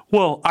 Yeah.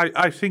 Well,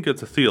 I think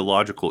it's a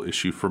theological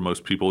issue for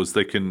most people, is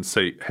they can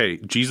say, hey,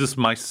 Jesus,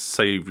 my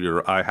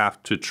Savior, I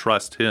have to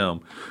trust him.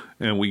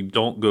 And we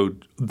don't go,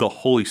 the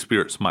Holy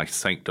Spirit's my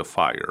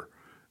sanctifier,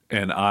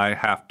 and I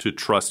have to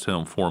trust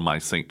him for my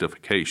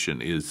sanctification.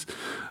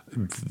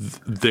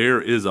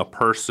 There is a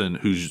person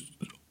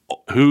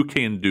who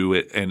can do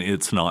it, and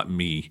it's not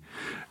me.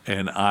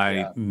 And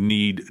I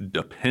need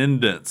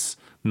dependence,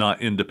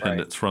 not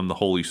independence, from the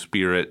Holy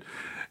Spirit.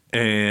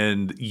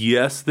 And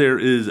yes, there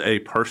is a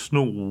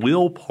personal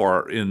will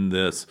part in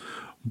this,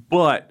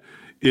 but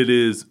it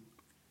is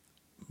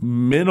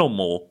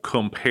minimal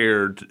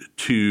compared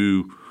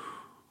to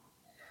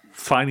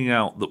finding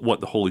out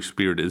what the Holy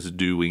Spirit is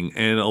doing.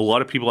 And a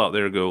lot of people out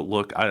there go,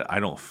 look, I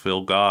don't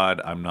feel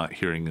God. I'm not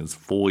hearing his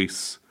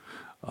voice.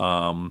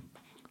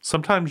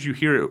 Sometimes you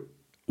hear it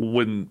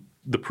when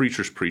the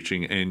preacher's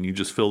preaching and you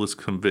just feel this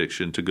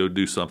conviction to go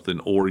do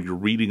something, or you're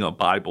reading a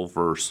Bible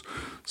verse.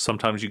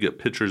 Sometimes you get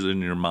pictures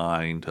in your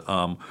mind.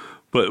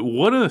 But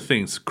one of the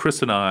things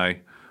Chris and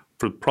I,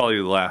 for probably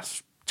the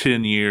last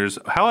 10 years,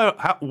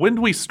 when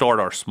do we start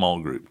our small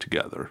group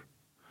together?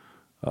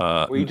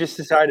 We just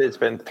decided it's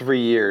been 3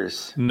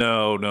 years.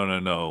 No.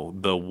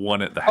 The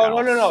one at the house.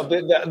 Oh, no.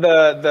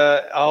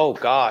 Oh,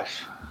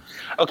 gosh.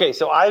 Okay,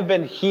 so I've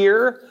been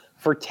here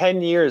for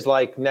 10 years,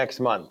 next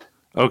month.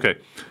 Okay,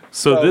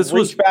 so this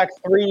was back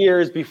 3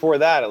 years before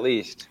that, at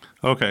least.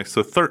 Okay,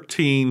 so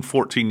 13,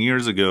 14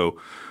 years ago,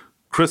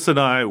 Chris and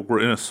I were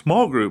in a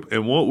small group,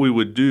 and what we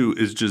would do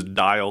is just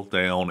dial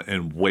down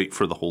and wait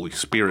for the Holy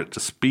Spirit to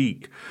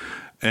speak,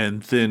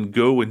 and then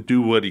go and do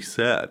what he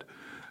said.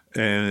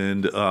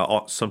 And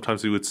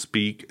sometimes he would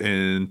speak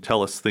and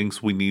tell us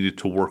things we needed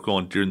to work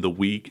on during the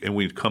week, and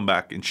we'd come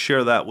back and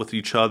share that with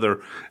each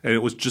other. And it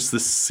was just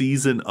this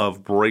season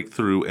of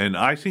breakthrough. And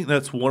I think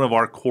that's one of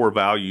our core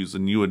values,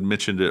 and you had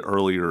mentioned it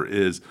earlier,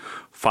 is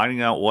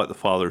finding out what the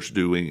Father's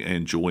doing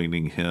and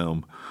joining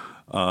him.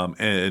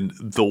 And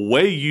the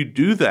way you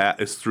do that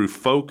is through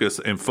focus,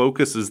 and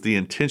focus is the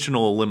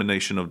intentional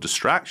elimination of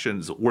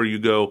distractions, where you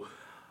go,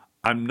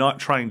 I'm not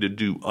trying to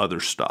do other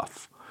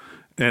stuff.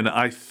 And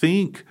I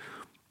think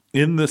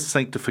in this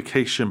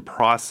sanctification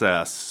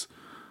process,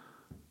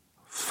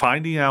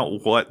 finding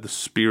out what the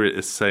Spirit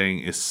is saying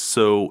is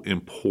so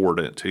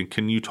important. And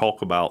can you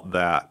talk about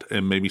that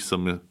and maybe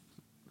some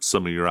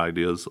of your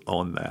ideas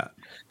on that?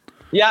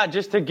 Yeah,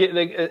 just to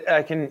get,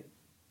 I can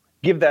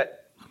give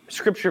that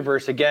scripture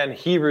verse again,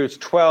 Hebrews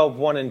 12,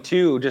 1 and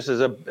 2, just as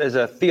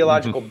a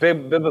theological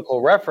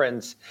biblical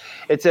reference.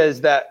 It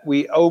says that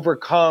we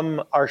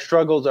overcome our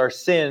struggles, our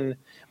sin,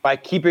 by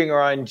keeping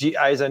our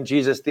eyes on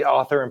Jesus, the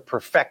author and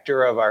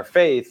perfecter of our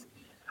faith.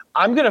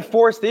 I'm going to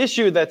force the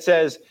issue that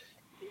says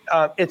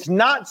it's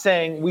not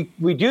saying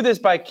we do this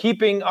by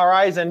keeping our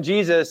eyes on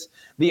Jesus,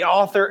 the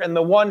author and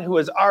the one who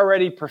has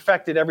already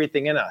perfected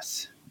everything in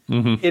us.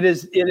 Mm-hmm. It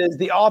is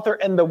the author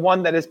and the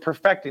one that is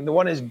perfecting, the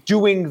one is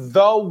doing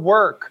the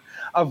work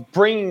of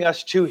bringing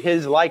us to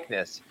his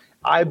likeness.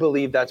 I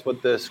believe that's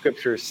what the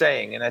scripture is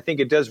saying. And I think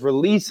it does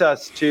release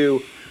us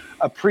to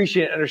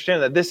appreciate and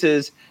understand that this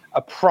is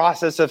a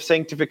process of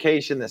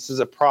sanctification. This is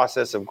a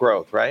process of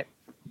growth, right?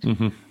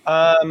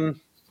 Mm-hmm.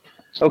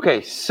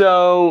 Okay,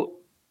 so,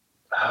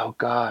 oh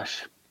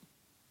gosh.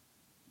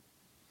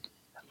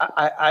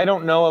 I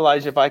don't know,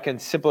 Elijah, if I can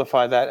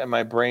simplify that in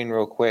my brain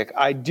real quick.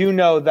 I do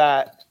know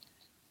that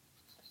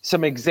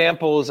some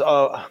examples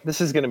of this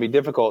is going to be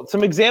difficult.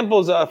 Some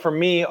examples for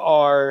me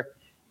are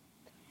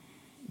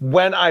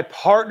when I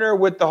partner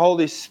with the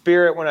Holy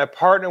Spirit, when I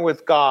partner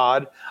with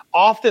God,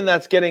 often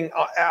that's getting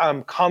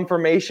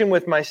confirmation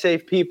with my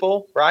safe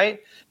people, right?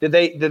 Do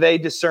they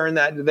discern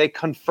that? Do they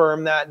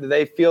confirm that? Do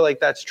they feel like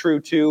that's true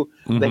too?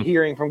 Mm-hmm. The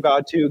hearing from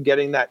God too,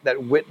 getting that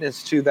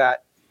witness to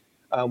that,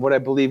 what I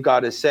believe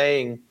God is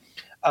saying.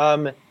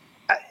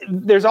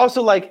 There's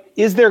also like,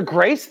 is there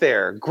grace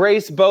there?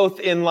 Grace both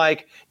in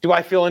like, do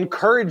I feel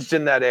encouraged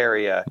in that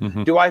area?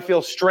 Mm-hmm. Do I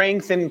feel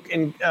strength and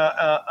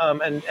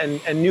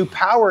new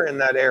power in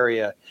that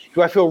area?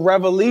 Do I feel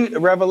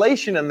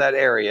revelation in that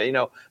area? You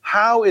know,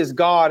 how is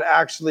God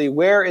actually,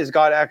 where is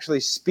God actually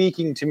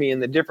speaking to me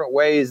in the different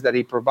ways that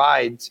he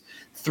provides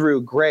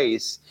through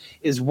grace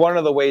is one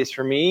of the ways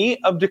for me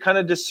of kind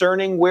of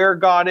discerning where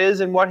God is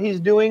and what he's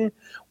doing.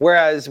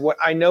 Whereas what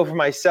I know for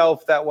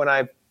myself that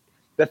when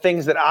the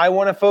things that I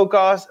want to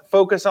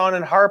focus on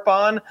and harp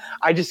on,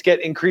 I just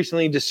get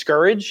increasingly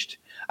discouraged.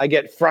 I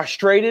get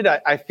frustrated.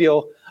 I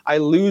feel I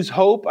lose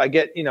hope. I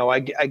get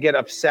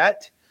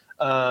upset.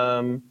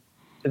 Does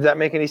that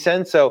make any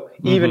sense? So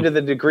even to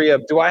the degree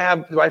of, do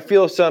I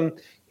feel some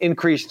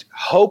increased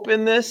hope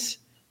in this,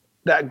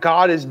 that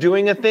God is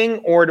doing a thing,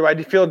 or do I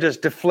feel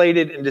just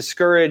deflated and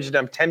discouraged and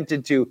I'm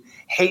tempted to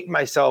hate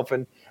myself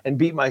and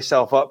beat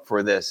myself up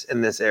for this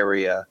in this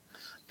area?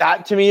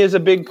 That to me is a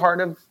big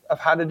part of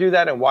how to do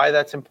that and why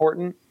that's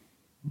important.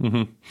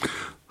 Mm-hmm.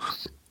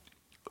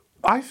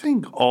 I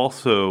think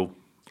also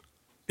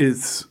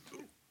is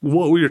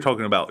what we were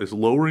talking about is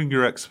lowering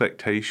your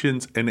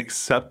expectations and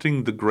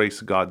accepting the grace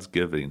God's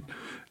giving.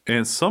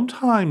 And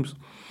sometimes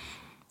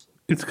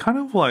it's kind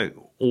of like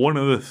one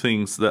of the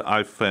things that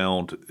I've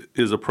found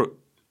is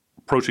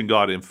approaching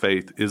God in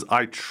faith is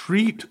I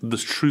treat the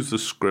truths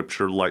of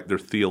Scripture like they're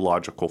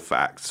theological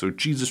facts. So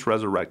Jesus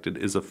resurrected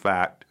is a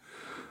fact.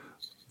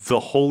 The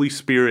Holy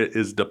Spirit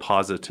is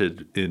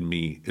deposited in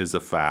me is a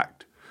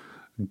fact.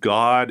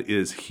 God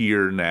is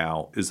here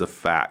now is a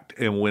fact.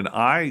 And when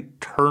I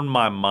turn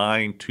my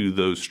mind to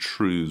those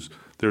truths,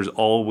 there's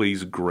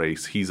always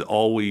grace. He's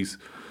always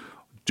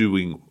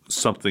doing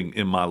something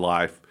in my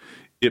life.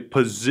 It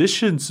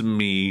positions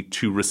me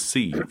to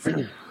receive.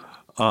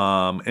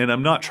 And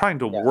I'm not trying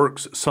to work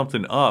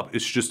something up.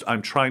 It's just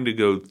I'm trying to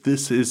go,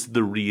 this is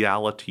the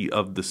reality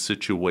of the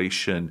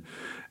situation.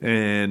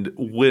 And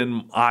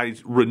when I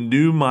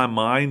renew my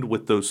mind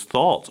with those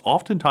thoughts,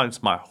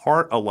 oftentimes my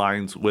heart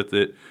aligns with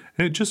it,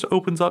 and it just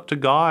opens up to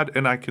God,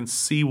 and I can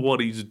see what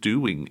he's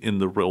doing in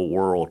the real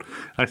world.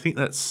 I think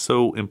that's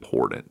so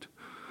important.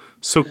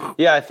 So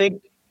yeah, I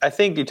think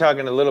you're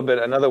talking a little bit,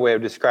 another way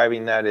of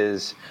describing that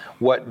is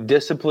what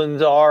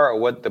disciplines are, or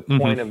what the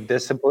point of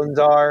disciplines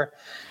are.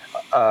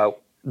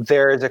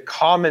 There is a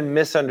common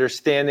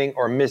misunderstanding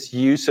or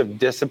misuse of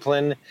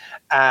discipline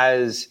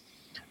as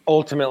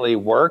ultimately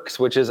works,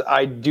 which is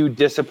I do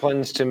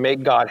disciplines to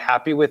make God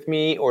happy with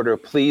me or to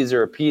please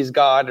or appease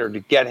God or to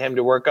get him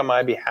to work on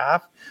my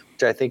behalf,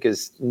 which I think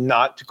is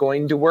not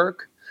going to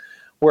work.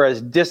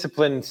 Whereas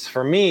disciplines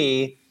for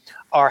me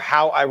are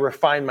how I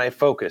refine my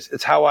focus.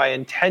 It's how I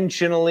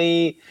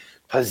intentionally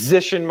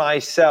position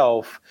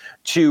myself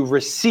to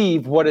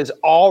receive what is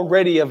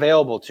already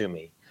available to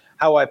me.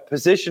 How I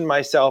position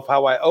myself,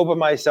 how I open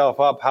myself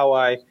up, how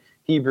I,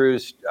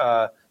 Hebrews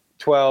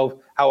 12,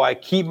 how I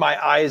keep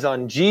my eyes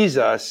on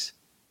Jesus,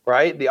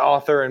 right? The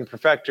author and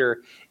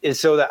perfecter, is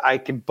so that I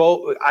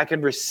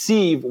can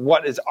receive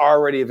what is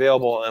already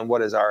available and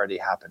what is already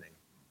happening.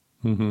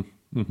 Mm-hmm.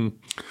 Mm-hmm.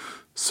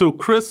 So,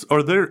 Chris,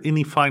 are there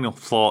any final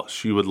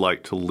thoughts you would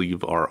like to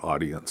leave our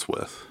audience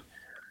with?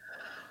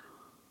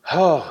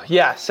 Oh,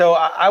 yeah. So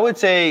I would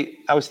say,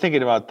 I was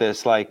thinking about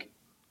this, like,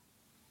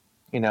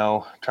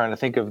 trying to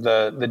think of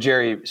the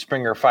Jerry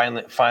Springer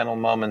final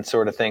moment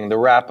sort of thing, the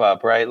wrap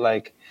up, right?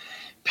 Like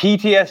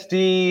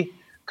PTSD,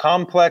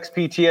 complex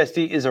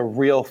PTSD is a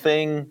real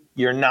thing.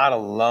 You're not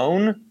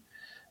alone.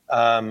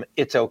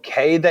 It's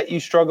okay that you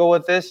struggle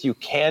with this. You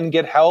can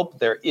get help.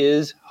 There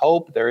is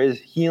hope. There is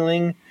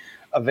healing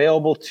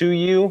available to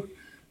you.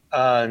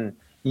 The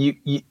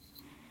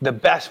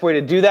best way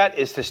to do that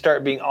is to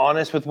start being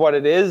honest with what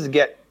it is,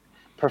 get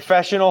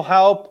professional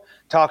help,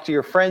 talk to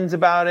your friends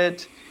about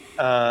it,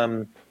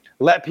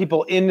 let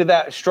people into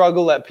that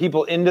struggle, let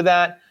people into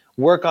that,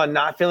 work on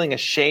not feeling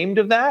ashamed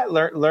of that,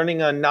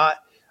 learning on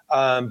not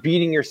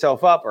beating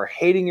yourself up or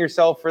hating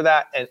yourself for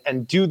that,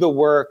 and do the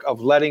work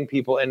of letting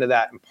people into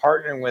that and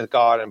partnering with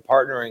God and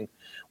partnering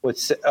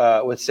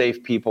with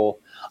safe people.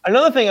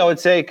 Another thing I would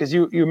say, because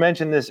you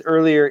mentioned this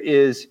earlier,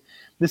 is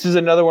this is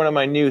another one of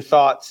my new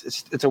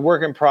thoughts. It's a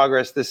work in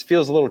progress. This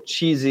feels a little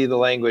cheesy, the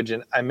language,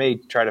 and I may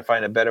try to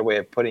find a better way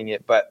of putting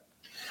it. But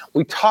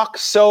we talk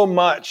so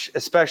much,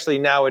 especially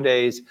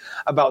nowadays,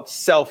 about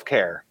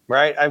self-care,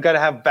 right? I've got to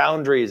have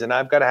boundaries and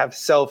I've got to have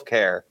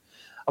self-care.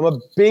 I'm a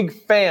big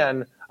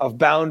fan of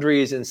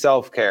boundaries and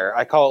self-care.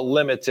 I call it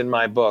limits in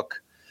my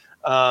book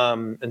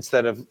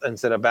instead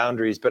of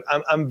boundaries. But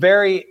I'm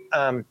very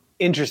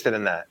interested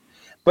in that.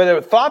 But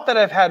a thought that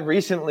I've had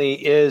recently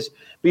is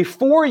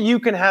before you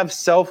can have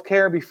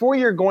self-care, before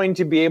you're going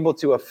to be able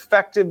to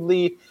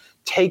effectively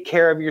take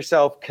care of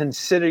yourself,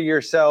 consider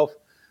yourself,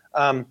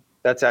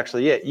 that's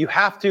actually it. You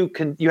have to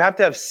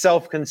have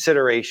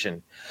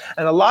self-consideration.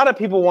 And a lot of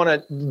people want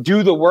to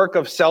do the work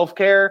of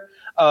self-care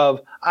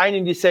of, I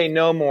need to say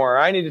no more,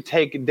 I need to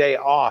take a day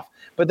off,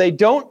 but they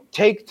don't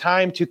take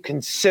time to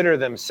consider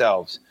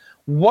themselves.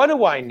 What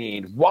do I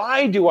need?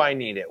 Why do I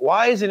need it?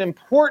 Why is it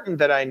important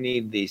that I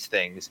need these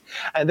things?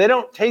 And they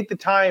don't take the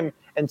time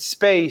and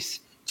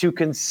space to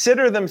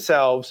consider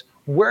themselves,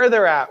 where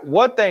they're at,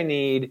 what they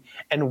need,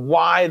 and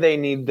why they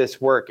need this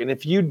work. And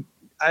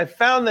I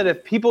found that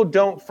if people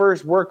don't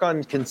first work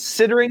on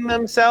considering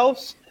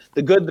themselves,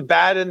 the good, the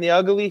bad, and the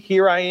ugly,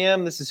 here I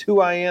am, this is who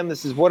I am,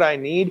 this is what I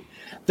need,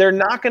 they're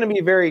not going to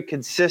be very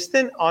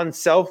consistent on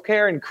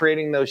self-care and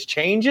creating those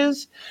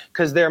changes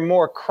because they're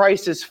more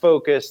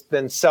crisis-focused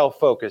than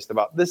self-focused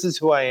about this is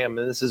who I am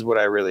and this is what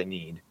I really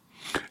need.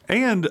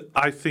 And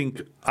I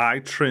think I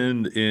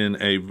trend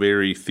in a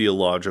very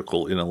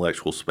theological,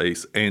 intellectual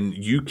space, and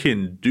you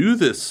can do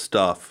this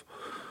stuff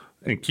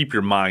and keep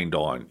your mind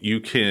on.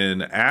 You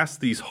can ask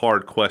these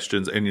hard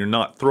questions and you're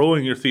not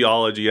throwing your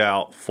theology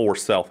out for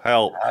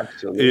self-help.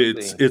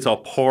 Absolutely. It's a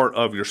part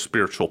of your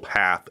spiritual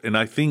path. And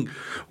I think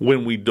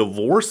when we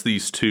divorce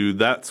these two,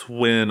 that's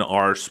when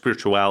our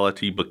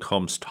spirituality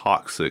becomes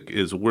toxic,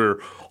 is we're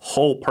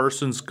whole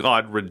persons.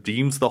 God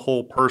redeems the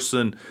whole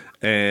person.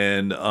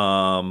 And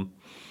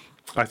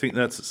I think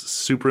that's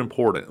super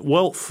important.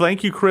 Well,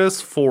 thank you, Chris,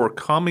 for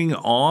coming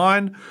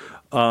on.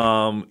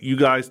 You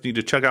guys need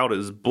to check out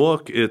his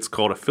book. It's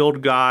called A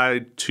Field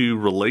Guide to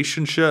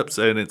Relationships,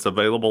 and it's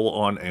available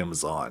on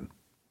Amazon.